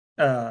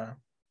suppressor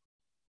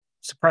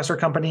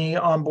company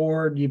on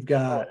board. You've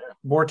got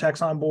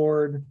Vortex on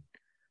board.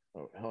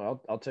 Oh,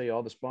 I'll tell you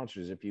all the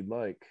sponsors if you'd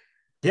like.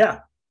 Yeah.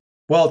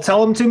 Well, tell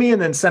them to me and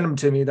then send them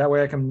to me. That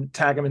way I can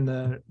tag them in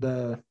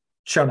the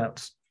show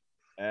notes.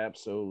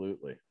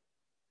 Absolutely.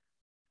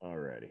 All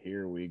right,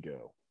 here we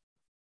go.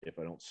 If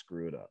I don't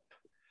screw it up.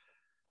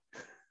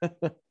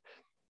 All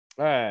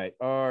right,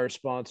 our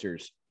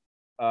sponsors.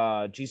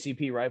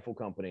 GCP Rifle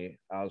Company,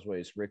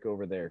 Osways, Rick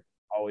over there.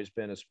 Always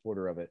been a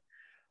supporter of it.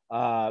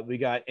 We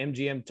got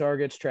MGM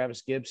Targets,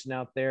 Travis Gibson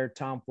out there,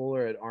 Tom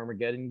Fuller at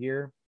Armageddon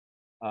Gear.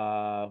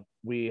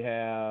 We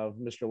have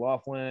Mr.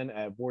 Laughlin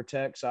at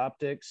Vortex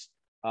Optics,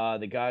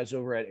 the guys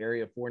over at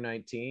Area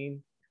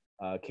 419,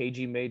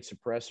 KG Made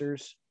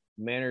Suppressors,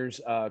 Manners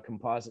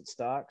Composite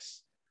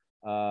Stocks.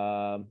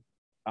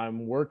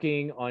 I'm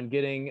working on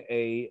getting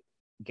a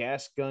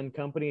gas gun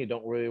company. I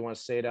don't really want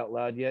to say it out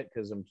loud yet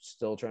because I'm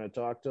still trying to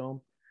talk to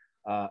them.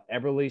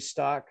 Everly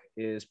Stock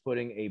is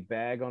putting a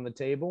bag on the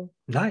table.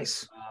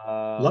 Nice.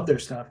 Love their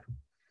stuff.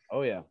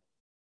 Oh, yeah.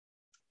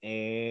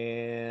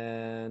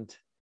 And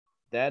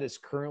that is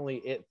currently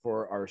it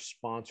for our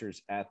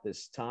sponsors at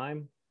this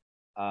time.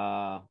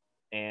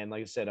 And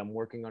like I said, I'm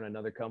working on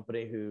another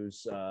company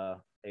who's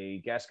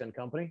a gas gun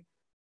company.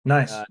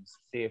 Nice.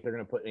 See if they're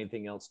going to put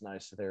anything else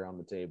nice there on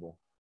the table.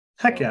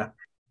 Heck yeah.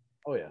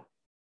 Oh, yeah.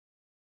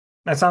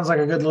 That sounds like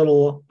a good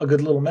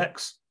little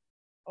mix.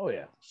 Oh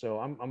yeah, so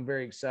I'm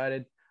very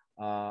excited.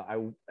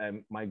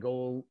 My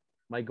goal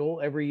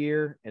every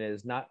year, and it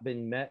has not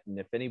been met. And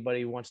if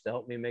anybody wants to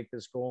help me make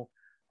this goal,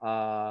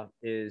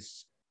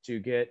 is to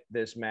get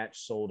this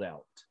match sold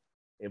out.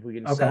 If we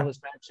can sell this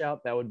match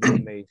out, that would be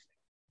amazing.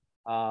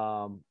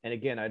 And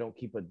again, I don't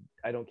keep a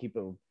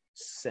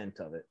cent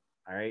of it.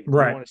 All right.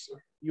 Right.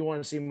 You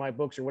want to see my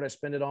books or what I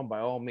spend it on?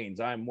 By all means,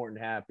 I'm more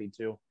than happy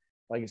to.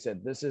 Like I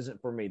said, this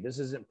isn't for me. This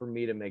isn't for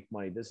me to make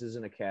money. This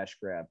isn't a cash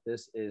grab.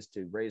 This is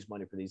to raise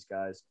money for these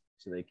guys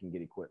so they can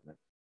get equipment.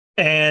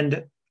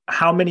 And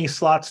how many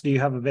slots do you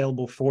have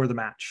available for the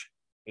match?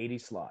 80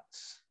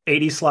 slots.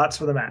 80 slots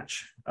for the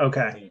match.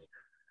 Okay.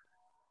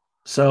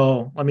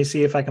 So let me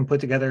see if I can put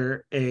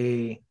together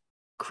a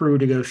crew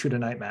to go shoot a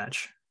night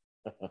match.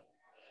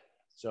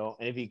 So,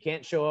 and if you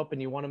can't show up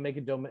and you want to make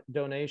a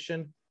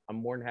donation, I'm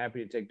more than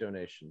happy to take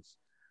donations.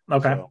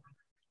 Okay. So,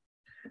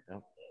 yeah.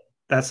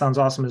 That sounds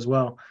awesome as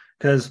well.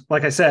 Because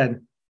like I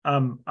said,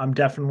 I'm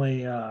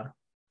definitely,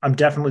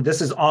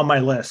 this is on my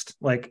list.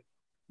 Like,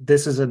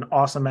 this is an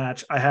awesome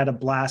match. I had a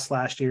blast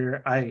last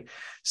year. I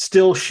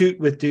still shoot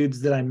with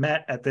dudes that I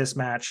met at this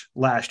match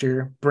last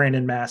year.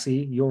 Brandon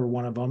Massey, you're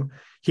one of them.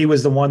 He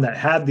was the one that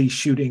had the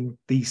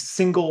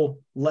single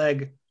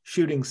leg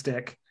shooting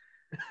stick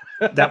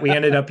that we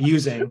ended up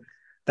using.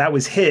 That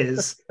was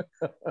his.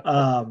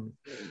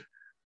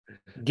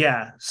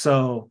 Yeah.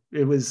 So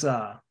it was,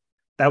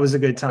 that was a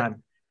good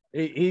time.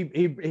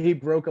 He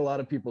broke a lot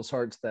of people's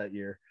hearts that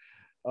year.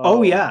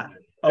 Oh yeah.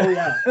 Oh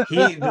yeah,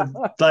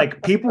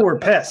 like people were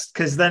pissed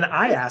because then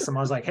I asked him,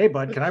 I was like, "Hey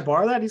bud, can I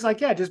borrow that?" He's like,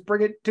 "Yeah, just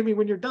bring it to me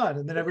when you're done."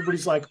 And then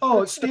everybody's like,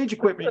 "Oh, it's stage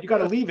equipment, you got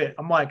to leave it."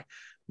 I'm like,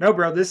 "No,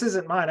 bro, this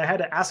isn't mine. I had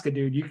to ask a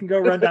dude. You can go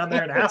run down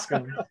there and ask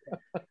him."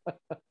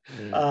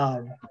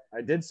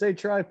 I did say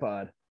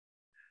tripod.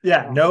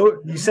 Yeah,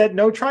 no, you said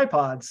no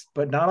tripods,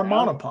 but not a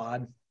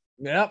monopod.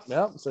 Yep.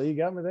 So you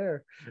got me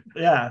there.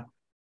 Yeah,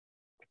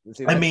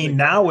 See, I that's mean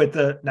now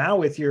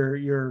with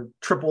your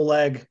triple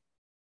leg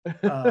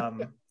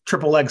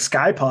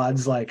sky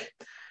pods, like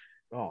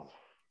oh,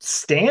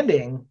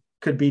 standing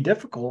could be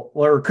difficult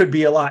or could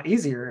be a lot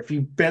easier if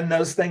you bend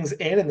those things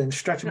in and then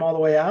stretch them all the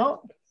way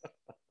out.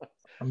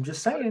 I'm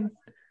just saying.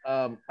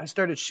 I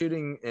started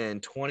shooting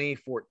in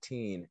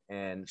 2014,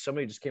 and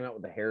somebody just came out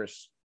with the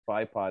Harris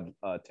bipod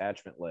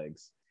attachment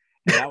legs,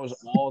 and that was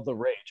all the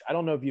rage. I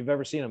don't know if you've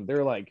ever seen them.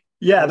 They're like,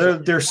 Yeah,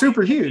 they're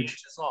super huge.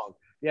 inches long.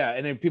 Yeah,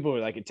 and then people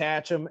would like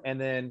attach them, and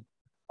then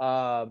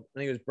I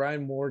think it was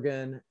Brian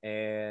Morgan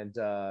and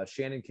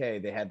Shannon Kay.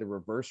 They had the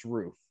reverse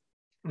roof.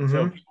 So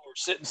Mhm. people were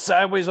sitting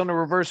sideways on the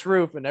reverse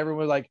roof, and everyone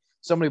was like,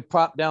 somebody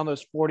popped down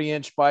those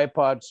 40-inch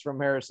bipods from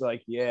Harris,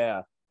 like,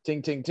 yeah,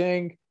 ting, ting,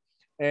 ting.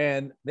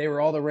 And they were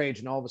all the rage.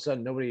 And all of a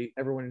sudden,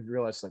 everyone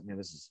realized, like,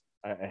 man,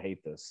 I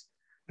hate this.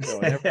 So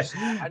I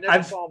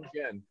never saw them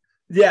again.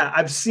 Yeah,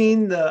 I've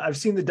seen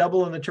the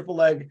double and the triple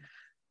leg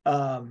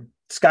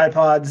sky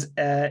pods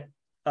at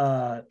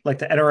like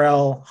the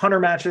NRL Hunter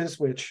matches,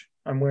 which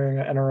I'm wearing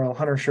an NRL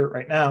Hunter shirt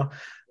right now,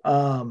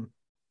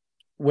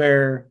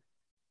 where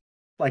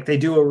like they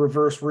do a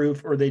reverse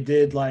roof or they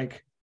did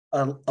like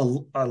a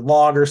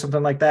log or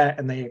something like that,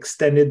 and they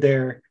extended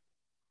their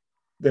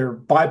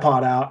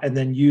bipod out and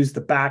then used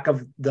the back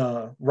of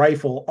the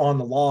rifle on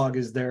the log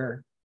as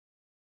their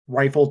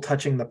rifle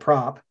touching the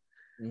prop,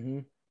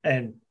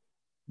 and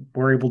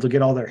were able to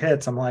get all their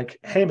hits. I'm like,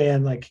 hey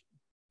man, like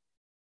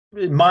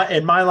in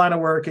my line of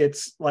work,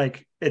 it's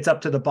like it's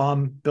up to the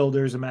bomb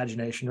builder's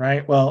imagination,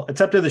 right? Well,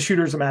 it's up to the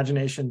shooter's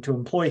imagination to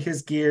employ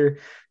his gear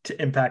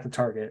to impact the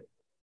target.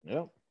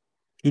 Yep.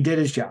 He did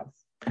his job,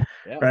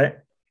 right?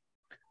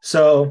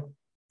 So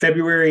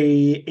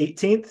February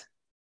 18th,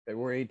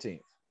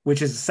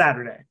 which is a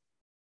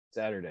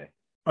Saturday.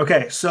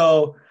 Okay,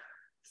 so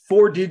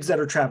 4 dudes that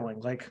are traveling,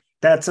 like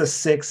that's a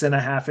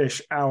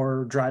 6.5-ish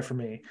hour drive for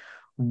me.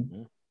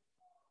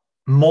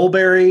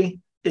 Mulberry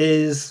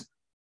is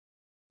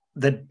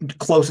the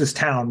closest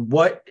town.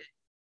 What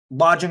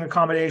lodging,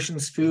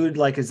 accommodations, food,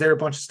 like is there a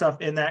bunch of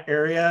stuff in that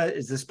area?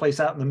 Is this place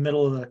out in the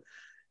middle of the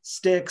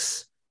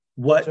sticks?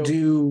 What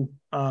do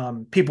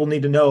people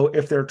need to know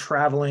if they're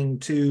traveling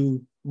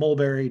to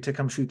Mulberry to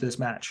come shoot this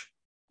match?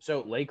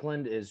 So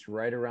Lakeland is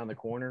right around the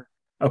corner.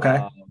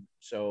 Okay.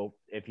 So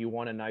if you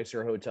want a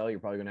nicer hotel, you're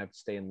probably going to have to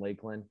stay in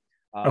Lakeland.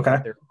 Okay.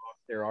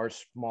 There are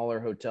smaller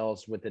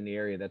hotels within the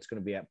area that's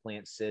going to be at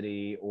Plant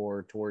City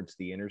or towards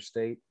the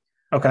interstate.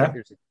 Okay.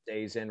 There's a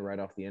Days Inn right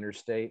off the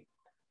interstate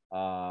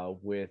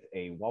with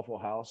a Waffle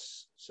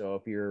House. So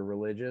if you're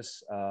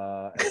religious,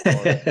 as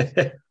far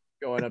as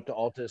going up to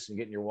Altus and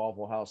getting your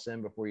Waffle House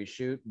in before you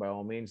shoot, by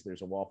all means,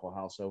 there's a Waffle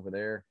House over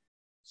there.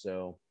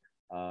 So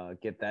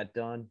get that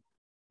done.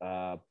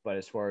 But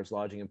as far as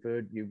lodging and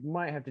food, you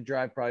might have to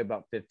drive probably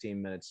about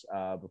 15 minutes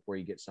before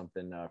you get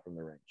something from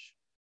the range.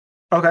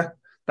 Okay.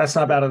 That's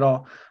not bad at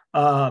all.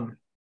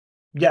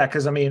 Yeah,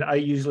 because I mean, I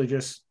usually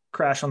just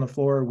crash on the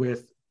floor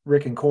with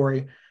Rick and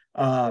Corey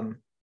for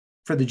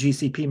the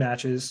GCP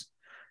matches.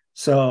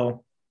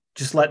 So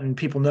just letting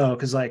people know,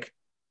 because like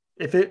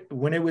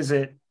when it was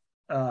at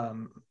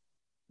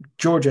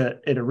Georgia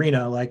at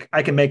Arena, like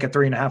I can make a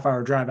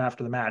 3.5-hour drive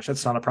after the match.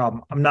 That's not a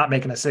problem. I'm not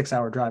making a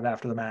 6-hour drive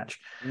after the match.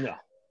 No,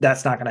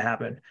 that's not going to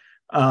happen.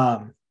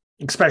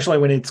 Especially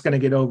when it's going to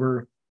get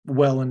over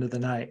well into the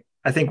night.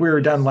 I think we were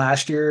done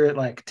last year at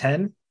like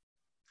 10.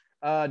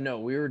 No,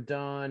 we were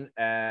done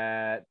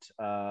at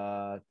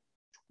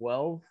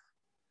 12.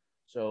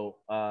 So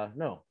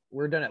no,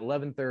 we're done at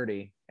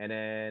 11:30, and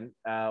then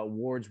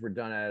awards were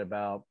done at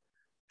about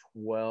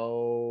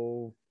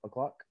 12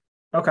 o'clock.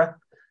 Okay.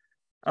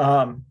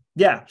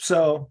 Yeah,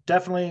 so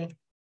definitely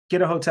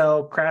get a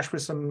hotel, crash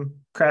with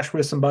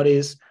some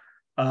buddies.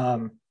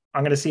 I'm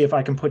going to see if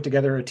I can put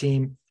together a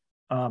team.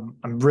 I'm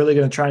really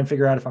going to try and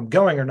figure out if I'm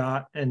going or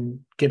not, and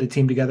get a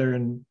team together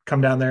and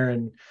come down there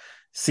and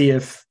see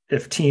if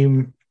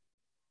team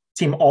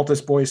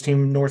Altus boys,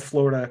 team North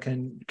Florida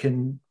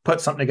can put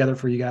something together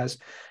for you guys.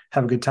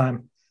 Have a good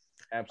time.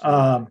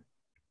 Absolutely.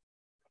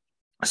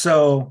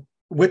 So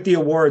with the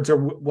awards, or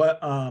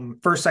what,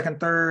 first, second,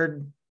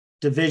 third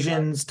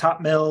divisions, top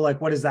mill,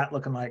 like what is that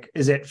looking like?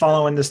 Is it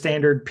following the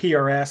standard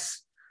PRS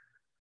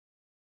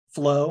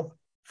flow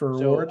for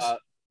awards?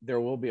 There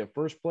will be a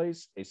first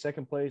place, a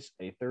second place,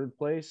 a third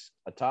place,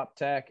 a top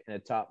tack, and a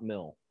top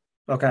mill.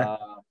 Okay.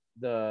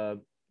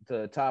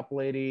 The top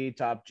lady,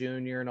 top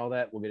junior, and all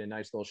that will get a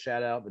nice little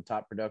shout out. The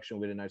top production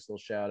will get a nice little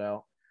shout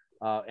out,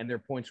 and their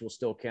points will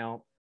still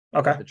count.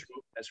 Okay.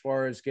 As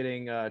far as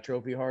getting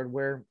trophy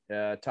hardware,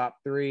 top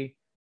 3,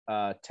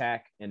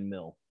 tack and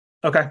mill.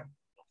 Okay.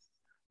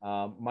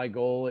 My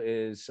goal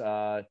is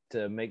to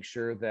make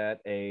sure that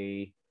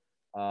a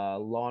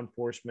law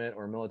enforcement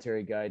or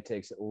military guy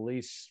takes at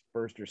least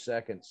first or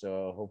second.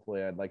 So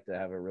hopefully I'd like to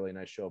have a really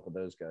nice show up with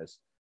those guys.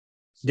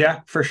 So,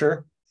 Yeah, for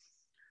sure.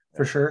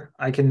 For sure.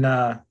 I can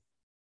I'm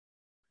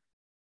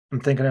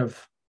thinking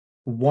of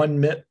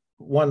one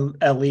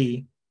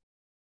LE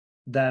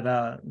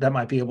that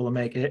might be able to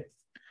make it.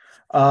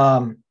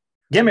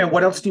 Yeah, man,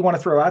 what else do you want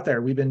to throw out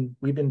there? We've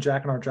been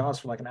jacking our jaws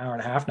for like an hour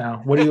and a half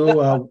now. What do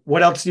you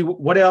what else do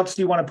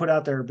you want to put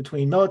out there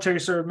between military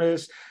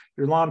service,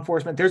 your law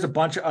enforcement? There's a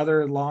bunch of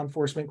other law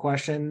enforcement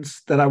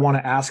questions that I want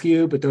to ask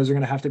you, but those are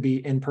going to have to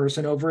be in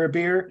person over a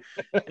beer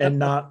and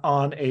not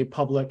on a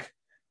public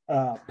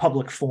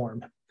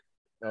forum.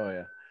 Oh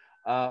yeah.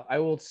 I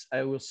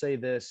will say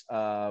this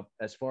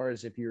as far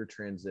as if you're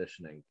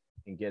transitioning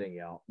and getting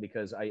out,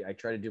 because I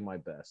try to do my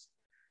best,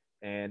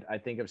 and I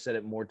think I've said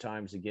it more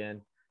times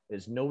again,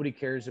 is nobody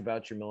cares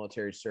about your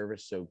military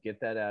service, so get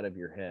that out of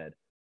your head.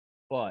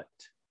 But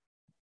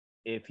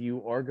if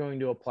you are going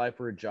to apply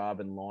for a job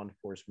in law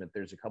enforcement,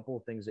 there's a couple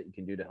of things that you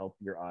can do to help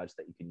your odds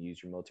that you can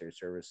use your military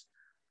service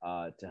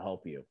to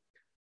help you.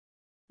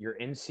 Your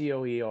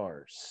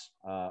NCOERs,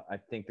 I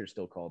think they're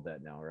still called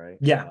that now, right?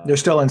 Yeah, they're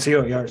still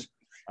NCOERs.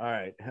 All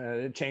right.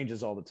 It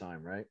changes all the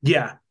time, right?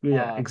 Yeah,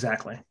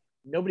 exactly.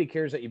 Nobody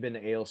cares that you've been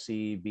to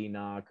ALC,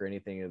 BNOC, or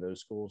anything of those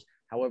schools.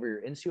 However,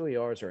 your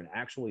NCOERs are an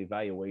actual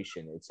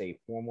evaluation. It's a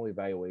formal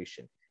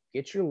evaluation.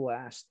 Get your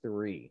last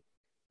 3,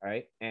 all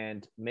right,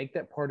 and make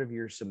that part of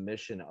your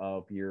submission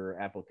of your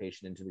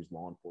application into these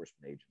law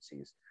enforcement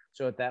agencies.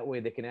 So that way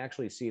they can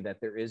actually see that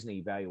there is an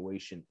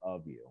evaluation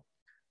of you.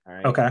 All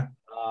right. Okay.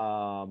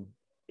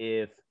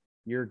 If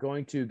you're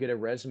going to get a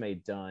resume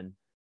done,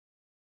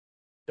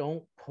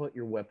 don't put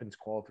your weapons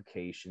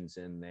qualifications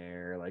in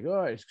there like, oh,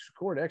 I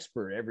scored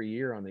expert every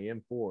year on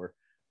the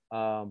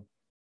M4.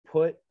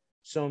 Put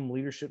some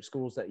leadership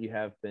schools that you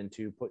have been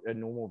to, put a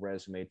normal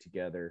resume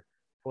together,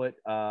 put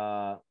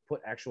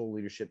actual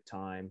leadership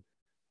time,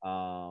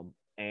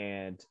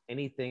 and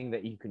anything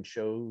that you can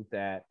show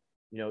that,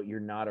 you know, you're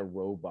not a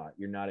robot,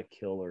 you're not a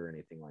killer or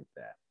anything like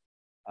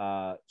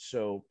that.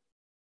 So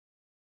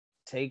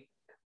take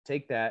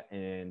that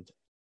and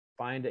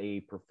find a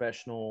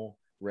professional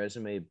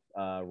resume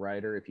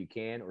writer if you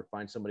can, or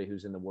find somebody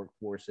who's in the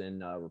workforce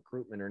in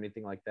recruitment or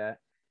anything like that,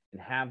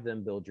 and have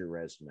them build your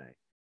resume.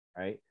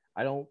 Right?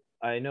 I know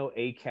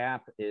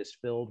ACAP is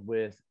filled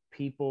with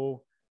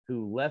people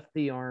who left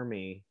the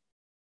Army,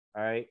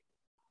 all right,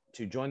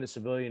 to join the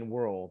civilian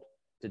world,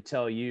 to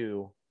tell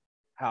you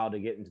how to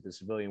get into the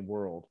civilian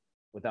world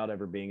without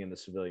ever being in the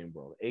civilian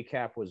world.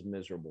 ACAP was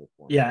miserable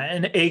for me. Yeah,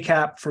 and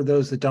ACAP, for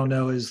those that don't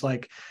know, is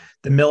like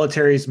the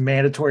military's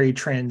mandatory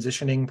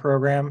transitioning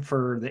program.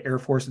 For the Air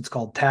Force, it's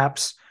called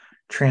TAPS,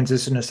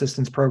 Transition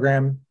Assistance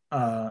Program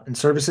and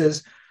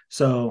Services.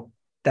 So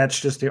that's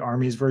just the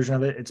Army's version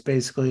of it. It's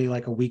basically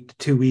like a week to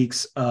 2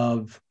 weeks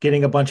of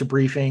getting a bunch of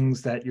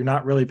briefings that you're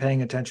not really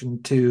paying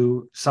attention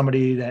to.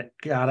 Somebody that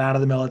got out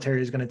of the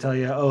military is going to tell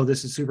you, oh,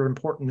 this is super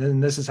important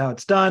and this is how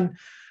it's done.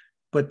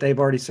 But they've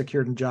already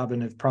secured a job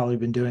and have probably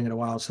been doing it a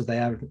while. So they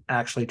haven't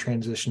actually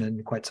transitioned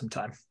in quite some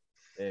time.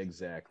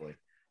 Exactly.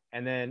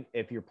 And then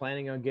if you're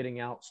planning on getting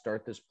out,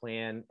 start this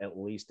plan at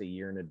least a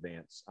year in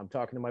advance. I'm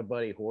talking to my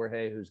buddy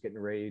Jorge, who's getting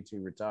ready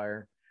to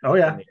retire. Oh,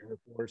 yeah. In the Air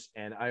Force,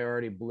 and I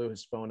already blew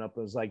his phone up.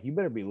 I was like, you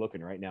better be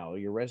looking right now.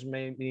 Your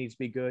resume needs to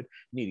be good.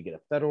 You need to get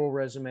a federal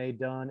resume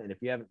done. And if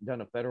you haven't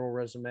done a federal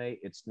resume,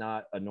 it's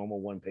not a normal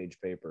one-page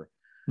paper.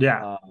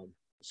 Yeah.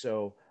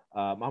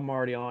 I'm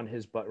already on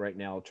his butt right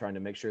now, trying to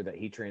make sure that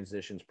he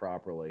transitions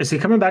properly. Is he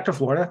coming back to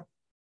Florida?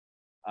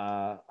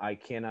 I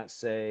cannot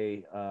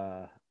say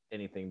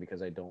anything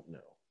because I don't know.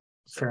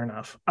 Fair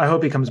enough. I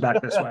hope he comes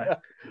back this way.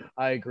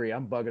 I agree.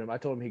 I'm bugging him. I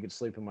told him he could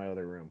sleep in my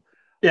other room.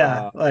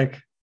 Yeah.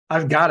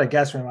 I've got a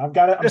guest room.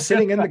 I'm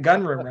sitting in the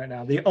gun room right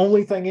now. The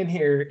only thing in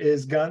here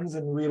is guns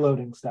and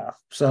reloading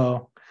stuff.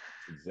 So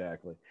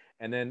exactly.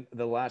 And then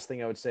the last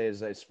thing I would say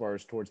is, as far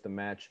as towards the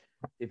match,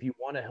 if you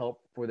want to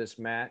help for this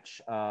match,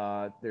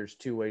 there's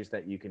 2 ways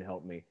that you can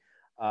help me.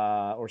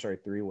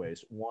 3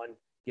 ways. 1,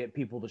 get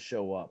people to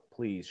show up.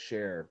 Please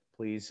share.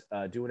 Please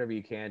do whatever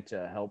you can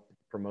to help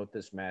promote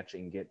this match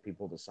and get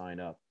people to sign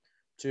up.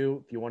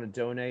 2, if you want to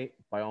donate,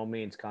 by all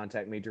means,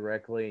 contact me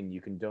directly and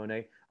you can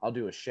donate. I'll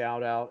do a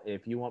shout out.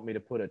 If you want me to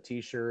put a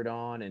t-shirt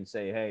on and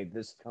say, hey,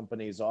 this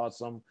company is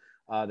awesome,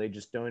 they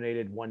just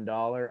donated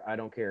 $1. I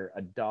don't care.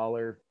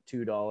 $1,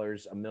 $2,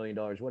 $1 million,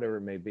 whatever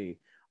it may be.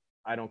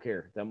 I don't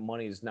care. That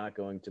money is not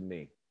going to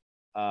me.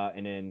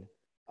 And then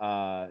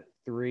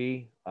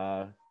 3,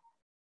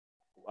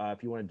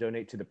 if you want to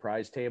donate to the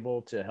prize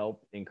table to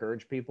help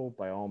encourage people,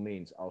 by all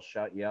means, I'll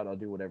shout you out. I'll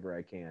do whatever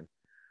I can.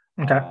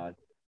 okay.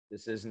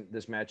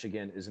 This match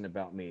again isn't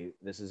about me.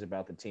 This is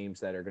about the teams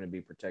that are going to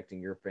be protecting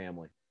your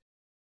family.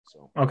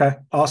 So Okay.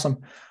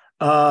 Awesome.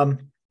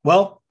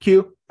 Well,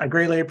 Q, I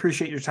greatly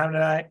appreciate your time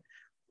tonight.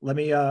 Let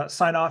me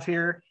sign off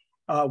here.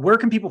 Where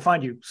can people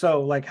find you?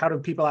 So, like, how do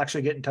people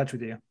actually get in touch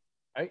with you?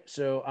 right.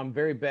 So I'm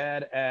very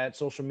bad at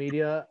social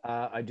media.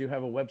 I do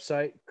have a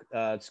website.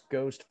 It's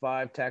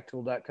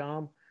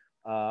ghost5tactical.com.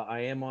 I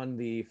am on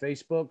the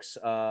Facebooks.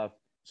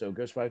 So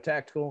Ghost5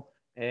 Tactical,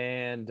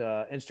 and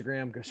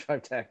Instagram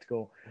Ghost5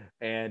 Tactical.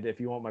 And if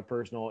you want my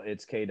personal,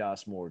 it's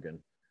KDOS Morgan.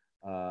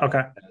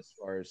 Okay. As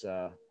far as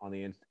on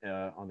the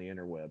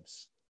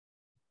interwebs.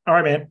 All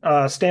right,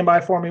 man. Stand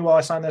by for me while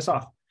I sign this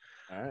off.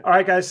 All right. All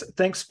right, guys.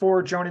 Thanks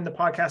for joining the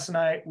podcast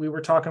tonight. We were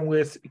talking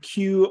with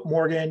Q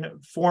Morgan,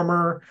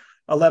 former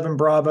 11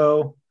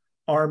 Bravo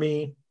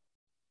Army,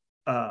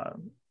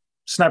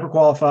 sniper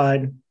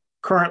qualified,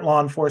 current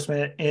law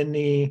enforcement in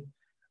the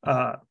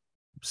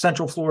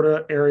Central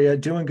Florida area,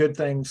 doing good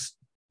things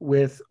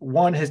with,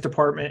 one, his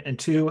department, and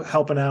two,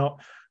 helping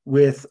out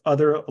with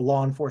other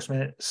law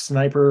enforcement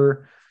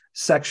sniper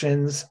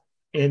sections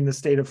in the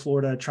state of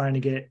Florida, trying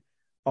to get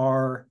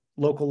our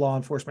local law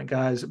enforcement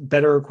guys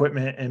better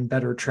equipment and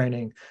better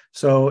training.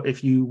 So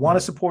if you want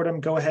to support him,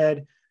 go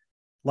ahead,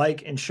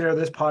 like and share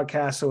this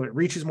podcast so it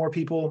reaches more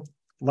people.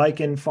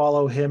 Like and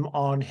follow him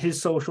on his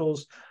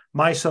socials.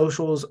 My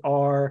socials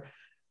are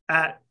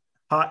at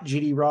Hot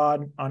GD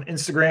Rod on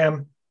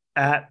Instagram,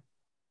 at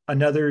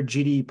Another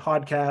GD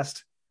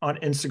Podcast on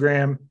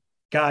Instagram,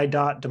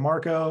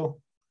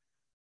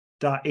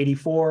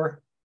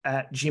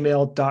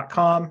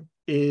 guy.demarco.84@gmail.com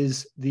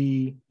is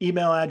the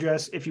email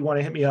address if you want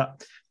to hit me up.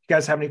 If you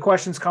guys have any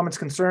questions, comments,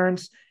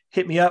 concerns,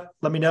 hit me up,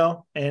 let me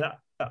know, and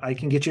I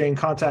can get you in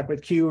contact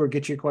with Q or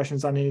get you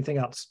questions on anything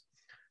else.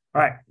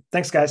 All right.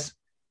 Thanks, guys.